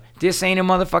another. This ain't a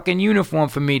motherfucking uniform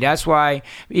for me. That's why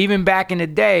even back in the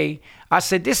day, I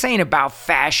said, this ain't about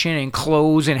fashion and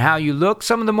clothes and how you look.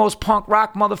 Some of the most punk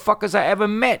rock motherfuckers I ever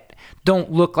met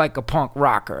don't look like a punk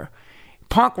rocker.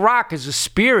 Punk rock is a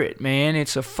spirit, man.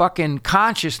 It's a fucking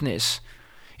consciousness.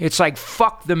 It's like,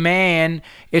 fuck the man.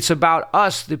 It's about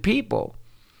us, the people.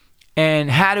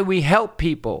 And how do we help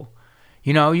people?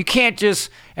 You know, you can't just,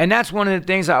 and that's one of the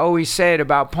things I always said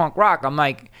about punk rock. I'm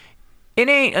like, it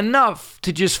ain't enough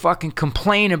to just fucking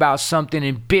complain about something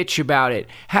and bitch about it.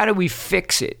 How do we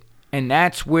fix it? And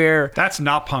that's where... That's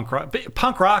not punk rock.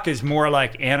 Punk rock is more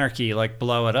like anarchy, like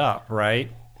blow it up, right?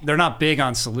 They're not big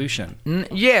on solution.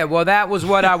 Yeah, well, that was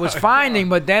what I was finding.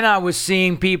 But then I was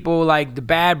seeing people like the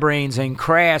Bad Brains and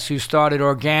Crass who started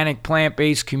organic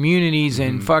plant-based communities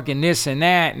and fucking this and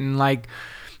that. And like,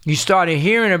 you started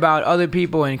hearing about other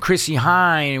people and Chrissy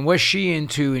Hine and what's she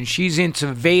into. And she's into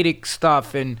Vedic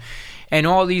stuff and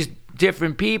all these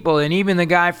different people. And even the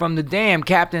guy from The Dam,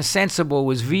 Captain Sensible,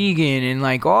 was vegan. And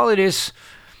like all of this,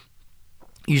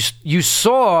 you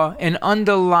saw an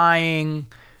underlying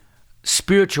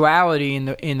spirituality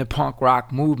in the punk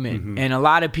rock movement. And a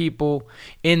lot of people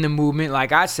in the movement,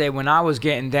 like I said, when I was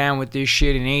getting down with this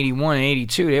shit in 81 and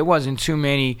 82, there wasn't too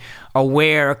many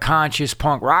aware, conscious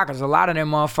punk rockers. A lot of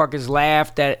them motherfuckers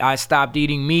laughed that I stopped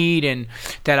eating meat and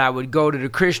that I would go to the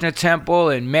Krishna temple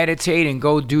and meditate and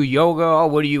go do yoga. Oh,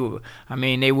 what do you... I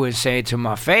mean, they wouldn't say it to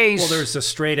my face. Well, there's a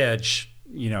straight edge,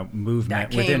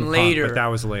 movement within later. punk, but that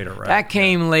was later, right? That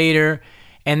came later.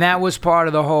 And that was part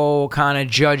of the whole kind of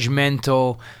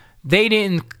judgmental. They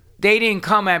didn't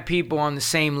come at people on the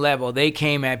same level. They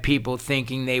came at people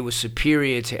thinking they were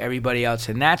superior to everybody else.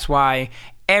 And that's why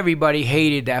everybody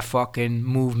hated that fucking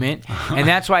movement. And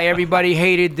that's why everybody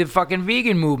hated the fucking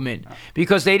vegan movement.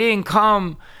 Because they didn't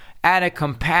come out of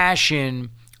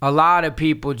compassion. A lot of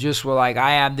people just were like,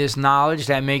 I have this knowledge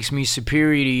that makes me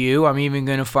superior to you. I'm even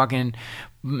going to fucking,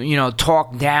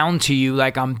 talk down to you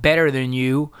like I'm better than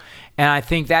you. And I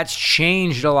think that's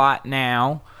changed a lot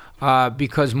now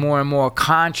because more and more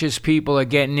conscious people are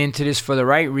getting into this for the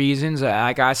right reasons.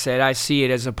 Like I said, I see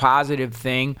it as a positive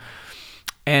thing.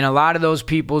 And a lot of those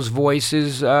people's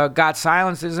voices got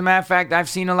silenced. As a matter of fact, I've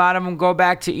seen a lot of them go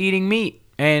back to eating meat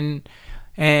and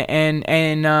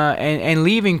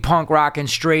leaving punk rock and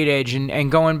straight edge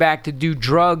and going back to do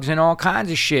drugs and all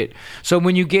kinds of shit. So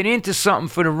when you get into something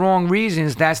for the wrong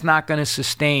reasons, that's not going to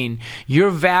sustain.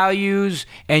 Your values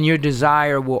and your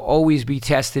desire will always be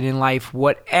tested in life,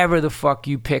 whatever the fuck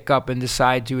you pick up and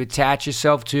decide to attach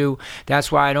yourself to.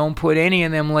 That's why I don't put any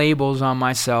of them labels on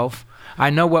myself. I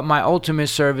know what my ultimate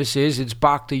service is. It's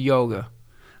Bhakti Yoga.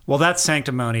 Well, that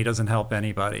sanctimony doesn't help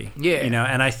anybody. Yeah.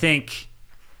 And I think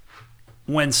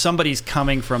when somebody's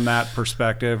coming from that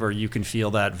perspective, or you can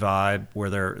feel that vibe where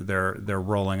they're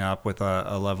rolling up with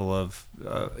a level of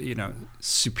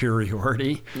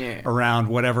superiority around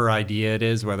whatever idea it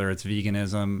is, whether it's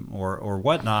veganism or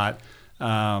whatnot,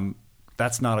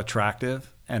 that's not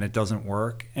attractive and it doesn't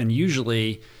work. And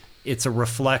usually it's a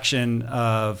reflection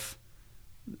of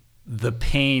the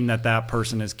pain that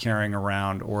person is carrying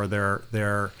around, or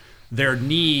their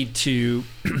need to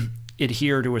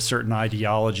adhere to a certain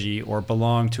ideology or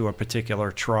belong to a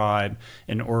particular tribe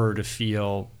in order to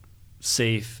feel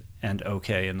safe and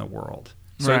okay in the world.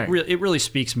 So right. It really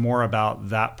speaks more about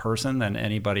that person than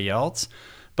anybody else.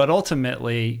 But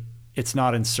ultimately, it's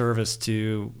not in service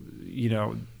to,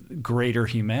 greater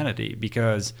humanity,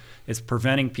 because it's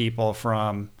preventing people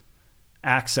from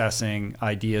accessing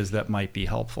ideas that might be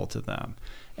helpful to them.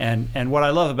 And what I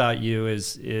love about you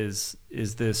is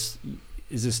this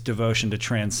devotion to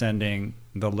transcending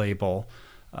the label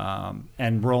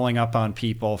and rolling up on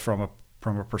people from a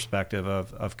perspective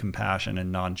of compassion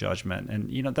and non-judgment.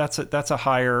 And that's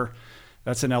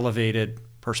an elevated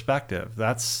perspective.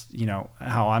 That's,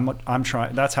 how I'm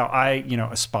trying. That's how I,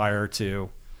 aspire to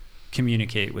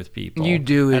communicate with people. You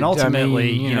do it. And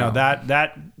ultimately, I mean,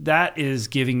 that is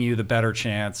giving you the better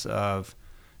chance of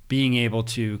being able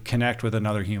to connect with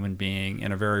another human being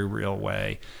in a very real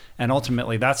way. And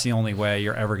ultimately, that's the only way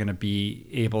you're ever going to be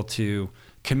able to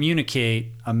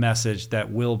communicate a message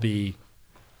that will be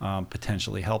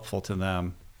potentially helpful to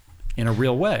them in a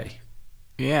real way.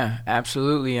 Yeah,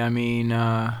 absolutely. I mean,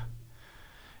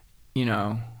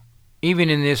 even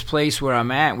in this place where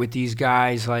I'm at with these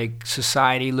guys, like,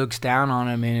 society looks down on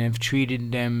them and have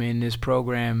treated them in this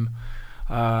program.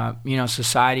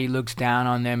 Society looks down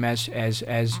on them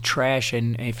as trash.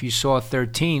 And if you saw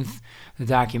 13th, the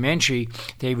documentary,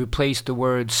 they replaced the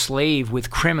word slave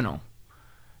with criminal.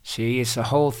 See, it's the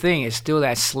whole thing. It's still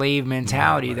that slave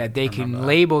mentality that they can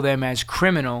label them as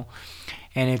criminal.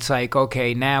 And it's like,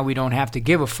 okay, now we don't have to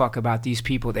give a fuck about these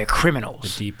people. They're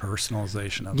criminals. The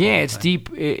depersonalization of it's deep.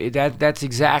 That's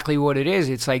exactly what it is.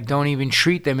 It's like, don't even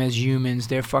treat them as humans.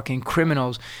 They're fucking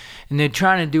criminals. And they're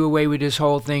trying to do away with this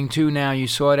whole thing too now. You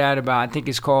saw that about, I think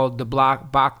it's called the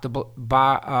Block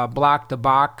the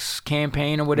Box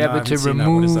campaign or whatever, No, to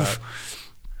remove.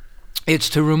 It's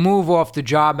to remove off the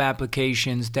job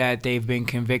applications that they've been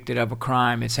convicted of a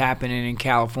crime. It's happening in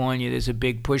California. There's a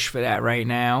big push for that right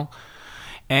now.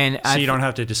 And so you don't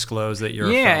have to disclose that you're a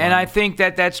felon. And I think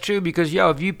that's true because,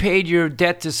 if you paid your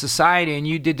debt to society and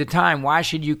you did the time, why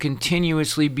should you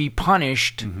continuously be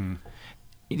punished? Mm-hmm.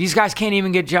 These guys can't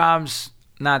even get jobs,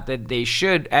 not that they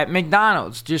should, at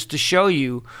McDonald's, just to show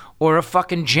you, or a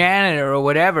fucking janitor or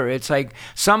whatever. It's like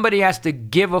somebody has to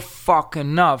give a fuck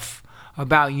enough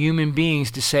about human beings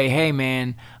to say, hey,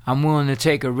 man, I'm willing to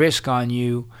take a risk on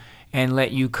you and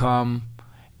let you come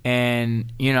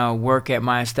and, work at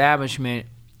my establishment.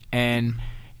 And,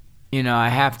 I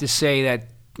have to say that,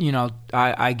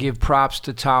 I give props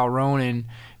to Tal Ronan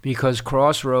because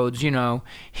Crossroads,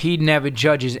 he never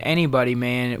judges anybody,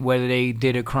 man, whether they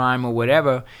did a crime or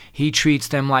whatever. He treats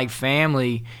them like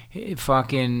family.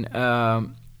 Fucking,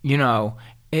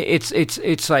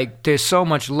 it's like there's so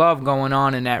much love going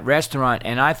on in that restaurant.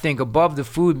 And I think above the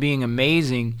food being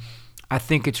amazing, I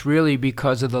think it's really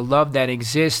because of the love that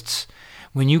exists.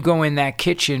 When you go in that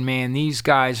kitchen, man, these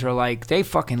guys are like, they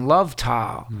fucking love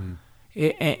Tal.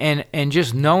 And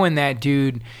just knowing that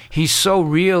dude, he's so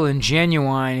real and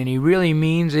genuine, and he really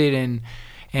means it,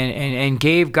 and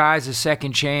gave guys a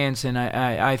second chance. And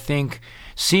I think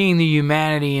seeing the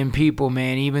humanity in people,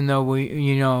 man, even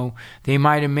though they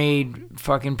might have made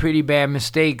fucking pretty bad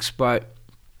mistakes, but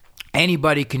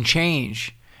anybody can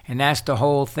change, and that's the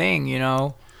whole thing,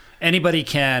 Anybody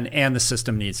can, and the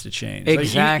system needs to change.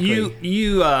 Exactly. Like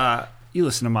you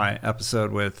listen to my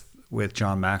episode with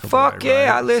John McAvoy. Fuck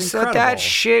yeah, right? I listened. That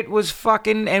shit was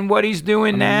fucking, and what he's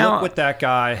doing now. Look what that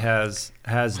guy has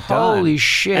done. Holy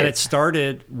shit. And it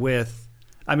started with,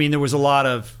 there was a lot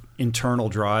of internal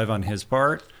drive on his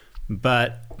part,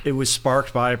 but it was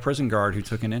sparked by a prison guard who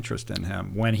took an interest in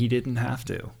him when he didn't have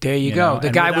to. There you go. The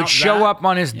guy would show up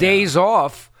on his days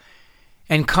off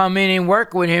and come in and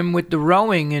work with him with the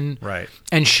rowing and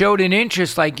showed an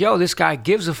interest like, this guy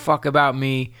gives a fuck about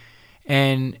me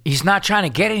and he's not trying to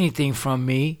get anything from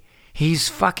me. He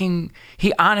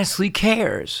honestly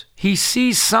cares. He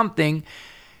sees something.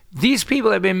 These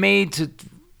people have been made to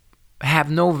have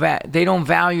they don't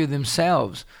value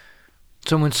themselves.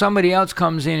 So when somebody else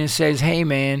comes in and says, hey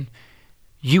man,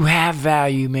 you have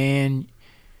value, man.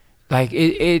 Like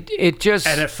it just.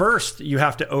 And at first, you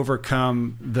have to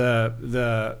overcome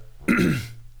the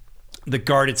the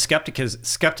guarded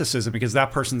skepticism because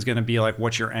that person's going to be like,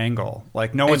 "What's your angle?"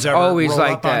 Like no one's ever rolled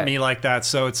up on me like that.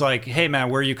 So it's like, "Hey man,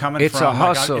 where are you coming from?" It's a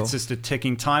hustle. It's just a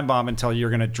ticking time bomb until you're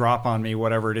going to drop on me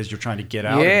whatever it is you're trying to get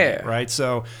out of me, right?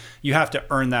 So you have to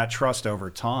earn that trust over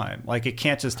time. Like it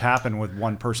can't just happen with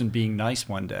one person being nice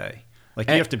one day. Like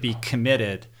you have to be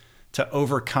committed to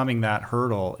overcoming that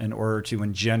hurdle in order to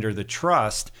engender the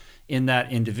trust in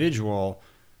that individual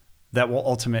that will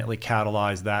ultimately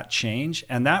catalyze that change.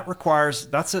 And that requires,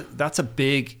 that's a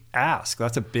big ask.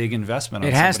 That's a big investment.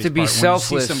 It has to be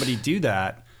selfless. When you see somebody do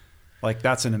that, like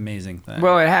that's an amazing thing.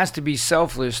 Well, it has to be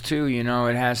selfless too,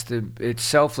 it's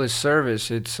selfless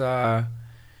service. It's,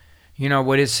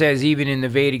 what it says even in the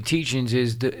Vedic teachings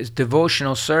is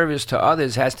devotional service to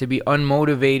others has to be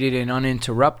unmotivated and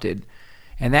uninterrupted.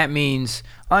 And that means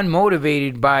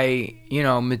unmotivated by,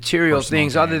 material Personal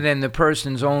things gain. other than the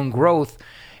person's own growth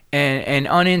and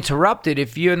uninterrupted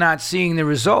if you're not seeing the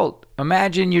result.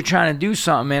 Imagine you're trying to do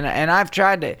something. And I've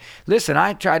tried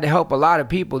to help a lot of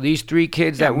people. These 3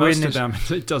 kids that were in this. Most of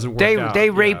them, it doesn't work out. They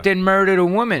raped and murdered a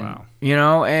woman,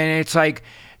 Wow. And it's like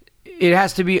it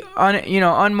has to be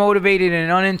unmotivated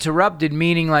and uninterrupted,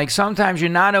 meaning like sometimes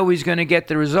you're not always going to get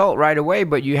the result right away,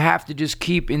 but you have to just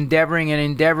keep endeavoring.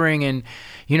 And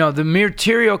the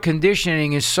material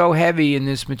conditioning is so heavy in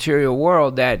this material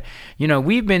world that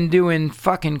we've been doing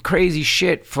fucking crazy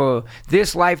shit for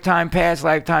this lifetime, past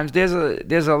lifetimes.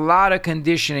 There's a lot of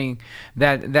conditioning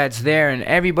that's there, and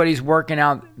everybody's working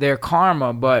out their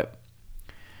karma. But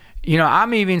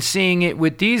I'm even seeing it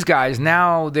with these guys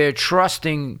now. They're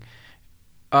trusting.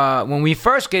 When we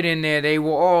first get in there, they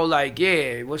were all like,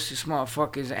 yeah, what's this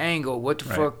motherfucker's angle? What the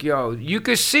fuck, yo? You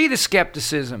could see the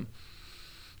skepticism.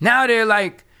 Now they're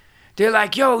like,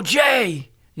 yo, Jay.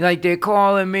 Like, they're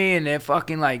calling me and they're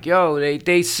fucking like, yo,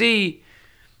 they see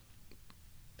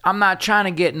I'm not trying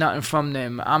to get nothing from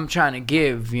them. I'm trying to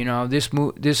give.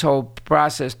 This whole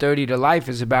process, 30 to Life,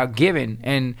 is about giving.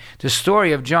 And the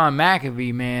story of John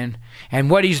McAfee, man, and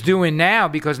what he's doing now,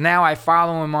 because now I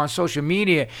follow him on social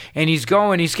media, and he's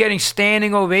getting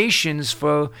standing ovations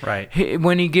for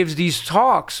when he gives these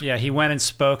talks. Yeah, he went and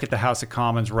spoke at the House of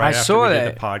Commons after we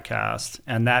did the podcast,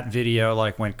 and that video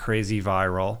went crazy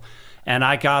viral. And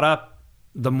I got up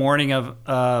the morning of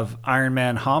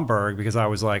Ironman Hamburg because I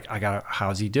was like,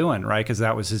 how's he doing, right? Because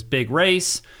that was his big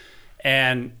race,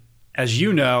 and as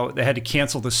you know, they had to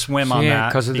cancel the swim on that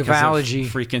because of the algae,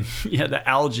 the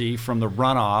algae from the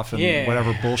runoff and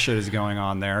whatever bullshit is going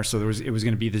on there. So it was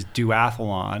going to be this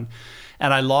duathlon,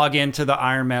 and I log into the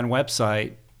Ironman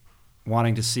website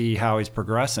wanting to see how he's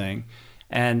progressing,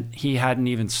 and he hadn't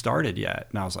even started yet.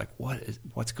 And I was like,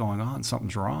 what's going on?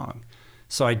 Something's wrong.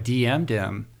 So I DM'd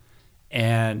him.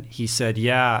 And he said,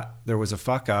 yeah, there was a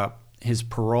fuck up. His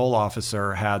parole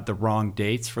officer had the wrong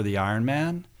dates for the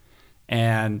Ironman,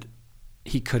 and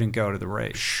he couldn't go to the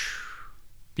race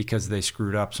because they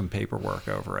screwed up some paperwork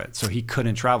over it. So he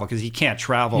couldn't travel because he can't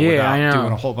travel without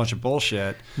doing a whole bunch of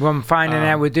bullshit. Well, I'm finding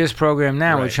that with this program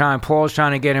now. Paul's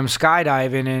trying to get him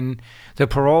skydiving, and the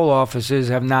parole officers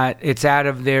have not. It's out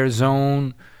of their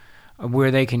zone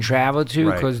where they can travel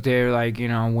to because they're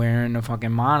wearing the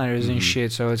fucking monitors and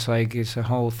shit. So it's it's a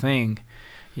whole thing,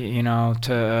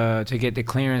 to get the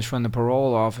clearance from the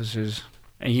parole officers.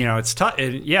 And it's tough.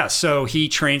 So he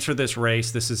trains for this race.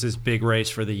 This is his big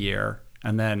race for the year.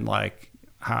 And then I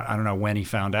don't know when he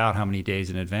found out, how many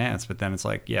days in advance, but then it's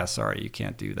sorry, you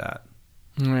can't do that.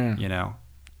 Yeah.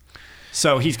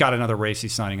 So he's got another race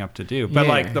he's signing up to do.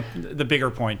 But the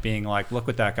bigger point being look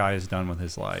what that guy has done with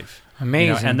his life.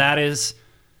 Amazing. And that is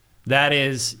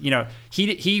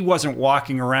he wasn't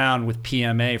walking around with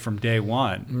PMA from day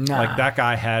one. Nah. That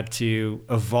guy had to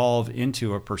evolve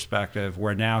into a perspective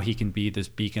where now he can be this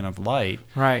beacon of light.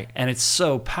 Right. And it's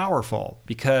so powerful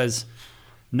because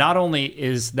not only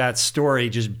is that story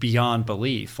just beyond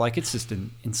belief, it's just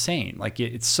insane.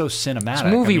 It's so cinematic. It's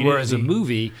movie worthy. It's a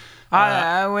movie.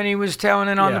 When he was telling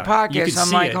it on the podcast,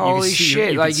 I'm like, holy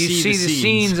shit. You see the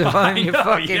scenes on your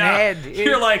fucking head.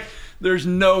 You're like, there's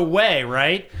no way,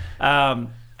 right? And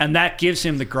that gives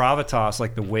him the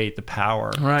gravitas, the weight, the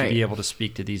power to be able to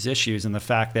speak to these issues. And the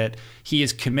fact that he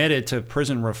is committed to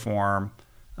prison reform,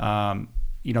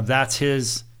 that's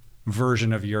his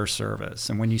version of your service.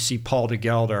 And when you see Paul de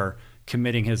Gelder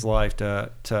committing his life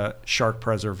to shark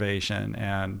preservation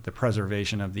and the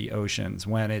preservation of the oceans,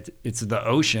 when it's the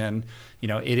ocean,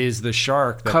 it is the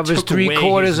shark that covers took away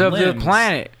 3/4 of limbs. the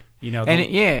planet.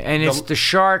 It's the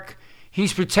shark.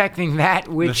 He's protecting that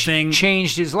which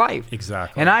changed his life.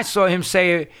 Exactly. And I saw him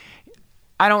say,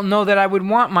 I don't know that I would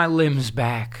want my limbs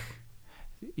back.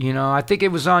 I think it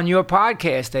was on your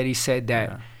podcast that he said that.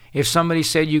 Yeah. If somebody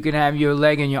said you can have your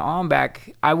leg and your arm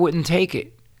back, I wouldn't take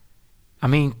it. I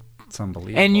mean, it's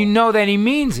unbelievable. And that he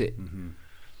means it. Mm-hmm.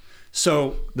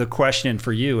 So the question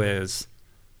for you is,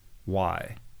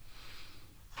 why?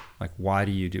 Why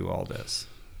do you do all this?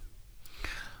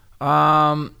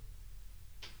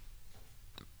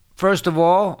 First of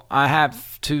all, I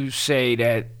have to say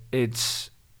that it's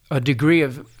a degree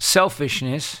of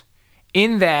selfishness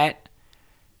in that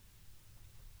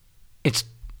it's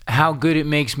how good it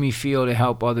makes me feel to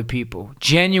help other people.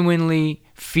 Genuinely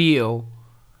feel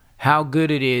how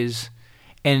good it is,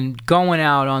 and going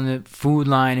out on the food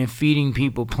line and feeding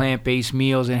people plant-based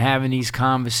meals and having these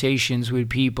conversations with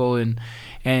people and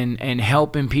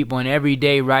helping people, and every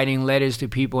day writing letters to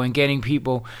people and getting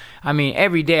people. I mean,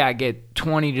 every day I get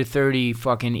 20 to 30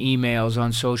 fucking emails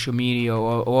on social media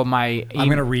or my... I'm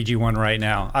going to read you one right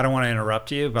now. I don't want to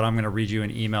interrupt you, but I'm going to read you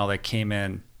an email that came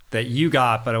in that you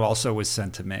got, but it also was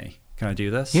sent to me. Can I do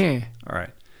this? Yeah. All right.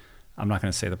 I'm not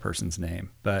going to say the person's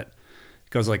name, but it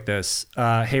goes like this.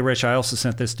 Hey, Rich, I also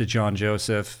sent this to John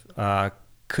Joseph.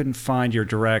 Couldn't find your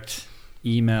direct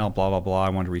email, blah, blah, blah. I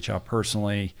wanted to reach out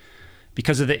personally.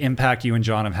 because of the impact you and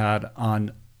John have had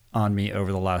on me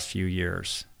over the last few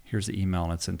years. Here's the email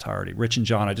in its entirety. Rich and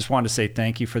John, I just wanted to say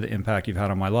thank you for the impact you've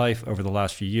had on my life over the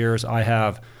last few years. I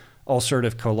have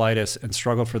ulcerative colitis and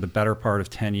struggled for the better part of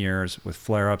 10 years with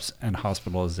flare-ups and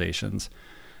hospitalizations.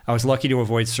 I was lucky to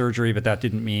avoid surgery, but that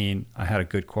didn't mean I had a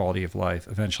good quality of life.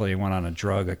 Eventually, I went on a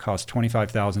drug that cost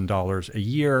 $25,000 a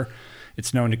year.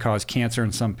 It's known to cause cancer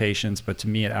in some patients, but to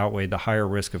me, it outweighed the higher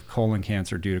risk of colon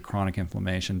cancer due to chronic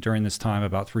inflammation. During this time,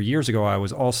 about 3 years ago, I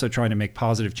was also trying to make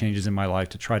positive changes in my life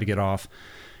to try to get off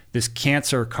this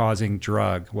cancer-causing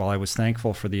drug. While I was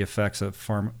thankful for the effects of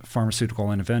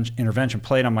pharmaceutical intervention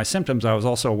played on my symptoms, I was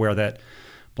also aware that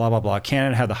blah, blah, blah.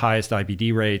 Canada had the highest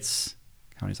IBD rates.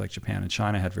 Countries like Japan and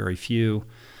China had very few.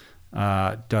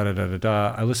 I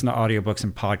listen to audiobooks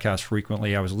and podcasts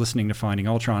frequently. I was listening to Finding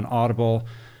Ultra on Audible.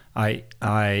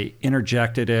 I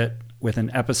interjected it with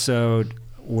an episode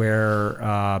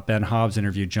where Ben Hobbs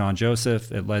interviewed John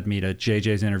Joseph. It led me to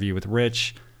JJ's interview with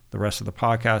Rich. The rest of the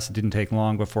podcast, it didn't take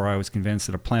long before I was convinced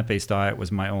that a plant-based diet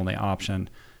was my only option.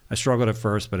 I struggled at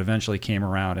first, but eventually came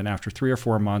around. And after 3 or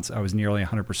 4 months, I was nearly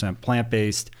 100%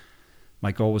 plant-based.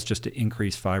 My goal was just to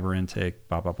increase fiber intake,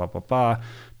 blah, blah, blah, blah, blah.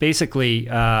 Basically,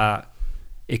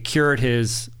 it cured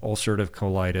his ulcerative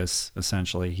colitis,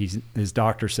 essentially. His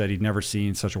doctor said he'd never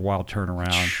seen such a wild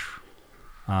turnaround.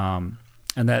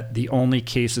 And that the only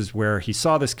cases where he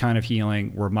saw this kind of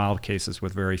healing were mild cases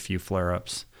with very few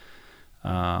flare-ups.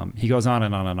 He goes on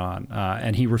and on and on.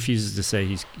 And he refuses to say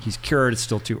he's cured. It's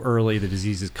still too early. The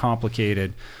disease is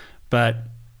complicated. But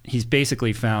he's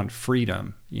basically found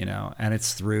freedom, and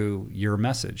it's through your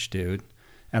message, dude.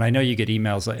 And I know you get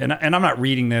emails, and I'm not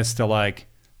reading this to like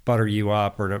butter you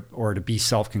up or to be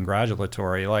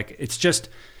self-congratulatory. Like,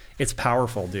 it's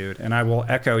powerful, dude. And I will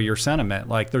echo your sentiment.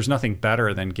 Like, there's nothing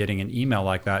better than getting an email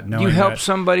like that, knowing you help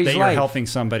somebody's that life. You're helping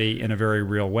somebody in a very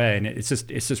real way. And it's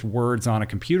just words on a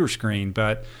computer screen,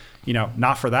 but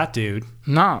not for that dude.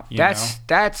 No,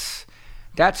 that's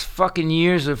fucking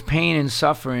years of pain and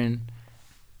suffering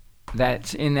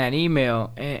that's in that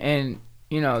email. And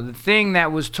the thing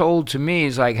that was told to me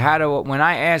is like, when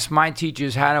I asked my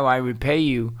teachers, how do I repay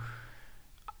you?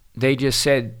 They just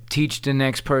said, teach the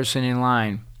next person in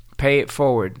line, pay it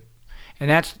forward. And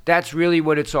that's really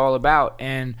what it's all about.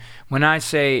 And when I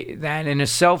say that in a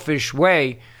selfish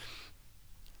way,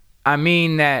 I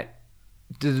mean that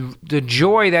the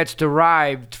joy that's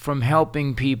derived from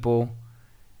helping people,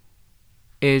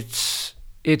 it's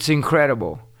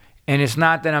incredible. And it's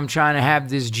not that I'm trying to have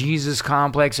this Jesus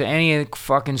complex or any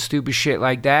fucking stupid shit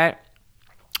like that,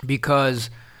 because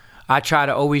I try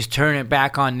to always turn it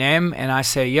back on them, and I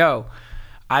say, yo,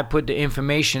 I put the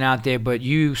information out there, but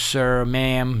you, sir,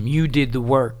 ma'am, you did the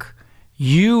work.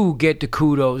 You get the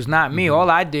kudos, not me. All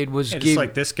I did was give. It's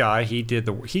like this guy, he changed his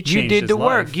life. You did the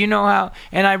work. You know how,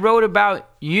 and I wrote about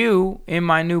you in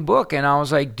my new book, and I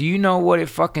was like, do you know what it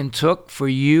fucking took for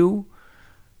you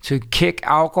to kick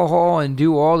alcohol and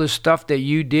do all the stuff that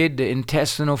you did, the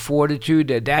intestinal fortitude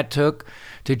that took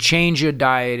to change your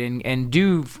diet and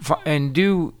do the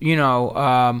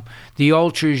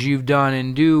ultras you've done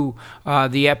and do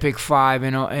the Epic 5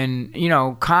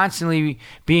 and constantly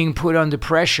being put under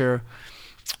pressure,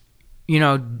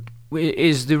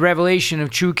 is the revelation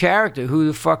of true character, who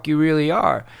the fuck you really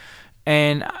are.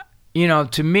 And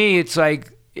to me, it's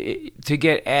like, to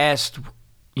get asked,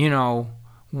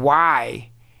 why.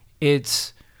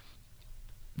 It's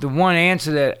the one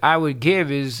answer that I would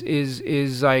give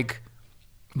is like,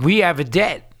 we have a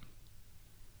debt.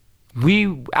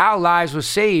 Our lives were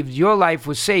saved. Your life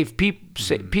was saved.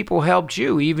 People helped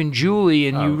you, even Julie,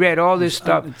 and you read all this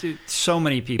stuff. Dude, so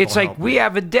many people. It's like, we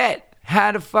have a debt.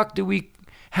 How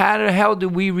the hell do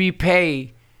we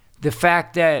repay the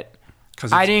fact that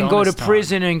I didn't go to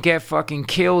prison and get fucking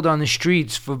killed on the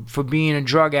streets for being a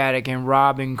drug addict and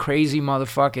robbing crazy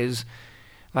motherfuckers?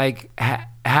 Like,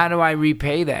 how do I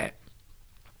repay that?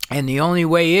 And the only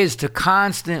way is to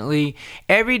constantly,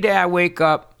 every day I wake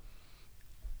up,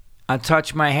 I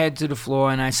touch my head to the floor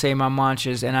and I say my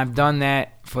mantras. And I've done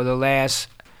that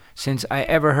since I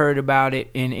ever heard about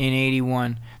it in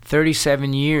 81,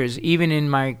 37 years. Even in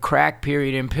my crack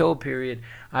period and pill period,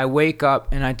 I wake up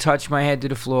and I touch my head to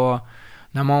the floor.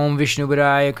 Namo Om Vishnu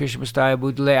Padaya Krishna Pastaya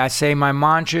Bhutale. I say my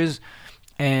mantras.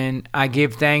 And I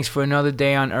give thanks for another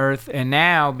day on earth. And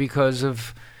now, because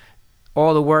of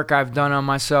all the work I've done on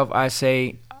myself, I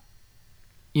say,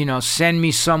 send me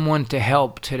someone to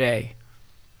help today.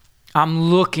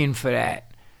 I'm looking for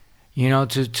that,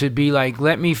 to be like,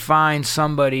 let me find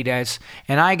somebody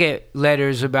and I get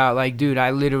letters about like, dude, I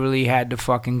literally had the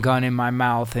fucking gun in my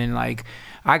mouth. And like,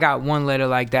 I got one letter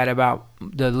like that about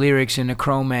the lyrics in the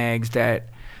Cro-Mags that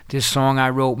this song I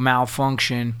wrote,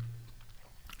 Malfunction,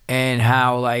 and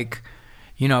how, like,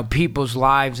 you know, people's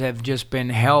lives have just been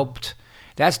helped.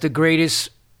 That's the greatest,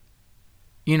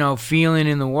 you know, feeling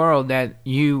in the world, that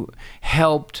you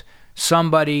helped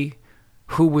somebody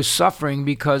who was suffering,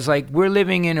 because, like, we're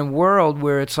living in a world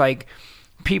where it's like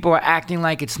people are acting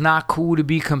like it's not cool to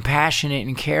be compassionate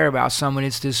and care about someone.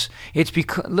 It's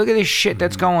because, look at this shit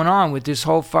that's going on with this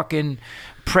whole fucking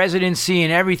presidency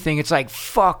and everything. It's like,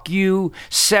 fuck you,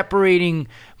 separating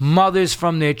mothers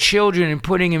from their children and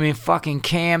putting them in fucking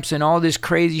camps and all this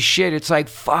crazy shit. It's like,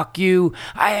 fuck you,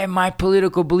 I have my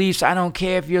political beliefs, I don't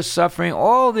care if you're suffering.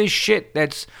 All this shit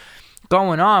that's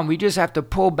going on, we just have to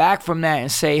pull back from that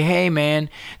and say, hey man,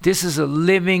 this is a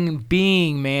living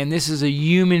being, man. This is a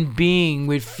human being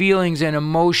with feelings and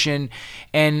emotion,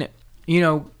 and, you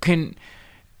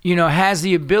know, has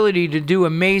the ability to do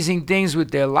amazing things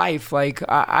with their life. Like,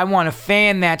 I want to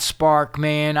fan that spark,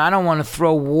 man. I don't want to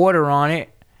throw water on it.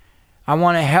 I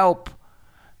want to help.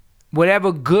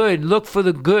 Whatever good, look for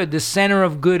the good, the center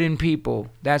of good in people.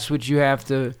 That's what you have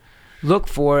to look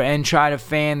for, and try to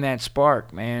fan that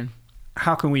spark, man.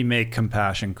 How can we make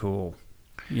compassion cool?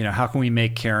 You know, how can we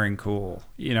make caring cool?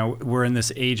 You know, we're in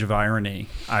this age of irony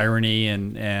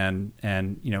and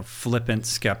you know, flippant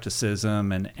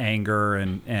skepticism and anger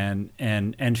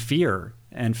and fear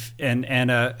and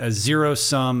a zero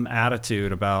sum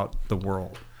attitude about the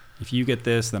world. If you get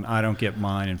this, then I don't get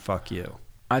mine, and fuck you.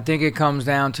 I think it comes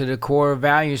down to the core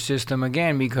value system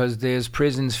again, because there's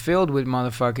prisons filled with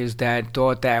motherfuckers that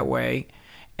thought that way.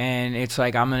 And it's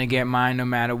like, I'm going to get mine no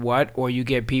matter what. Or you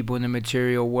get people in the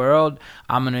material world,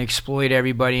 I'm going to exploit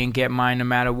everybody and get mine no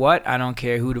matter what. I don't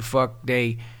care who the fuck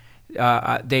they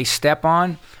step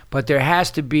on. But there has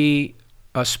to be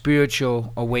a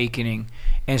spiritual awakening.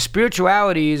 And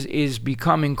spirituality is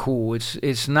becoming cool.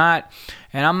 It's not,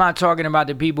 and I'm not talking about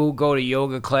the people who go to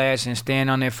yoga class and stand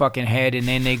on their fucking head and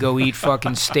then they go eat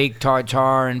fucking steak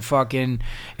tartare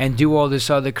and do all this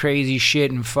other crazy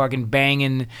shit and fucking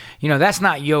banging. You know, that's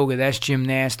not yoga, that's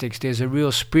gymnastics. There's a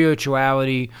real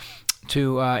spirituality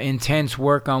to intense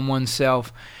work on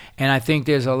oneself. And I think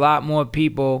there's a lot more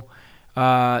people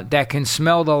that can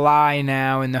smell the lie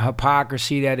now and the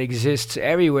hypocrisy that exists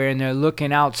everywhere, and they're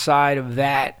looking outside of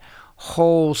that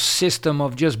whole system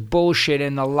of just bullshit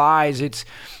and the lies.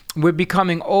 We're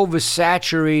becoming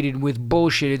oversaturated with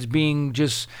bullshit. It's being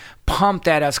just pumped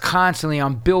at us constantly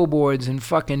on billboards, and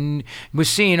fucking we're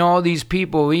seeing all these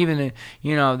people, even,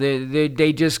 you know,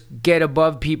 they just get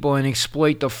above people and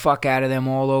exploit the fuck out of them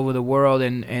all over the world,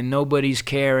 and nobody's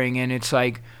caring. And it's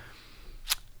like,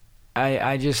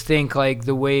 I just think, like,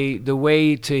 the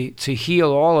way to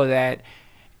heal all of that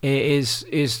is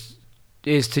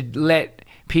to let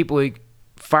people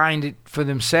find it for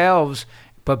themselves,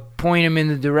 but point them in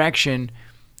the direction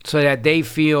so that they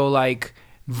feel like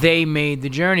they made the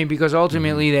journey, because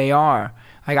ultimately they are.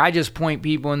 Like, I just point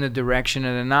people in the direction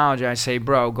of the knowledge. I say,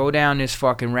 bro, go down this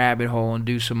fucking rabbit hole and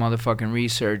do some motherfucking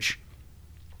research.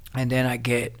 And then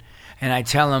I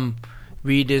tell them,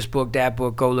 read this book, that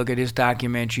book, go look at this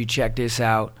documentary, check this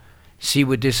out, see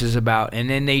what this is about. And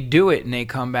then they do it, and they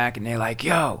come back and they're like,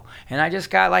 yo, and I just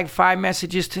got like 5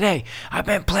 messages today. I've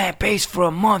been plant-based for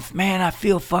a month, man. I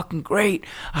feel fucking great.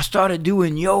 I started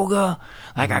doing yoga.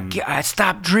 Like, I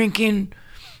stopped drinking.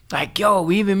 Like, yo,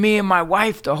 even me and my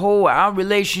wife, our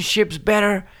relationship's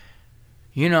better.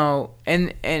 You know,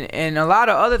 and a lot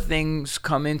of other things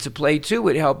come into play too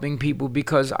with helping people,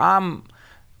 because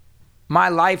my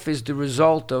life is the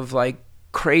result of, like,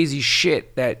 crazy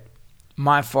shit that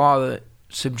my father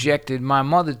subjected my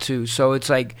mother to. So it's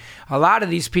like, a lot of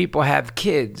these people have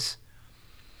kids,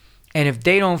 and if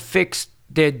they don't fix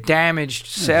their damaged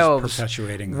selves,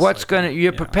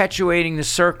 you're perpetuating the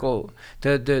circle,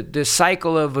 the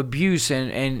cycle of abuse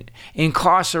and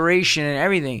incarceration and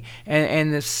everything.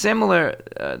 And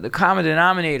the common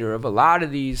denominator of a lot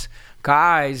of these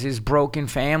guys is broken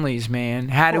families, man.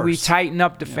 How do we tighten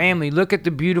up the family? Look at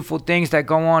the beautiful things that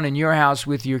go on in your house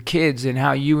with your kids, and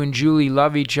how you and Julie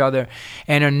love each other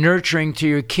and are nurturing to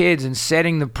your kids and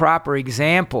setting the proper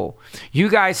example. You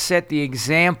guys set the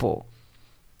example.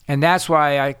 And that's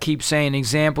why I keep saying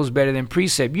example's better than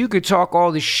precept. You could talk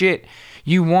all the shit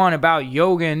you want about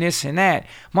yoga and this and that.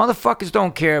 Motherfuckers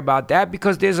don't care about that,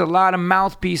 because there's a lot of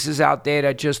mouthpieces out there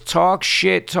that just talk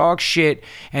shit.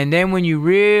 And then when you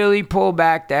really pull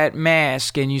back that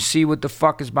mask and you see what the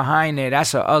fuck is behind there,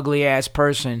 that's an ugly ass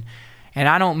person. And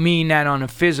I don't mean that on a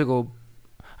physical.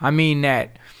 I mean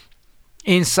that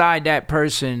inside that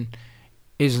person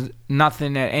is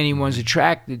nothing that anyone's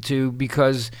attracted to,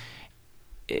 because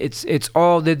it's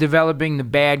all, they're developing the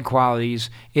bad qualities.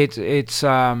 It's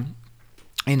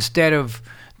instead of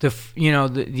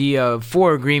the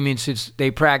 4 agreements. They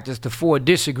practice the 4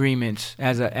 disagreements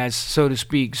as so to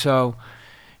speak. So,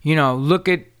 look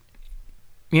at,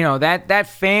 that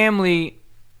family,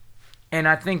 and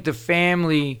I think the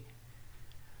family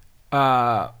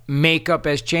makeup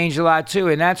has changed a lot too.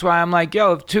 And that's why I'm like,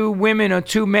 if 2 women or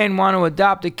 2 men want to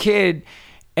adopt a kid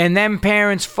and them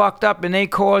parents fucked up and they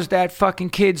caused that fucking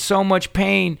kid so much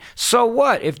pain, so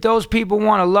what? If those people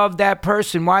want to love that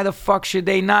person, why the fuck should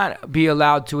they not be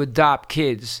allowed to adopt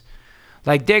kids?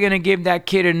 Like, they're going to give that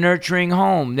kid a nurturing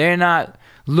home. They're not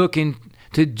looking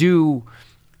to do,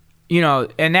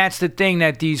 and that's the thing,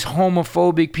 that these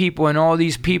homophobic people and all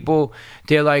these people,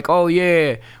 they're like, oh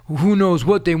yeah, who knows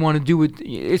what they want to do with,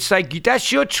 it's like,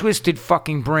 that's your twisted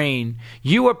fucking brain.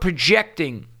 You are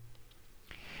projecting.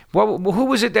 Well, who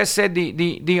was it that said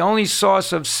the only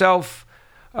source of self,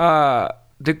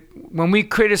 when we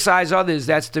criticize others,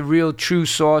 that's the real true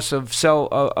source of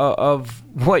of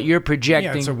what you're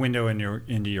projecting. Yeah, it's a window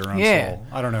into your own soul.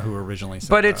 I don't know who originally said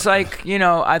that. But it's like,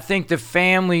 I think the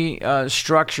family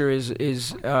structure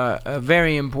is a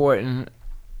very important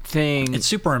thing. It's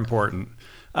super important.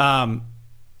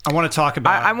 I want to talk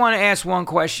about... I want to ask one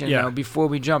question, though, before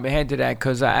we jump ahead to that,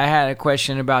 because I had a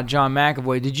question about John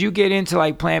McAvoy. Did you get into,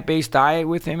 like, plant-based diet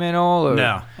with him at all? Or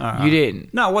no. You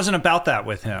didn't? No, it wasn't about that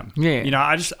with him.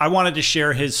 Yeah. I wanted to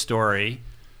share his story,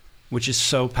 which is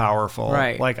so powerful.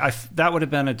 Right. Like, that would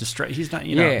have been a distraction. He's not,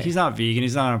 he's not vegan.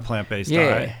 He's not on a plant-based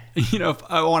diet. If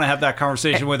I want to have that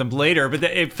conversation with him later, but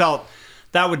it felt...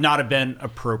 that would not have been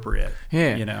appropriate.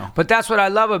 Yeah. But that's what I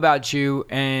love about you,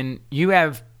 and you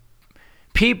have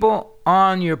people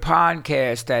on your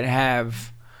podcast that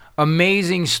have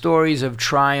amazing stories of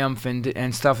triumph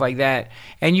and stuff like that,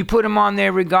 and you put them on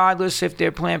there regardless if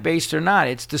they're plant-based or not.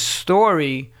 It's the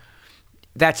story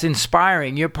that's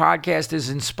inspiring. Your podcast is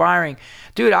inspiring.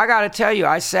 Dude, I gotta tell you,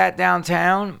 I sat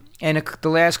downtown, and the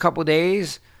last couple of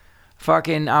days,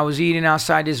 I was eating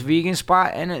outside this vegan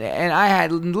spot, and I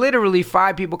had literally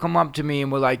 5 people come up to me and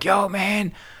were like, yo,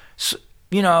 man,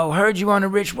 heard you on the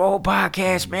Rich Roll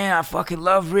podcast, man. I fucking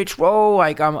love Rich Roll.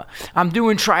 Like, I'm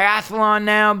doing triathlon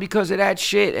now because of that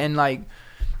shit. And like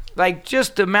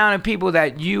just the amount of people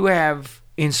that you have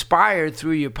inspired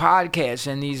through your podcast,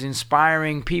 and these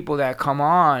inspiring people that come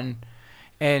on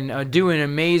and are doing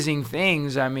amazing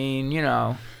things. I mean,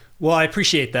 Well, I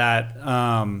appreciate that.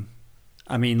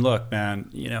 Look, man,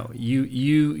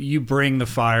 you bring the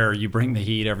fire, you bring the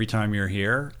heat every time you're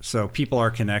here. So people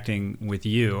are connecting with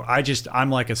you. I'm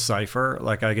like a cipher.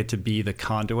 Like, I get to be the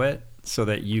conduit so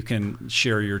that you can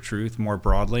share your truth more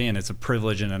broadly. And it's a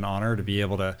privilege and an honor to be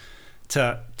able to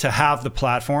have the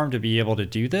platform to be able to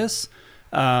do this.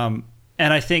 And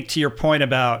I think, to your point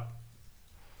about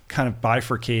kind of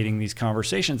bifurcating these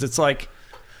conversations, it's like,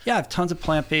 yeah, I have tons of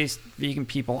plant-based vegan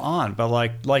people on, but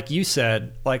like you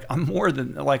said, I'm more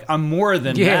than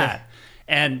that.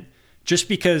 And just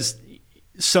because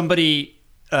somebody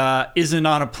isn't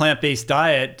on a plant-based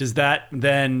diet, does that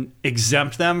then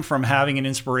exempt them from having an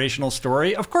inspirational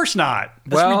story? Of course not.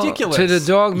 That's ridiculous. To the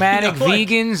dogmatic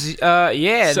vegans,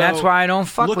 so that's why I don't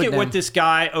fuck with them. Look at what this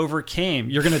guy overcame.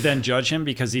 You're going to then judge him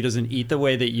because he doesn't eat the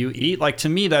way that you eat? Like, to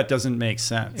me, that doesn't make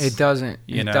sense. It doesn't.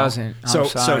 Doesn't.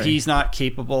 So he's not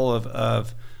capable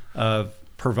of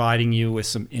providing you with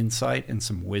some insight and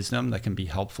some wisdom that can be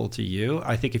helpful to you.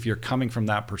 I think if you're coming from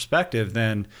that perspective,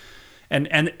 then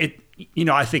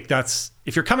I think that's,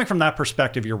 if you're coming from that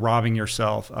perspective, you're robbing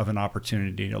yourself of an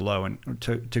opportunity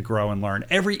to grow and learn.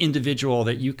 Every individual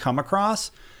that you come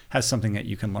across has something that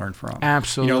you can learn from.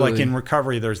 Absolutely. Like in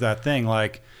recovery, there's that thing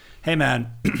like, hey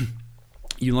man,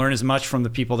 you learn as much from the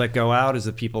people that go out as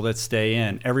the people that stay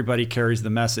in. Everybody carries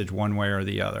the message one way or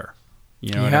the other.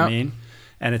 You know what I mean?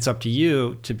 And it's up to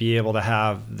you to be able to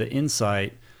have the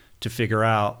insight to figure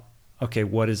out, okay,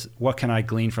 what can I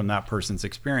glean from that person's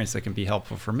experience that can be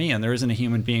helpful for me? And there isn't a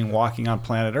human being walking on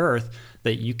planet Earth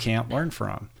that you can't learn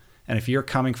from. And if you're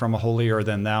coming from a holier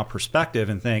than thou perspective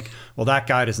and think, well, that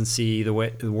guy doesn't see the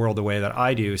world the way that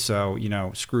I do, so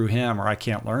screw him, or I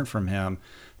can't learn from him,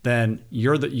 then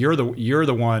you're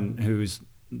the one who's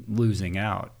losing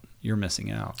out. You're missing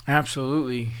out.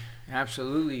 Absolutely.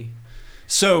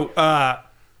 So I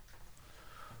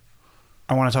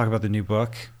want to talk about the new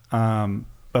book.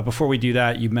 But before we do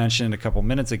that, you mentioned a couple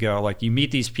minutes ago, like, you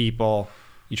meet these people,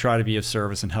 you try to be of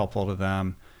service and helpful to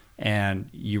them, and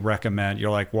you recommend,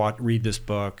 you're like, read this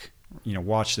book,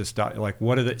 watch this,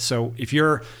 what are the, so if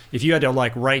you had to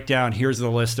like write down, here's the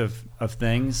list of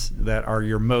things that are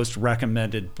your most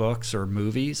recommended books or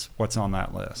movies, what's on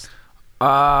that list?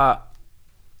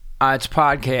 It's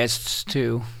podcasts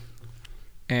too.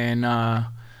 And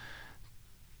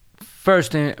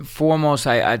first and foremost,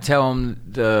 I tell them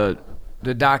the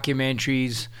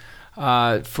documentaries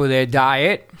for their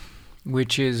diet,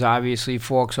 which is obviously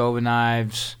Forks Over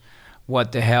Knives,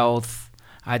 What the Health.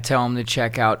 I tell them to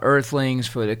check out Earthlings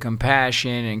for the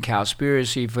compassion and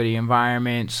Cowspiracy for the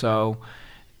environment. So,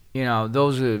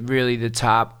 those are really the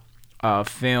top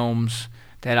films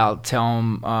that I'll tell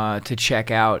them to check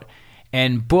out.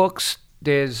 And books,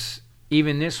 there's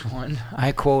even this one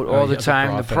I quote all the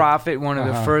time, The Prophet, one of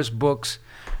the first books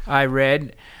I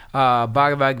read,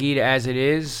 Bhagavad Gita as it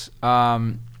is,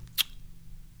 and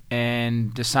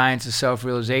The Science of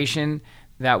Self-Realization.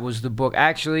 That was the book.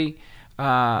 Actually,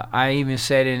 I even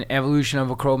said in Evolution of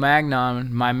a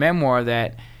Cro-Magnon, my memoir,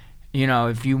 that,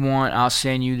 if you want, I'll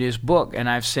send you this book. And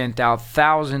I've sent out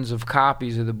thousands of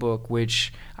copies of the book,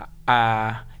 which,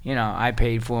 I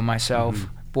paid for myself,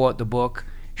 bought the book,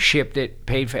 shipped it,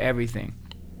 paid for everything.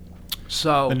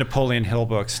 So the Napoleon Hill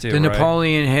books, too, The right?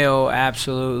 Napoleon Hill,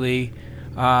 absolutely.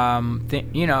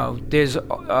 There's,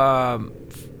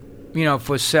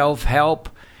 for self-help,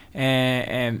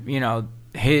 and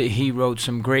he wrote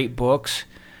some great books,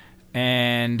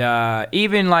 and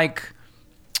even like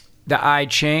the I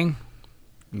Ching,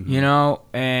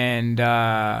 and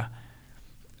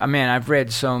I've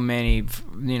read so many,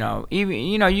 even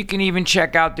you can even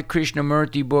check out the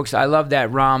Krishnamurti books. I love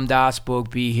that Ram Dass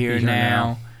book, Be Here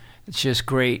Now. It's just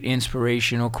great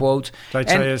inspirational quotes. Did I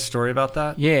tell you a story about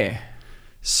that? Yeah.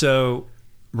 So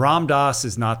Ram Dass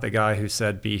is not the guy who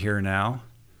said Be Here Now.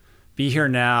 Be Here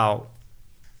Now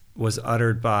was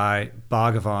uttered by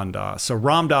Bhagavan Das. So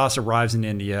Ram Dass arrives in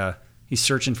India. He's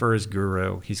searching for his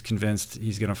guru. He's convinced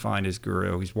he's going to find his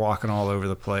guru. He's walking all over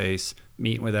the place,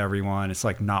 meeting with everyone. It's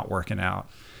like not working out.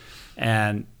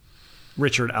 And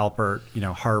Richard Alpert,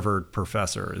 Harvard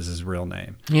professor is his real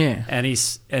name. Yeah. And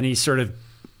he's sort of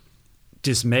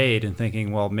dismayed and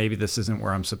thinking, well, maybe this isn't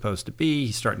where I'm supposed to be.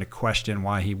 He's starting to question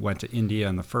why he went to India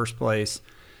in the first place.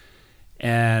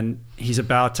 And he's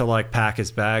about to pack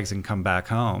his bags and come back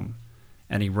home.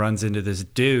 And he runs into this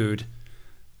dude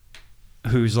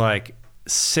who's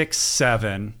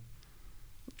 6'7",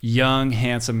 young,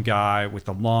 handsome guy with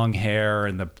the long hair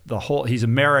and the whole, he's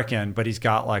American, but he's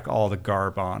got all the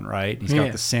garb on, right? He's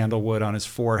got the sandalwood on his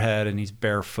forehead and he's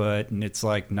barefoot, and it's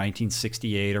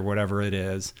 1968 or whatever it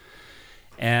is.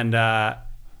 And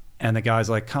the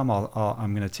guy's like, come,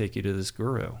 I'm going to take you to this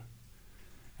guru.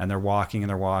 And they're walking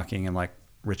and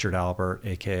Richard Alpert,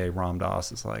 aka Ram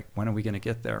Dass, is like, when are we going to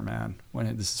get there, man?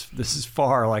 When this is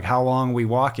far. How long are we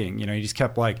walking? He just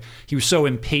kept he was so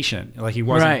impatient, he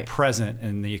wasn't present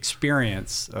in the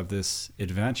experience of this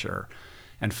adventure.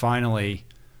 And finally,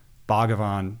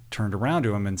 Bhagavan turned around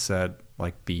to him and said,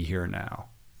 be here now.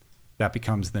 That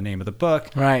becomes the name of the book.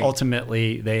 Right.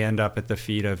 Ultimately, they end up at the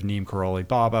feet of Neem Karoli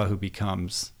Baba, who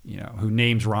becomes, who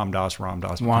names Ram Dass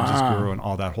becomes his guru and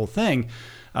all that whole thing.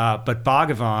 But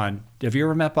Bhagavan, have you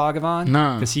ever met Bhagavan?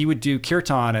 No. Because he would do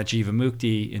kirtan at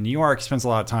Jivamukti in New York. He spends a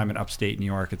lot of time in upstate New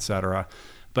York, etc.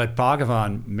 But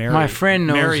Bhagavan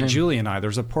married Julie and I.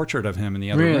 There's a portrait of him in the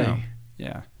other room.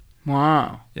 Yeah.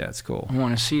 Wow. Yeah, it's cool. I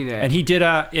want to see that. And he did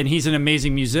and he's an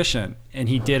amazing musician. And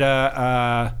he did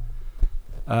a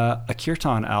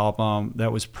kirtan album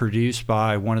that was produced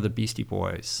by one of the Beastie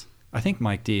Boys. I think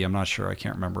Mike D. I'm not sure. I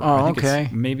can't remember. Oh, I think okay.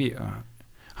 It's maybe.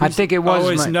 I think it was.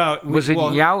 Was it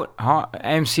Yout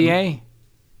MCA?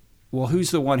 Well,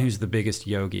 who's the one who's the biggest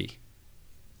yogi?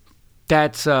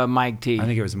 That's Mike D. I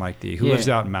think it was Mike D. Who lives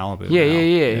out in Malibu.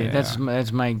 Yeah.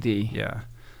 That's Mike D. Yeah.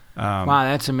 Wow,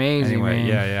 that's amazing. Anyway, man.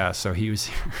 yeah. So he was.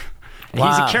 Wow.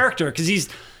 He's a character because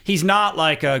he's not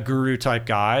like a guru type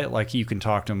guy. You can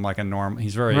talk to him like a normal.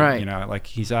 He's very,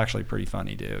 he's actually a pretty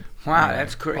funny dude. Wow, anyway,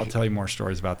 that's great. I'll tell you more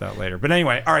stories about that later. But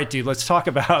anyway, all right, dude, let's talk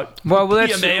about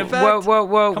PMA effect.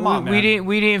 Well, come on, man.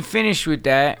 We didn't finish with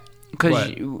that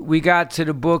because we got to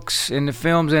the books and the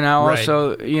films, and I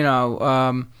also,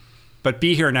 But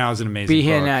Be Here Now is an amazing Be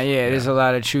Here book. Now, there's a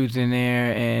lot of truth in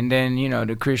there, and then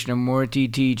the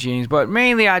Krishnamurti teachings. But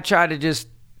mainly, I try to just.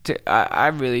 I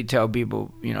really tell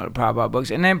people, the Prabhupada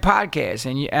books, and then podcasts.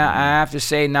 And I have to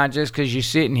say, not just because you're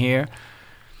sitting here,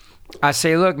 I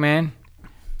say, look, man,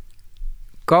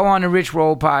 go on the Rich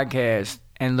Roll podcast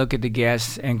and look at the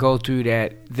guests and go through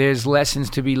that. There's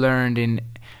lessons to be learned. And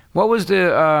what was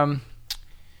the?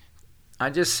 I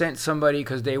just sent somebody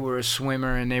because they were a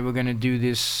swimmer and they were going to do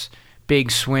this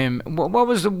big swim. What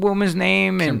was the woman's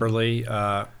name? Kimberly.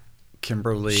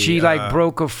 She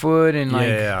broke her foot and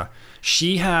yeah.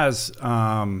 She has,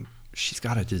 she's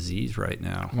got a disease right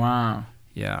now. Wow.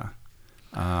 Yeah.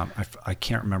 I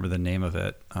can't remember the name of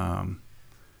it.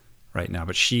 right now,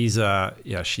 but she's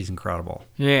incredible.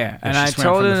 Yeah, and I she swam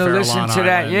told from her the to listen Farallon to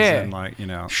that. Islands Yeah, and, like, you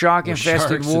know, shark with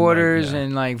infested sharks waters and,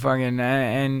 and like fucking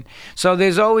and so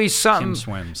there's always something. Kim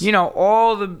swims. You know,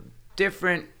 all the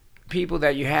different people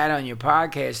that you had on your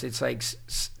podcast. It's like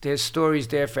there's stories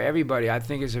there for everybody. I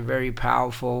think it's a very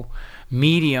powerful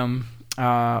medium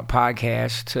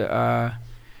podcast to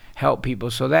help people.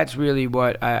 So that's really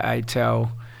what I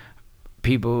tell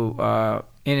people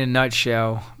in a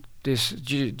nutshell. Just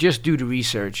do the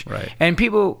research, right? And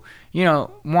people, you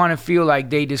know, want to feel like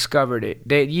they discovered it.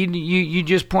 That you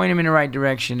just point them in the right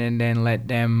direction and then let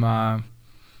them,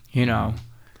 you know,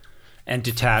 and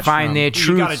detach. Find their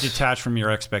truth. You got to detach from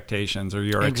your expectations or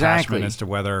your attachment as to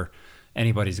whether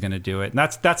anybody's going to do it. And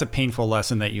that's a painful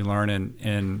lesson that you learn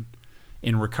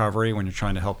in recovery when you're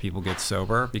trying to help people get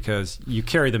sober, because you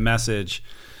carry the message.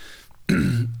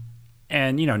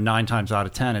 And, you know, 9 times out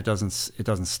of 10, it doesn't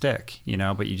stick, you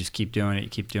know, but you just keep doing it. You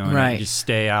keep doing it. You just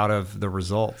stay out of the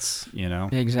results, you know?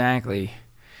 Exactly.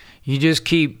 You just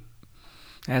keep,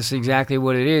 that's exactly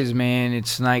what it is, man.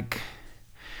 It's like,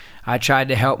 I tried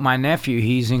to help my nephew.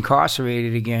 He's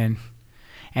incarcerated again.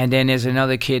 And then there's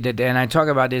another kid and I talk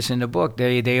about this in the book.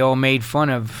 They all made fun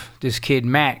of this kid,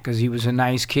 Matt, because he was a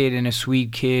nice kid and a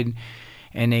sweet kid.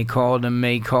 And they called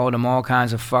him all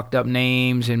kinds of fucked up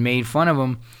names and made fun of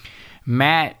him.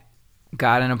 Matt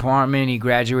got an apartment. He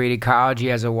graduated college. He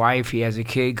has a wife. He has a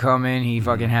kid coming. He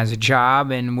fucking has a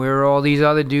job. And we're all these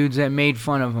other dudes that made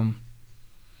fun of him.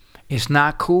 It's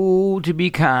not cool to be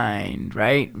kind,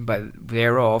 right? But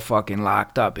they're all fucking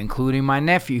locked up, including my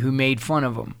nephew who made fun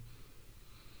of him.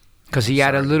 Because he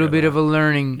had a little bit of a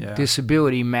learning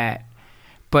disability, Matt.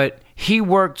 But he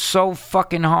worked so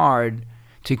fucking hard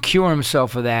to cure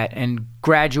himself of that and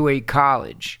graduate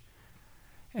college.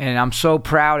 And I'm so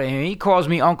proud of him. He calls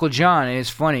me Uncle John, and it's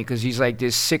funny because he's like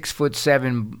this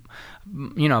 6'7",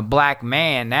 you know, black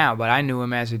man now. But I knew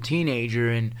him as a teenager,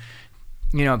 and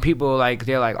you know, people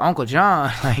they're like Uncle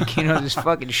John, like, you know, this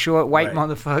fucking short white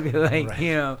motherfucker, like,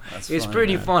 you know, it's funny,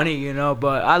 pretty funny, you know.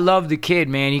 But I love the kid,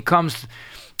 man. He comes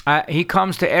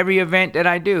to every event that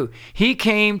I do. He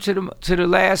came to the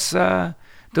last.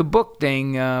 The book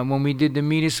thing when we did the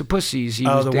Meet Us of Pussies. He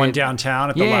was the there. one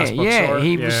downtown at the last bookstore?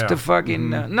 He was the fucking...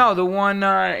 no, the one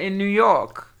in New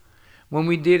York when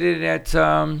we did it at...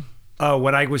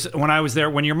 when I was there,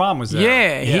 when your mom was there.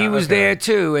 Yeah, he was there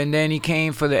too, and then he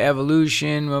came for the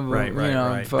Evolution. Right.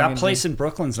 That place in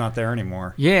Brooklyn's not there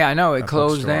anymore. Yeah, I know. It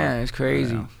closed down. It's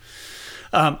crazy.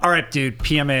 All right, dude,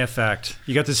 PMA Effect.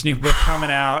 You got this new book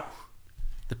coming out,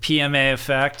 The PMA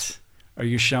Effect. Are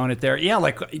you showing it there? Yeah,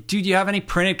 like, dude, you have any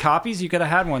printed copies? You could have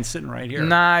had one sitting right here.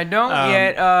 Nah, I don't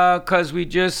yet, because we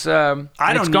just, I don't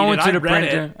it's going need it. to the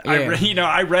printer. I read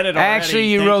it already. Actually,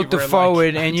 you wrote the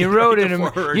forward, and you wrote it.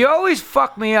 You always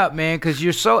fuck me up, man, because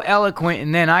you're so eloquent,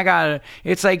 and then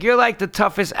it's like you're like the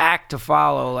toughest act to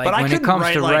follow, like, when it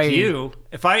comes to writing. You.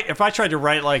 If I tried to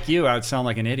write like you, I would sound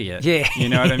like an idiot. Yeah. You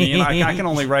know what I mean? I can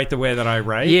only write the way that I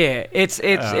write. Yeah,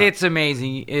 it's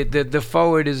amazing. The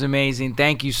forward is amazing.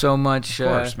 Thank you so much. Of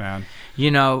course, man.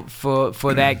 You know,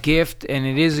 for that gift, and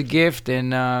it is a gift,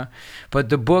 and but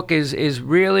the book is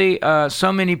really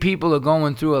so many people are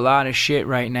going through a lot of shit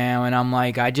right now, and I'm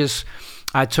like, I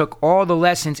took all the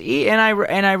lessons, and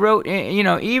I wrote, you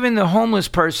know, even the homeless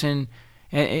person,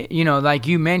 you know, like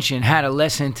you mentioned, had a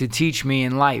lesson to teach me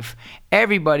in life.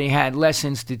 Everybody had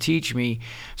lessons to teach me.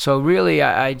 So really,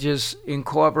 I just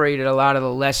incorporated a lot of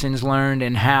the lessons learned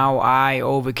and how I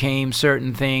overcame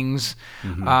certain things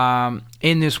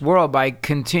in this world by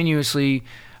continuously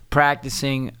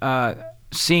practicing,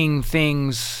 seeing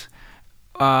things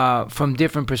from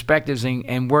different perspectives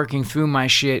and working through my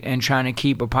shit and trying to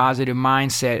keep a positive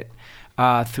mindset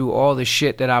through all the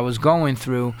shit that I was going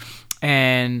through.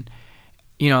 And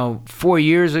you know, 4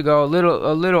 years ago, a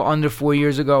little under 4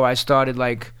 years ago, I started,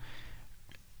 like,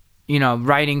 you know,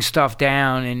 writing stuff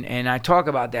down, and I talk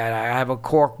about that. I have a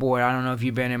cork board. I don't know if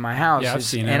you've been in my house. Yeah, I've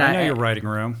seen it. I know your writing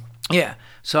room. Yeah.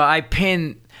 So I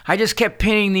just kept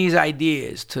pinning these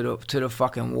ideas to the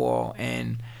fucking wall,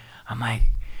 and I'm like,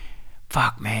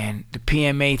 fuck, man, the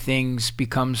PMA thing's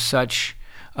become such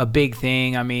a big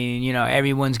thing. I mean, you know,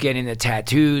 everyone's getting the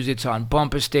tattoos. It's on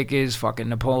bumper stickers. Fucking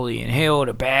Napoleon Hill,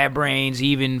 the Bad Brains,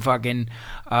 even fucking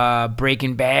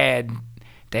Breaking Bad.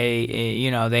 They,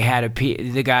 you know, they had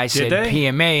the guy said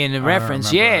PMA in the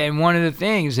reference. Yeah, and one of the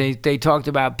things they talked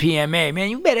about PMA. Man,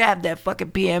 you better have that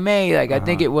fucking PMA. Like, I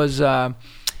think it was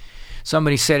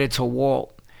somebody said it to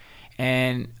Walt.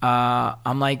 And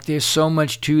I'm like, there's so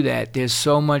much to that. There's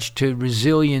so much to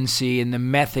resiliency and the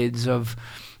methods of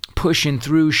pushing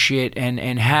through shit,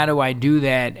 and how do I do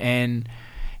that, and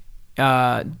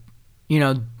you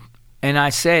know, and I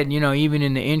said, even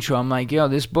in the intro, I'm like, yo,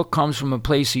 this book comes from a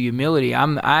place of humility.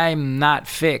 I'm not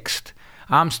fixed.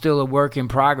 I'm still a work in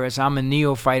progress. I'm a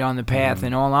neophyte on the path,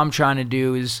 and all I'm trying to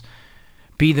do is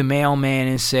be the mailman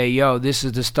and say, yo, this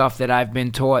is the stuff that I've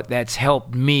been taught that's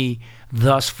helped me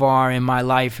thus far in my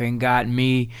life and got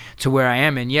me to where I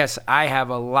am. And yes, I have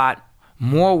a lot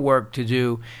more work to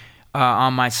do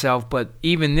on myself, but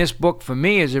even this book for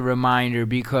me is a reminder,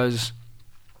 because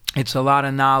it's a lot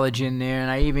of knowledge in there.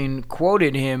 And I even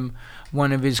quoted him,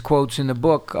 one of his quotes in the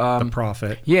book. The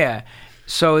Prophet. Yeah.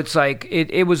 So it's like,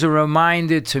 it was a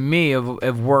reminder to me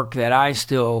of work that I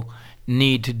still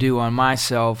need to do on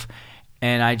myself.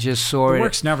 And I just saw the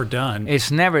work's never done. It's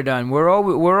never done. We're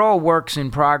all works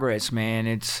in progress,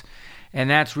 man. And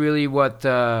that's really what,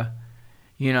 but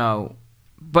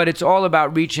it's all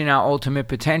about reaching our ultimate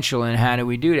potential. And how do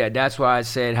we do that? That's why I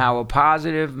said how a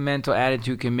positive mental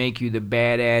attitude can make you the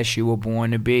badass you were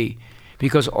born to be.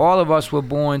 Because all of us were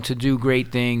born to do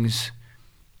great things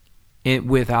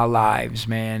with our lives,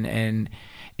 man. And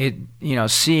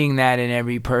seeing that in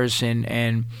every person.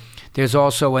 And there's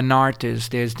also anartas.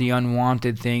 There's the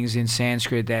unwanted things in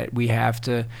Sanskrit that we have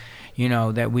to,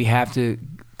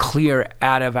 clear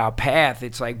out of our path.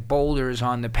 It's like boulders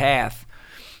on the path.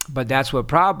 But that's what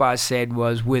Prabhupada said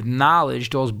was, with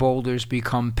knowledge, those boulders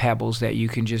become pebbles that you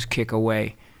can just kick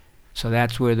away. So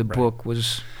that's where the book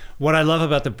was. What I love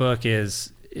about the book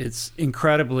is it's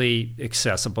incredibly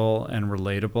accessible and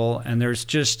relatable, and there's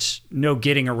just no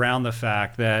getting around the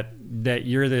fact that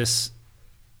you're this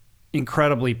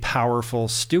incredibly powerful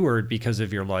steward because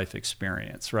of your life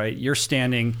experience, right? You're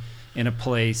standing in a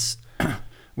place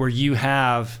where you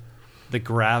have the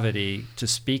gravity to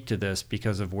speak to this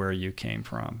because of where you came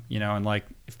from, and like,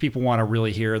 if people want to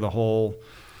really hear the whole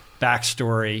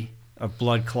backstory of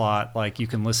Blood Clot, like, you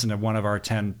can listen to one of our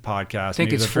 10 podcasts. I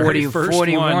think it's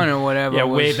 41 or whatever. Yeah,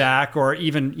 way back, or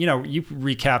even, you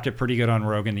recapped it pretty good on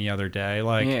Rogan the other day.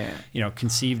 Like,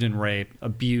 conceived in rape,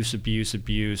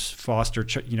 abuse,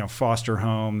 foster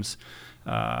homes,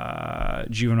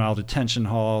 juvenile detention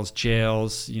halls,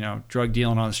 jails, drug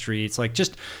dealing on the streets, like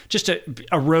just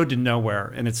a road to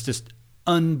nowhere. And it's just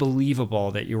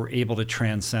unbelievable that you were able to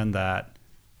transcend that,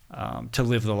 to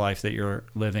live the life that you're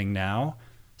living now.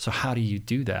 So how do you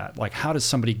do that? Like, how does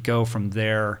somebody go from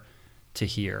there to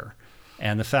here?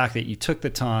 And the fact that you took the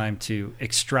time to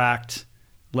extract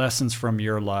lessons from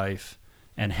your life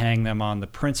and hang them on the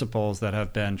principles that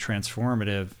have been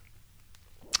transformative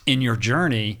in your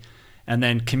journey, and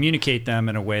then communicate them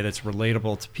in a way that's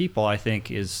relatable to people, I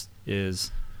think is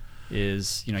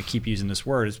I keep using this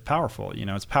word, is powerful.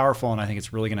 It's powerful, and I think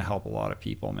it's really going to help a lot of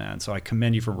people, man. So I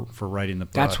commend you for writing the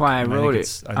book. That's why I wrote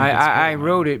it. I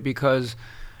wrote it because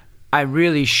I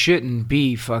really shouldn't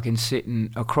be fucking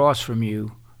sitting across from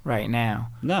you right now.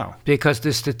 No. Because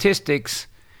the statistics,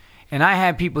 and I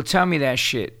had people tell me that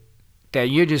shit, that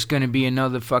you're just going to be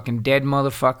another fucking dead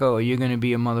motherfucker, or you're going to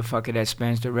be a motherfucker that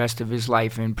spends the rest of his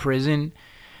life in prison.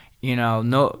 But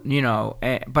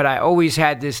I always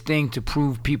had this thing to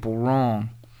prove people wrong.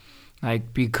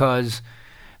 Because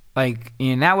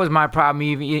that was my problem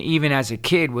even as a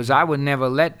kid, was I would never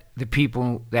let the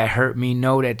people that hurt me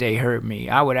know that they hurt me.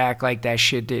 I would act like that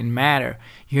shit didn't matter.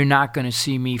 You're not going to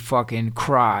see me fucking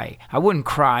cry. I wouldn't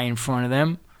cry in front of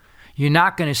them. You're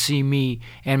not going to see me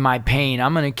and my pain.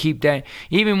 I'm going to keep that.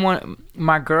 Even when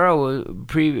my girl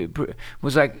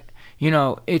was like,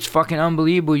 it's fucking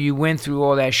unbelievable you went through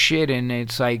all that shit. And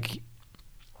it's like,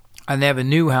 I never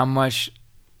knew how much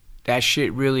that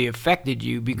shit really affected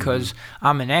you, because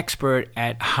I'm an expert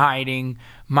at hiding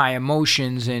my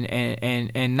emotions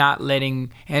and not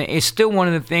letting, and it's still one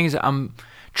of the things I'm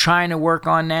trying to work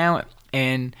on now.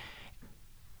 And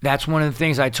that's one of the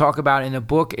things I talk about in the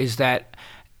book, is that,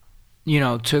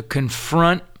 to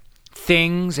confront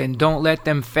things and don't let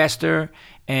them fester.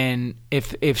 And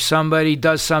if somebody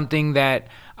does something that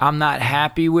I'm not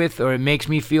happy with, or it makes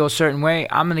me feel a certain way,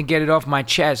 I'm going to get it off my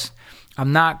chest.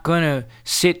 I'm not going to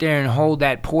sit there and hold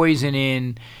that poison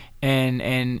in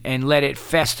and let it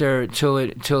fester till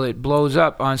it blows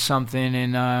up on something.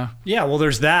 And yeah, well,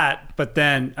 there's that. But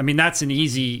then, I mean, that's an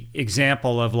easy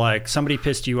example of, like, somebody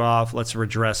pissed you off, let's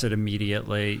redress it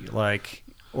immediately. Like,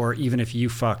 or even if you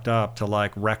fucked up, to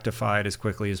like rectify it as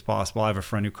quickly as possible. I have a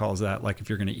friend who calls that, like, if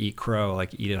you're going to eat crow,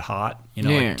 like, eat it hot,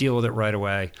 like, deal with it right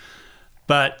away.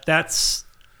 But that's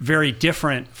very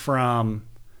different from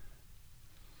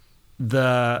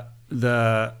the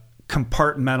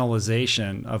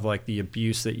compartmentalization of, like, the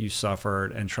abuse that you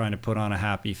suffered, and trying to put on a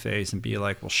happy face and be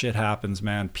like, well, shit happens,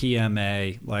 man.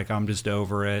 PMA, like, I'm just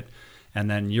over it. And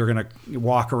then you're going to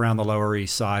walk around the Lower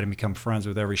East Side and become friends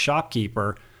with every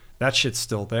shopkeeper. that shit's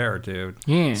still there, dude.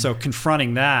 Yeah. So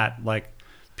confronting that, like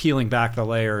peeling back the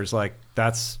layers, like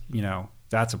that's a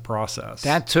process.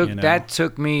 That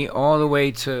took me all the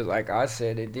way to, like I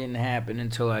said, it didn't happen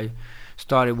until I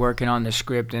started working on the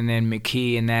script, and then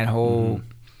McKee and that whole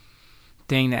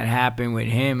thing that happened with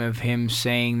him, of him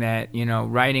saying that,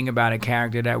 writing about a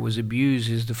character that was abused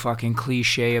is the fucking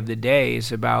cliche of the day.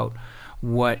 It's about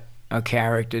what a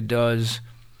character does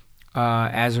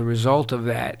as a result of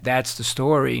that. That's the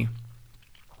story.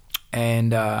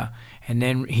 And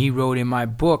then he wrote in my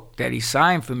book that he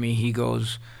signed for me, he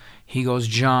goes,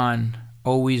 John,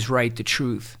 always write the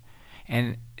truth.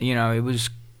 And, it was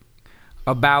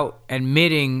about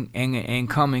admitting and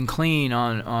coming clean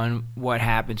on what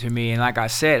happened to me. And like I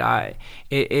said,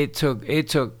 it took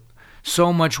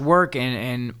so much work,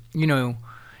 and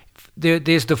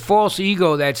there's the false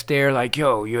ego that's there, like,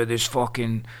 yo, you're this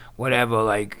fucking whatever,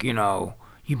 like,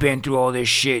 you've been through all this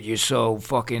shit, you're so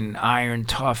fucking iron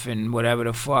tough and whatever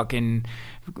the fucking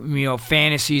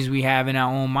fantasies we have in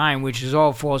our own mind, which is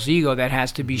all false ego that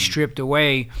has to be stripped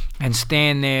away and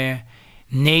stand there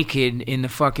naked in the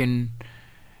fucking,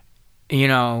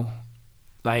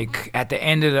 like at the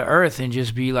end of the earth, and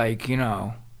just be like,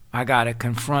 I gotta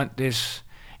confront this,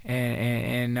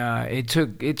 and it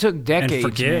took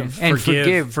decades. And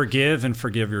forgive and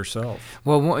forgive yourself.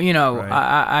 Well, Right.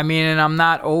 I mean, and I'm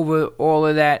not over all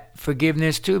of that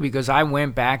forgiveness too, because I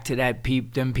went back to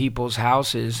them people's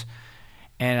houses,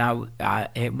 and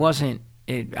I wasn't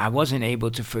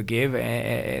able to forgive.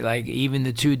 Like, even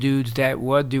the two dudes that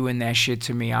were doing that shit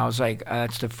to me, I was like,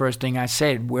 that's the first thing I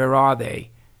said. Where are they?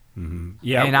 Mm-hmm.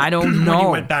 Yeah, and I don't know. When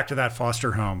you went back to that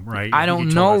foster home, right? I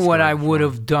don't know what I would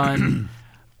have done.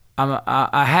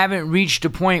 I haven't reached a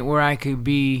point where I could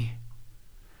be.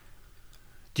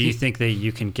 Do you think that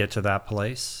you can get to that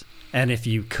place? And if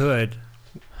you could,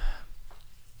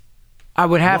 I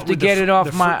would have to get it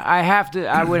off my.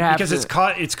 I would have because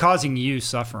it's causing you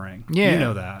suffering. Yeah, you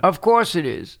know that. Of course it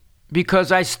is,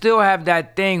 because I still have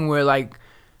that thing where, like,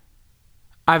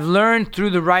 I've learned through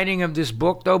the writing of this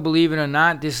book, though, believe it or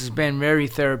not, this has been very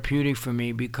therapeutic for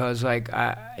me, because, like,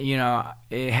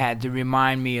 it had to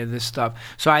remind me of this stuff.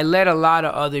 So I let a lot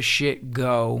of other shit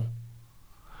go,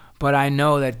 but I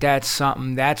know that that's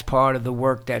something, that's part of the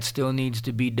work that still needs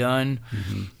to be done.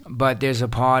 Mm-hmm. But there's a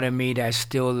part of me that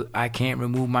still, I can't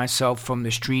remove myself from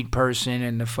the street person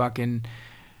and the fucking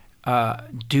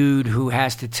dude who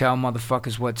has to tell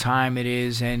motherfuckers what time it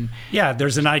is. And yeah,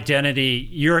 there's an identity.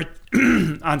 You're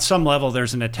on some level,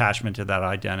 there's an attachment to that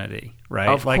identity, right?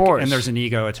 Of course. And there's an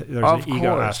ego. There's an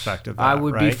ego aspect of that. I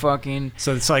would right? be fucking.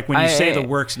 So it's like when you say the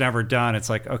work's never done, it's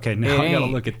like, okay, now I gotta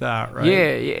look at that, right? Yeah,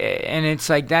 and it's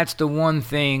like, that's the one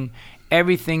thing.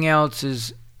 Everything else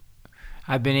is.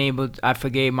 I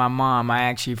forgave my mom. I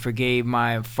actually forgave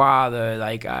my father.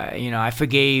 Like, I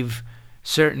forgave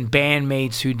certain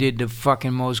bandmates who did the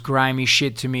fucking most grimy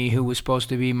shit to me, who was supposed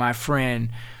to be my friend.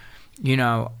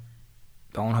 Don't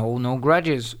hold no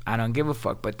grudges. I don't give a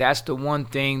fuck. But that's the one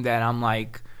thing that I'm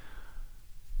like,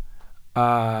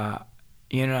 that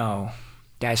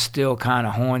still kind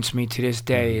of haunts me to this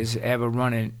day, is ever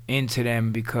running into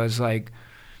them, because, like,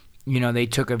 they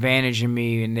took advantage of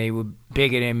me and they were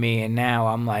bigger than me, and now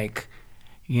I'm like,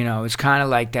 it's kind of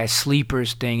like that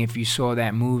Sleepers thing, if you saw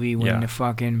that movie, when the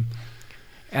fucking,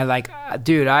 and like,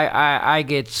 dude, I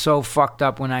get so fucked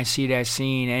up when I see that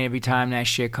scene, and every time that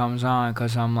shit comes on,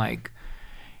 because I'm like,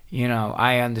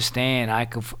 I understand. I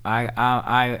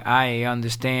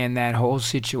understand that whole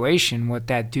situation, what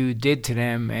that dude did to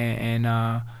them, and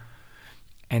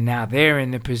now they're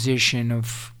in the position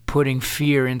of putting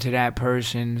fear into that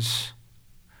person's,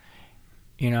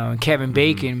 and Kevin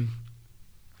Bacon,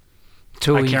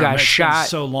 too, he got shot.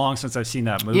 It's been so long since I've seen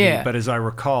that movie, but as I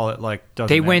recall, it like doesn't.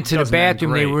 They went to the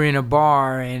bathroom. They were in a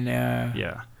bar, and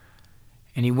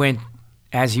and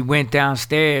as he went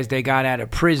downstairs, they got out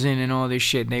of prison and all this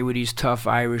shit, and they were these tough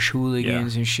Irish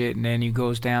hooligans and shit, and then he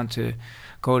goes down to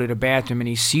go to the bathroom, and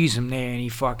he sees him there, and he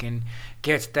fucking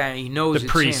gets down. He knows the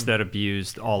it's priest him. That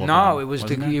abused all of them. No, it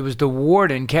was the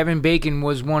warden. Kevin Bacon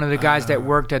was one of the guys that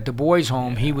worked at the boys'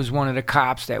 home. He was one of the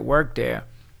cops that worked there.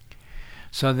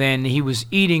 So then he was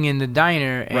eating in the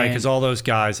diner. Right, because all those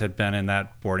guys had been in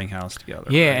that boarding house together.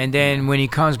 Yeah, right? and then when he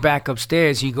comes back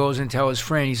upstairs, he goes and tells his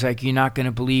friend, he's like, you're not going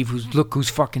to believe who's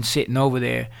fucking sitting over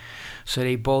there. So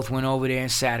they both went over there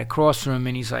and sat across from him,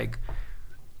 and he's like,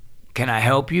 can I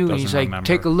help you? And he's like,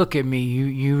 take a look at me.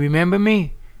 You remember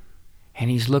me? And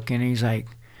he's looking, and he's like,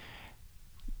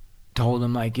 told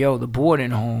him, like, yo, the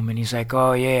boarding home. And he's like,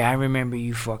 oh, yeah, I remember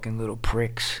you fucking little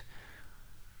pricks.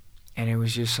 And it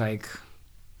was just like,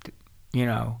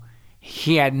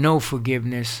 he had no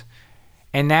forgiveness.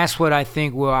 And that's what I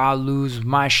think where I'll lose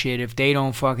my shit if they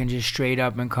don't fucking just straight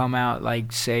up and come out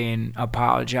like saying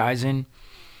apologizing.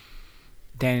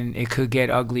 Then it could get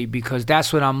ugly, because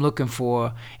that's what I'm looking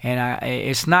for, and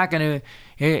it's not gonna,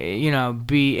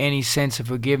 be any sense of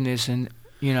forgiveness, and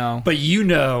But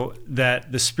that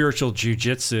the spiritual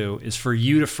jujitsu is for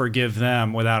you to forgive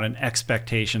them without an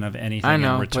expectation of anything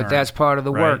in return. But that's part of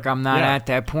the right? work. I'm not at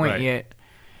that point right. yet,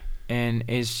 and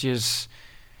it's just,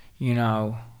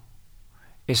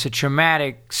 it's a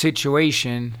traumatic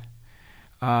situation.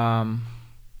 That's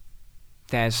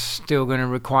still going to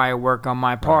require work on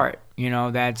my part. Right.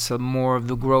 That's more of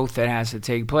the growth that has to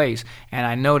take place. And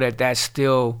I know that that's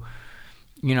still,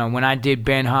 when I did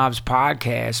Ben Hobbs'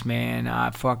 podcast, man,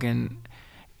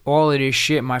 all of this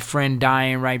shit, my friend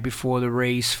dying right before the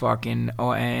race,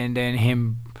 and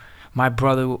then my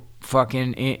brother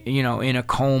in a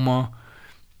coma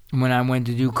when I went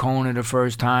to do Kona the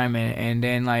first time, and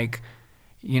then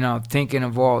thinking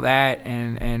of all that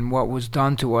and what was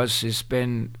done to us has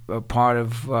been a part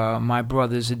of my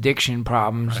brother's addiction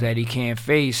problems that he can't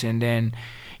face. And then,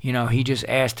 he just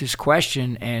asked this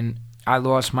question, and I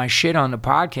lost my shit on the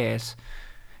podcast.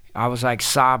 I was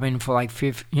sobbing for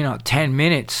 10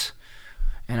 minutes,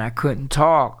 and I couldn't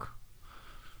talk.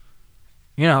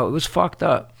 It was fucked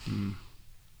up.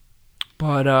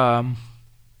 But a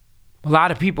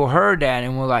lot of people heard that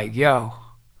and were like, yo,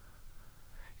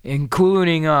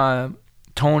 including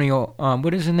Tony,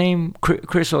 what is his name?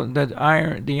 Chris, the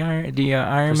Iron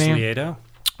Man. Lieto?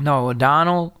 No,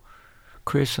 O'Donnell.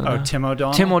 Chris. Tim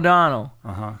O'Donnell. Tim O'Donnell.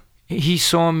 He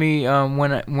saw me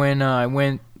when I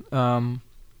went to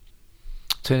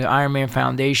the Iron Man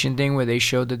Foundation thing where they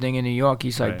showed the thing in New York.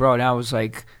 He's like, bro, that was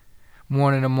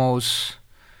one of the most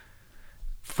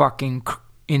fucking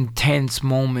intense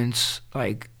moments.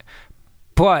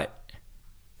 But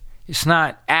it's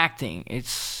not acting.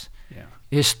 It's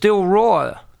still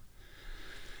raw.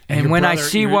 And when I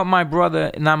see what my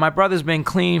brother's been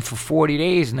clean for 40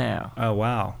 days now. Oh,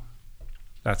 wow.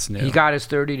 That's new. He got his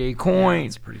 30-day coin. Yeah,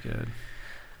 that's pretty good.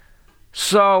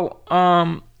 So,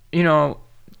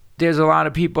 there's a lot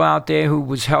of people out there who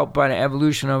was helped by the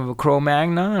evolution of a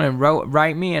Cro-Magnon and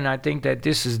write me, and I think that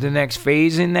this is the next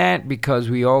phase in that,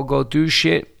 because we all go through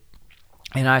shit.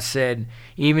 And I said,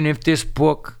 even if this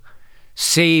book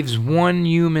saves one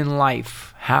human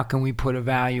life, how can we put a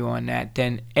value on that?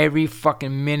 Then every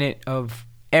fucking minute of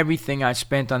everything I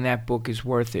spent on that book is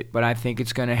worth it. But I think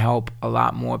it's going to help a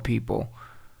lot more people,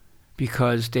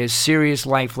 because there's serious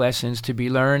life lessons to be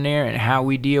learned there, and how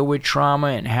we deal with trauma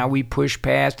and how we push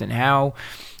past, and how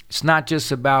it's not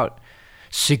just about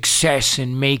success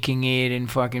and making it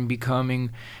and fucking becoming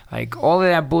all of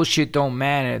that bullshit don't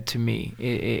matter to me.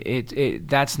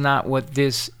 That's not what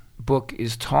this book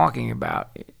is talking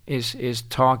about. Is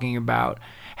talking about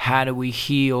how do we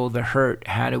heal the hurt,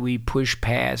 how do we push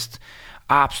past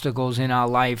obstacles in our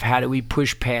life, how do we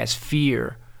push past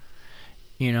fear,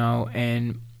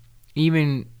 and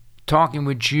even talking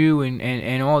with you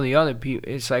and all the other people,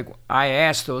 it's I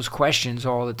ask those questions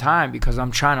all the time because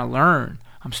I'm trying to learn.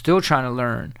 I'm still trying to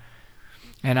learn.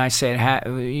 And I said,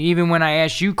 even when I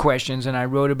asked you questions, and I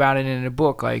wrote about it in a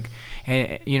book,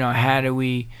 how do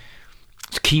we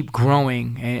keep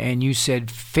growing? And you said,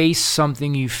 face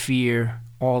something you fear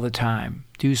all the time.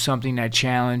 Do something that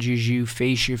challenges you.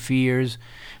 Face your fears.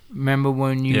 Remember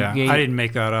when you I didn't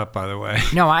make that up, by the way.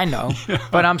 No, I know.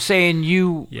 But I'm saying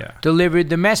you delivered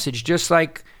the message, just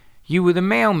like you were the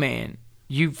mailman.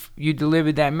 You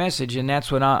delivered that message, and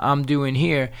that's what I'm doing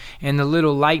here. And the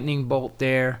little lightning bolt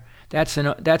there, that's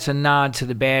a nod to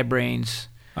the Bad Brains.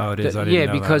 Oh, it is. I didn't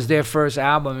know because that. Their first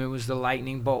album, it was the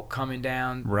lightning bolt coming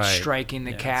down, striking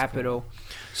the Capitol. Cool.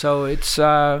 So it's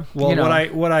what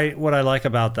I like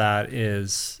about that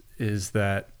is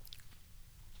that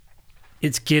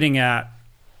it's getting at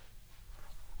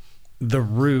the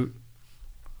root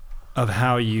of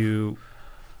how you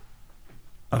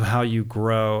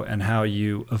grow and how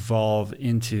you evolve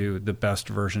into the best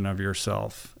version of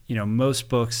yourself. Most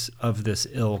books of this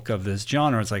ilk, of this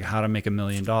genre, it's how to make $1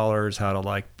 million, how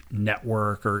to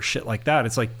network or shit like that.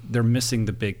 It's they're missing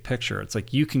the big picture. It's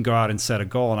you can go out and set a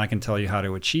goal, and I can tell you how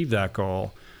to achieve that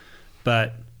goal.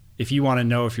 But if you want to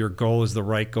know if your goal is the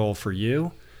right goal for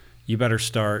you, you better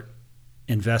start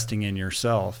investing in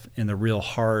yourself, in the real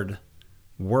hard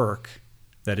work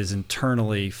that is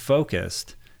internally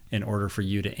focused, in order for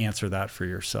you to answer that for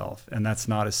yourself. And that's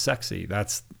not as sexy.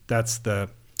 That's the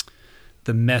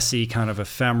messy kind of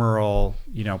ephemeral,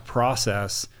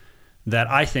 process that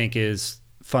I think is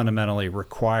fundamentally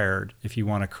required if you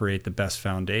want to create the best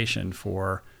foundation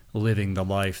for living the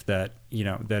life that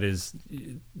that is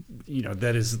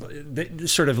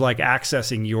sort of like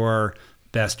accessing your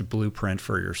best blueprint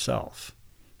for yourself.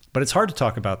 But it's hard to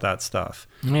talk about that stuff.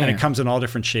 Yeah. And it comes in all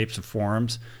different shapes and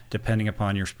forms, depending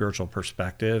upon your spiritual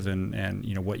perspective and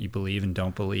what you believe and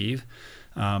don't believe.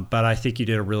 But I think you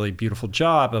did a really beautiful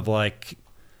job of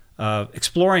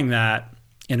exploring that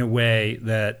in a way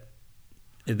that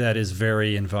is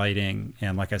very inviting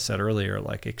and, like I said earlier,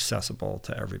 like accessible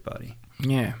to everybody.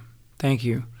 Yeah, thank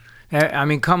you. I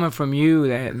mean, coming from you,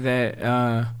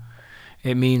 that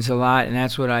it means a lot, and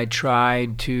that's what I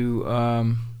tried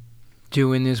to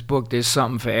do in this book. There's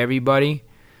something for everybody,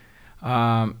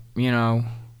 from the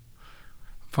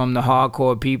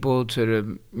hardcore people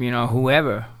to the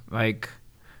whoever. Like,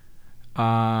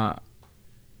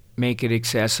 make it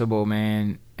accessible,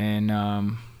 man,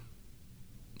 and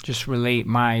just relate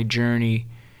my journey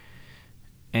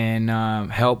and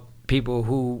help people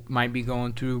who might be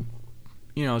going through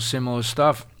similar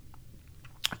stuff.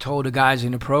 I told the guys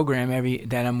in the program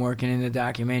that I'm working in the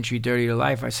documentary Dirty to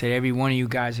Life, I said, every one of you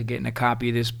guys are getting a copy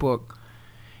of this book.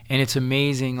 And it's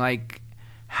amazing, like,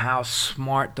 how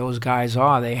smart those guys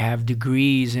are. They have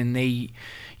degrees, and they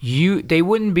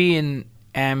wouldn't be in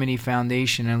Amity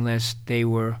Foundation unless they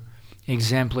were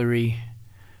exemplary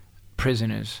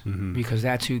prisoners, because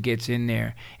that's who gets in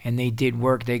there. And they did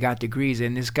work, they got degrees.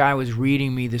 And this guy was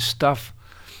reading me the stuff,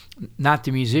 not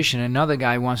the musician, another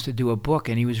guy wants to do a book,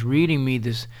 and he was reading me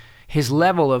his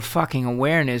level of fucking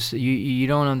awareness. You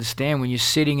don't understand when you're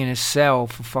sitting in a cell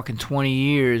for fucking 20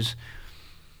 years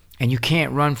and you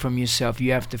can't run from yourself.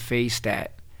 You have to face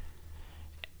that.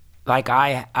 Like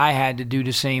I had to do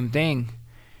the same thing,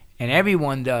 and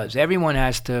everyone does. Everyone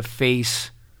has to face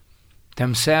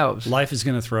themselves. Life is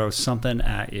going to throw something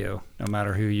at you, no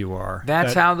matter who you are.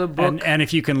 That's how the book... And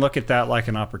if you can look at that like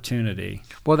an opportunity.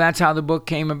 Well, that's how the book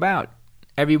came about.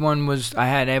 I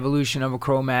had Evolution of a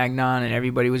Cro-Magnon, and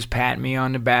everybody was patting me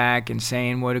on the back and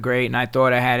saying what a great... And I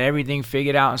thought I had everything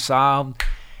figured out and solved,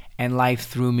 and life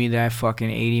threw me that fucking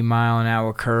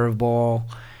 80-mile-an-hour curveball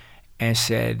and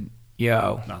said,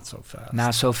 yo... Not so fast.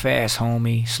 Not so fast,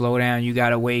 homie. Slow down. You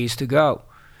got a ways to go.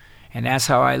 And that's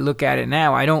how I look at it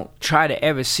now. I don't try to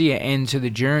ever see an end to the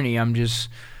journey. I'm just,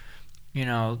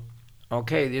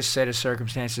 okay, this set of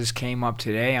circumstances came up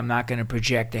today. I'm not going to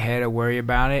project ahead or worry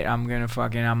about it.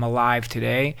 I'm alive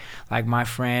today. Like my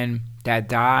friend that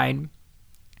died,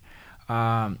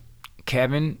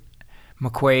 Kevin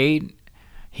McQuaid,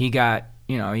 he got,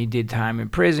 he did time in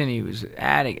prison. He was an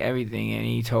addict, everything. And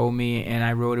he told me, and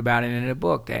I wrote about it in the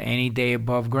book, that any day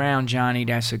above ground, Johnny,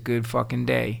 that's a good fucking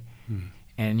day.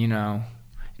 And,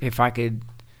 if I could,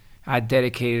 I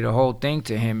dedicated a whole thing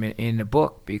to him in the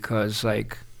book, because,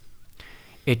 like,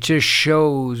 it just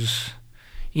shows,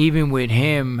 even with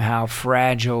him, how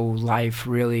fragile life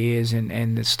really is,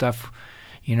 and the stuff,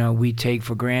 we take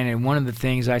for granted. One of the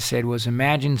things I said was,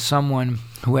 imagine someone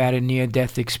who had a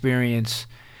near-death experience,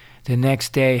 the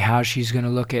next day, how she's going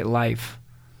to look at life.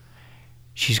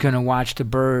 She's going to watch the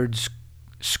birds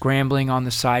scrambling on the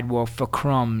sidewalk for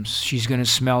crumbs. She's going to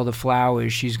smell the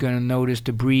flowers. She's going to notice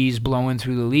the breeze blowing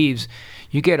through the leaves.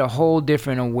 You get a whole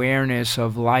different awareness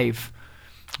of life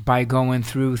by going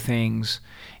through things.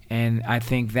 And I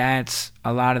think that's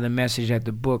a lot of the message that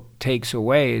the book takes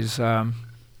away is,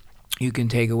 you can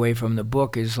take away from the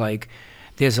book is like,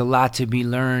 there's a lot to be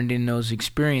learned in those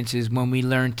experiences when we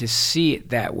learn to see it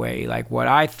that way. Like what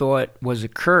I thought was a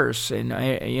curse, and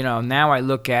now I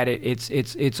look at it,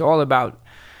 it's all about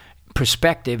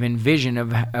perspective and vision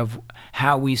of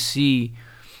how we see,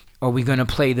 are we going to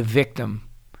play the victim?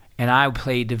 And I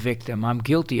played the victim. I'm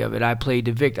guilty of it. I played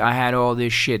the victim. I had all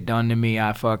this shit done to me.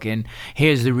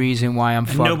 Here's the reason why I'm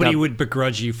fucked up. Nobody would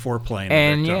begrudge you for playing the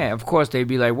victim. And yeah, of course, they'd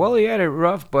be like, well, he had it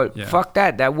rough, but fuck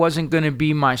that. That wasn't going to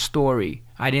be my story.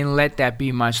 I didn't let that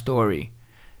be my story.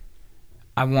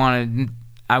 I wanted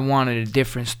a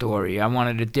different story. I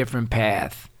wanted a different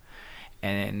path.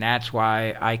 And that's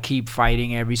why I keep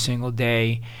fighting every single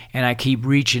day, and I keep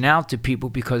reaching out to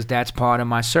people, because that's part of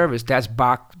my service. That's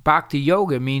Bhakti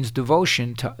Yoga means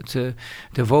devotion to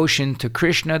devotion to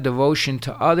Krishna, devotion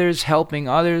to others, helping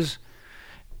others.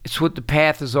 It's what the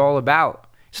path is all about.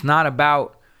 It's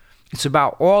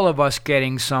about all of us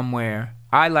getting somewhere.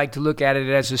 I like to look at it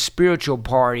as a spiritual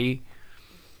party.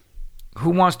 Who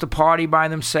wants to party by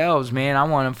themselves, man? I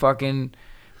want to fucking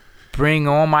bring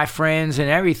all my friends and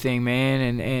everything,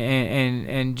 man,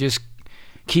 and just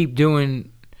keep doing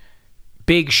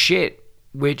big shit,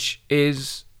 which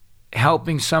is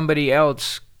helping somebody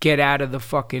else get out of the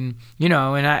fucking,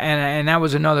 and that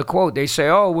was another quote. They say,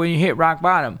 oh, when you hit rock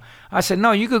bottom. I said,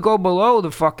 no, you could go below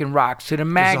the fucking rocks to the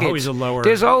maggots. There's always a lower.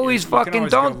 There's always fucking,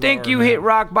 don't think you hit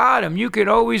rock bottom. You could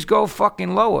always go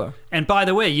fucking lower. And by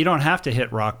the way, you don't have to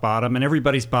hit rock bottom, and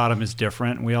everybody's bottom is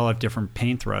different. We all have different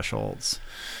pain thresholds.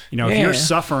 If you're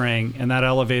suffering and that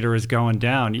elevator is going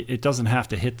down, it doesn't have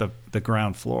to hit the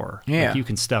ground floor. Yeah. Like, you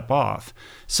can step off.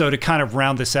 So to kind of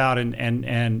round this out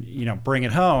and bring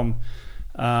it home,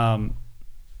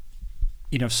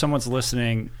 if someone's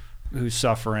listening who's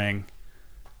suffering,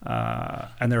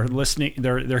 and they're listening,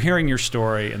 they're hearing your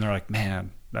story, and they're like,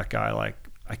 man, that guy, like,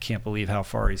 I can't believe how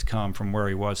far he's come from where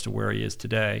he was to where he is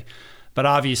today. But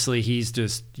obviously he's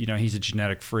just, he's a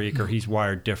genetic freak, or he's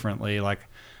wired differently. Like,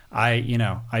 I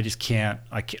just can't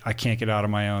get out of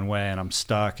my own way, and I'm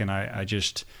stuck, and I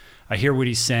hear what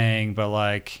he's saying, but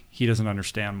like, he doesn't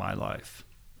understand my life.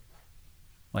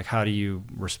 Like, how do you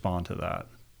respond to that?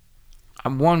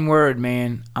 One word,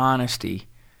 man, honesty.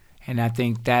 And I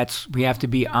think we have to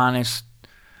be honest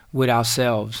with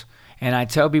ourselves. And I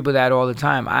tell people that all the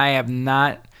time. I have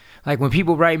not, like, when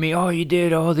people write me, oh, you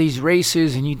did all these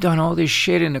races and you done all this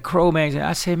shit in the Crow magazine.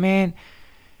 I say, man,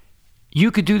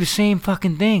 you could do the same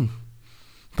fucking thing.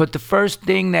 But the first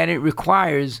thing that it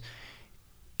requires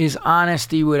is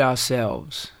honesty with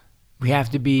ourselves. We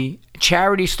have to be,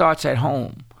 charity starts at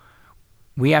home.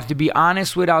 We have to be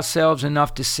honest with ourselves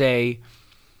enough to say,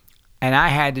 and I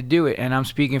had to do it, and I'm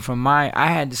speaking from I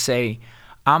had to say,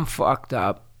 I'm fucked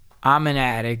up. I'm an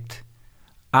addict.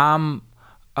 I'm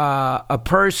a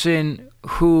person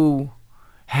who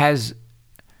has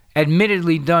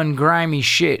admittedly done grimy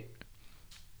shit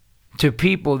to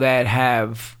people that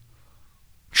have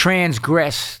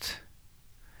transgressed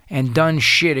and done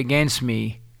shit against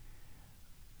me,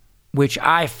 which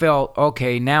I felt,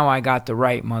 okay, now I got the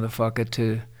right,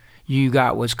 motherfucker, you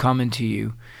got what's coming to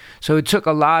you. So it took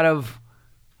a lot of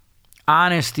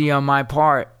honesty on my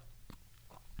part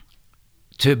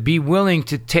to be willing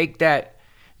to take that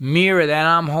mirror that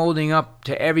I'm holding up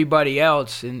to everybody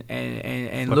else and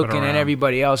looking at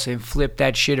everybody else and flip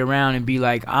that shit around and be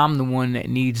like, I'm the one that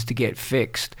needs to get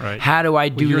fixed. Right. How do I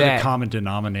do you're that? You're the common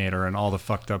denominator in all the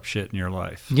fucked up shit in your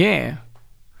life. Yeah.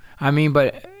 I mean,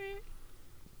 but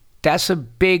that's a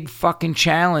big fucking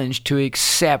challenge to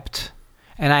accept.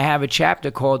 And I have a chapter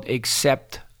called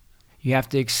Accept. You have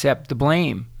to accept the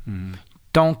blame. Mm-hmm.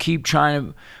 Don't keep trying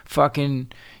to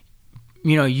fucking,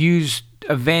 use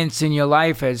events in your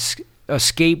life as a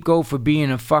scapegoat for being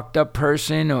a fucked up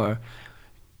person, or,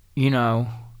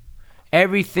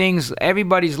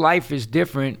 everybody's life is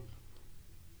different,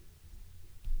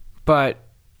 but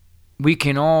we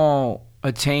can all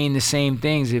attain the same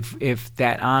things if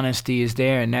that honesty is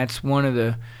there. And that's one of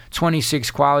the 26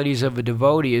 qualities of a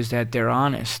devotee, is that they're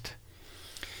honest.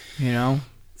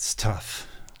 It's tough.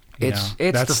 It's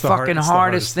the fucking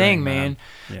hardest thing, man.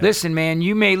 Yeah. Listen, man,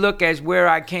 you may look at where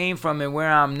I came from and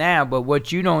where I'm now, but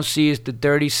what you don't see is the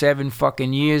 37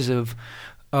 fucking years of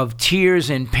tears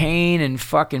and pain and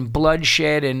fucking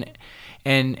bloodshed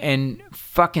and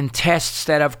fucking tests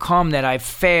that have come that I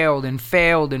failed and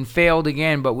failed and failed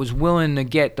again, but was willing to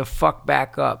get the fuck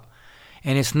back up.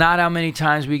 And it's not how many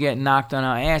times we get knocked on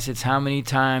our ass, it's how many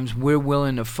times we're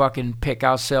willing to fucking pick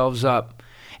ourselves up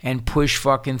and push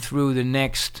fucking through the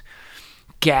next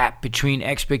gap between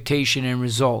expectation and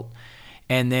result.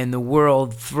 And then the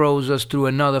world throws us through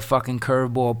another fucking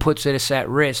curveball, puts us at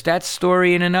risk. That's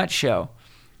story in a nutshell.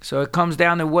 So it comes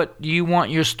down to what you want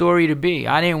your story to be.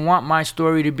 I didn't want my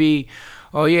story to be,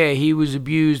 oh yeah, he was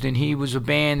abused and he was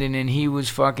abandoned and he was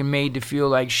fucking made to feel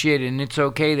like shit and it's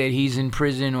okay that he's in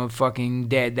prison or fucking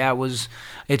dead.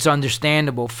 It's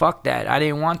understandable. Fuck that. I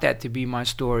didn't want that to be my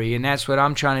story. And that's what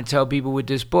I'm trying to tell people with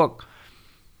this book.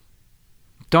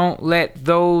 Don't let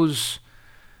those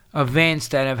events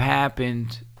that have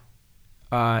happened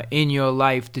in your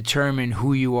life determine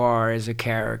who you are as a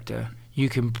character. You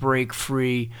can break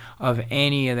free of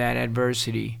any of that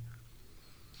adversity.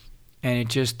 And it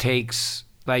just takes,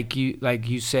 like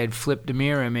you said, flip the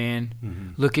mirror, man.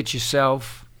 Mm-hmm. Look at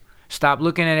yourself. Stop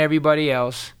looking at everybody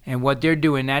else and what they're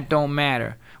doing. That don't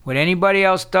matter. What anybody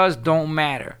else does don't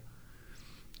matter.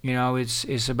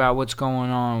 It's about what's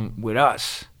going on with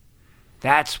us.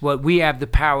 That's what we have the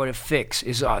power to fix,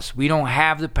 is us. We don't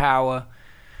have the power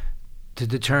to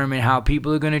determine how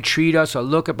people are going to treat us or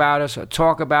look about us or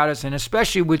talk about us. And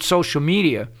especially with social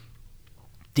media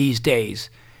these days,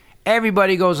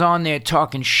 everybody goes on there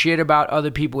talking shit about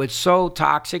other people. It's so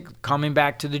toxic, coming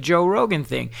back to the Joe Rogan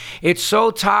thing. It's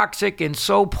so toxic and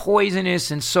so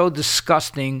poisonous and so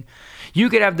disgusting. You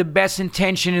could have the best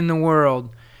intention in the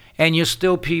world, And you'll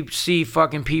still see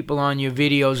fucking people on your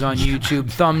videos on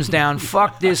YouTube, thumbs down,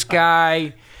 fuck this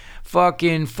guy,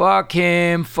 fucking fuck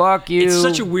him, fuck you. It's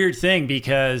such a weird thing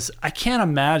because I can't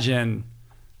imagine,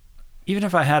 even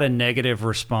if I had a negative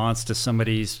response to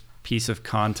somebody's piece of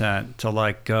content, to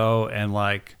like go and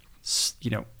like, you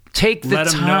know, take the let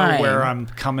time. them know where I'm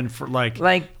coming from. Like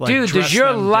dude, does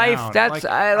your life? Down.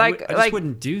 I just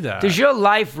wouldn't do that. Does your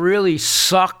life really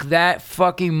suck that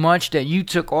fucking much that you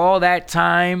took all that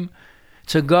time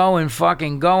to go and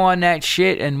fucking go on that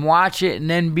shit and watch it and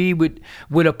then be with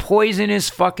a poisonous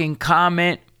fucking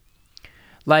comment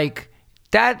like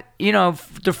that? You know,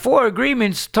 the 4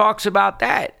 Agreements talks about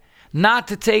that. Not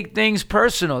to take things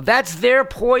personal. That's their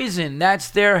poison.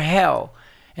 That's their hell.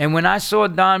 And when I saw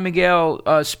Don Miguel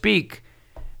speak,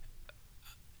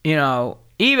 you know,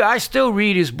 even I still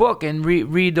read his book and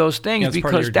read those things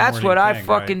because that's what I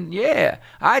fucking, right? Yeah.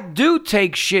 I do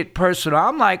take shit personal.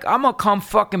 I'm like, I'm going to come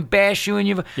fucking bash you in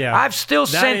your... Yeah. I've still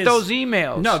sent those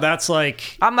emails. No, that's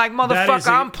like... I'm like, motherfucker,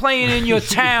 I'm playing in your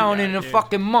town in a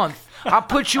fucking month. I'll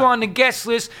put you on the guest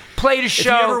list, play the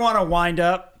show. If you ever want to wind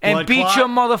up and beat your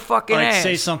motherfucking ass,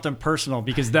 say something personal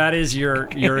because that is your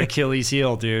Achilles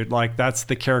heel, dude. Like that's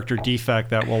the character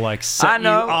defect that will like set you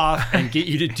off and get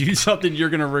you to do something you're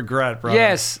gonna regret, bro.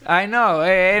 Yes, I know.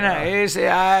 And I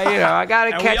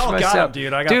gotta catch we all myself, got them,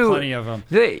 dude. I got plenty of them.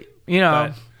 But,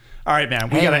 all right, man.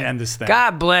 We gotta end this thing.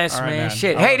 God bless, right, man.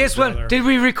 Shit. Hey, this one. Did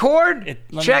we record?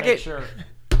 Check it. Sure.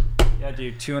 Yeah,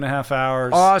 dude, 2.5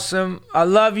 hours. Awesome. I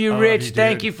love you, Rich.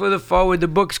 Thank you for the forward. The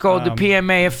book's called The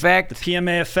PMA Effect. The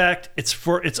PMA Effect. It's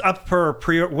up for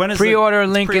pre-order. When is pre-order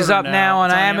link is up now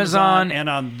on Amazon and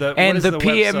on the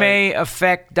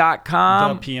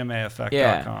PMAeffect.com. ThePMAeffect.com.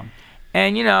 Yeah.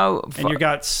 And you know, and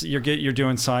you're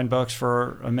doing signed books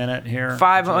for a minute here.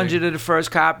 500 of the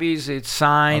first copies. It's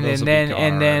signed, and then.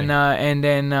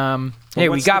 Hey,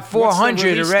 we got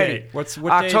 400 already. What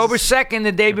October 2nd,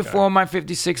 the day before my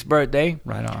 56th birthday.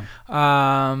 Right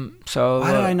on. So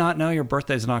why did I not know your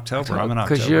birthday's in October? I'm in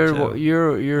October. Because you're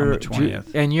on the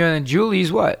 20th. And you're in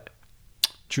Julie's what?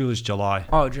 Julie's July.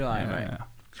 Oh, July, right. Yeah.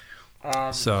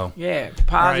 Positive.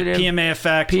 All right, PMA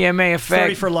Effect.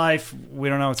 30 for life. We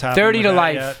don't know what's happening. 30 to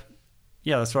life. Yet.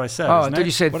 Yeah, that's what I said. Oh, I thought you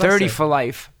said 30 for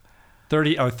life.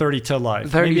 30 to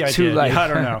life. 30 to life. Yeah, I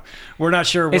don't know. We're not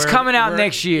sure. It's coming out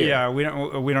next year. Yeah, we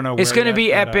don't know. It's going to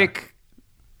be epic.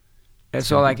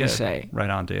 That's all I can say.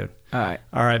 Right on, dude. All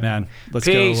right, man. Let's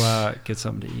go get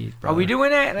something to eat, brother. Are we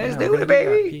doing that? Let's do it,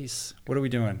 baby. Peace. What are we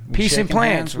doing? Peace and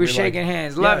plants. We're shaking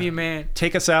hands. Love you, man.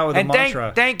 Take us out with a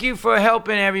mantra. Thank you for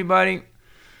helping everybody.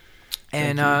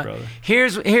 And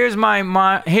here's my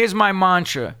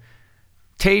mantra.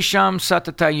 Tesham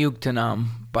satatayuktanam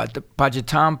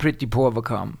pajatam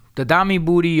pritipurvakam dadami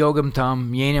buddhi yogam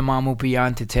tam yena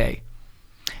mamupayantite.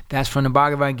 That's from the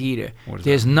Bhagavad Gita.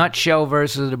 There's nutshell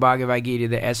verses of the Bhagavad Gita,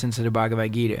 the essence of the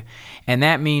Bhagavad Gita. And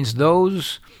that means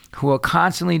those who are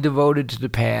constantly devoted to the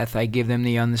path, I give them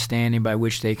the understanding by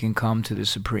which they can come to the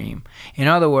Supreme. In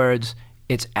other words,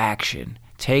 it's action.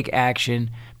 Take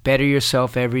action. Better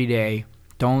yourself every day.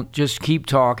 Don't just keep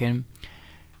talking.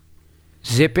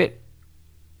 Zip it.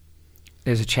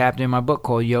 There's a chapter in my book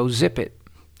called Yo Zip It.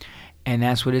 And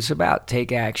that's what it's about.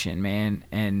 Take action, man,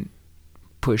 and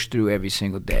push through every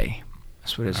single day.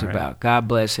 That's what it's about. God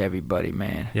bless everybody,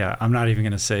 man. Yeah, I'm not even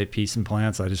going to say peace and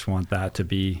plants. I just want that to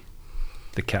be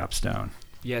the capstone.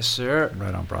 Yes, sir.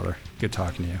 Right on, brother. Good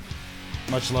talking to you.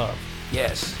 Much love.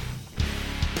 Yes.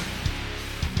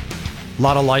 A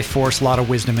lot of life force, a lot of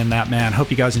wisdom in that man. Hope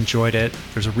you guys enjoyed it.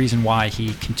 There's a reason why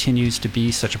he continues to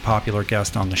be such a popular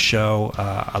guest on the show.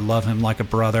 I love him like a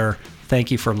brother.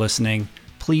 Thank you for listening.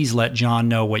 Please let John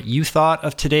know what you thought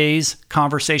of today's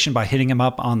conversation by hitting him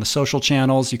up on the social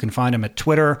channels. You can find him at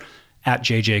Twitter, at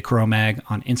JJ Cromag,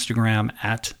 on Instagram,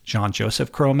 at John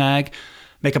Joseph Cromag.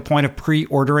 Make a point of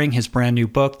pre-ordering his brand new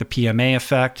book, The PMA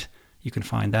Effect. You can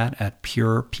find that at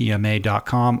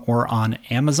purepma.com or on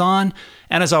Amazon.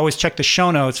 And as always, check the show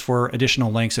notes for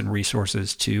additional links and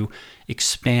resources to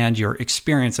expand your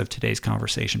experience of today's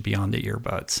conversation beyond the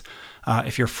earbuds.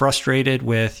 If you're frustrated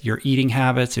with your eating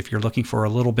habits, if you're looking for a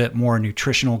little bit more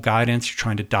nutritional guidance, you're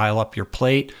trying to dial up your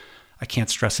plate, I can't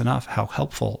stress enough how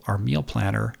helpful our meal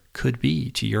planner could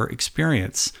be to your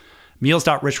experience.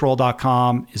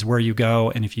 Meals.richroll.com is where you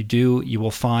go. And if you do, you will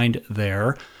find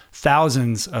there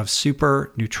thousands of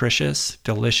super nutritious,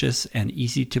 delicious, and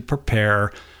easy to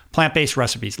prepare plant-based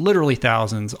recipes, literally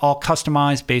thousands, all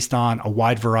customized based on a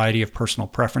wide variety of personal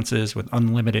preferences with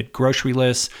unlimited grocery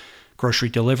lists, grocery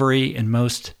delivery in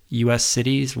most U.S.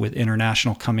 cities with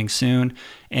international coming soon,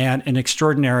 and an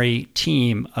extraordinary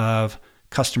team of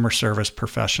customer service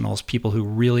professionals, people who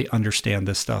really understand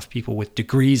this stuff, people with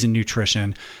degrees in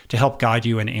nutrition to help guide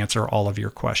you and answer all of your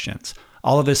questions.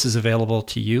 All of this is available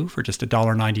to you for just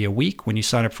 $1.90 a week when you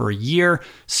sign up for a year.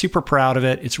 Super proud of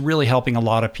it. It's really helping a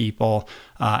lot of people.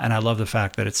 And I love the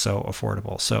fact that it's so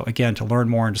affordable. So again, to learn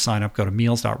more and to sign up, go to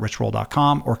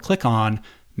meals.richroll.com or click on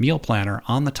Meal Planner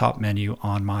on the top menu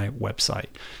on my website.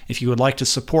 If you would like to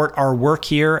support our work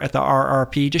here at the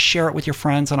RRP, just share it with your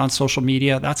friends and on social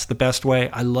media. That's the best way.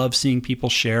 I love seeing people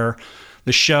share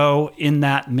the show in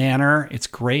that manner. It's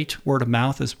great. Word of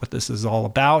mouth is what this is all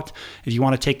about. If you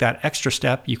want to take that extra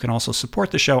step, you can also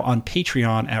support the show on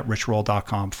Patreon at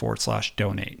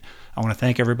richroll.com/donate. I want to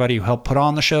thank everybody who helped put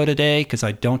on the show today, because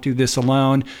I don't do this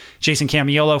alone. Jason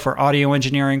Camiolo for audio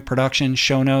engineering, production,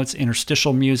 show notes,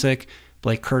 interstitial music.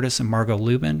 Blake Curtis and Margot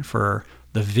Lubin for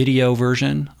the video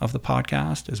version of the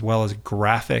podcast, as well as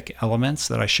graphic elements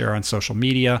that I share on social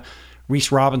media.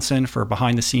 Reese Robinson for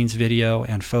behind-the-scenes video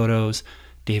and photos.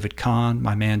 David Kahn,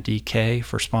 my man DK,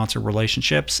 for sponsor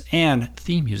relationships. And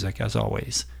theme music, as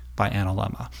always, by Anna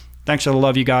Lemma. Thanks for the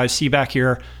love, you guys. See you back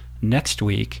here next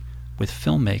week with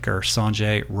filmmaker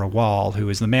Sanjay Rawal, who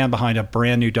is the man behind a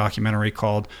brand new documentary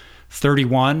called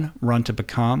 31 Run to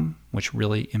Become, which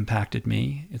really impacted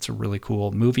me. It's a really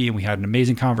cool movie, and we had an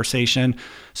amazing conversation.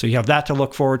 So you have that to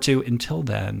look forward to. Until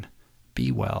then,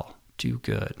 be well, do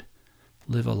good,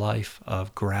 live a life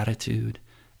of gratitude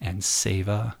and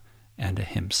seva and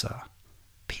ahimsa.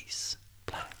 Peace,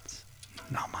 plants,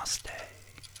 namaste.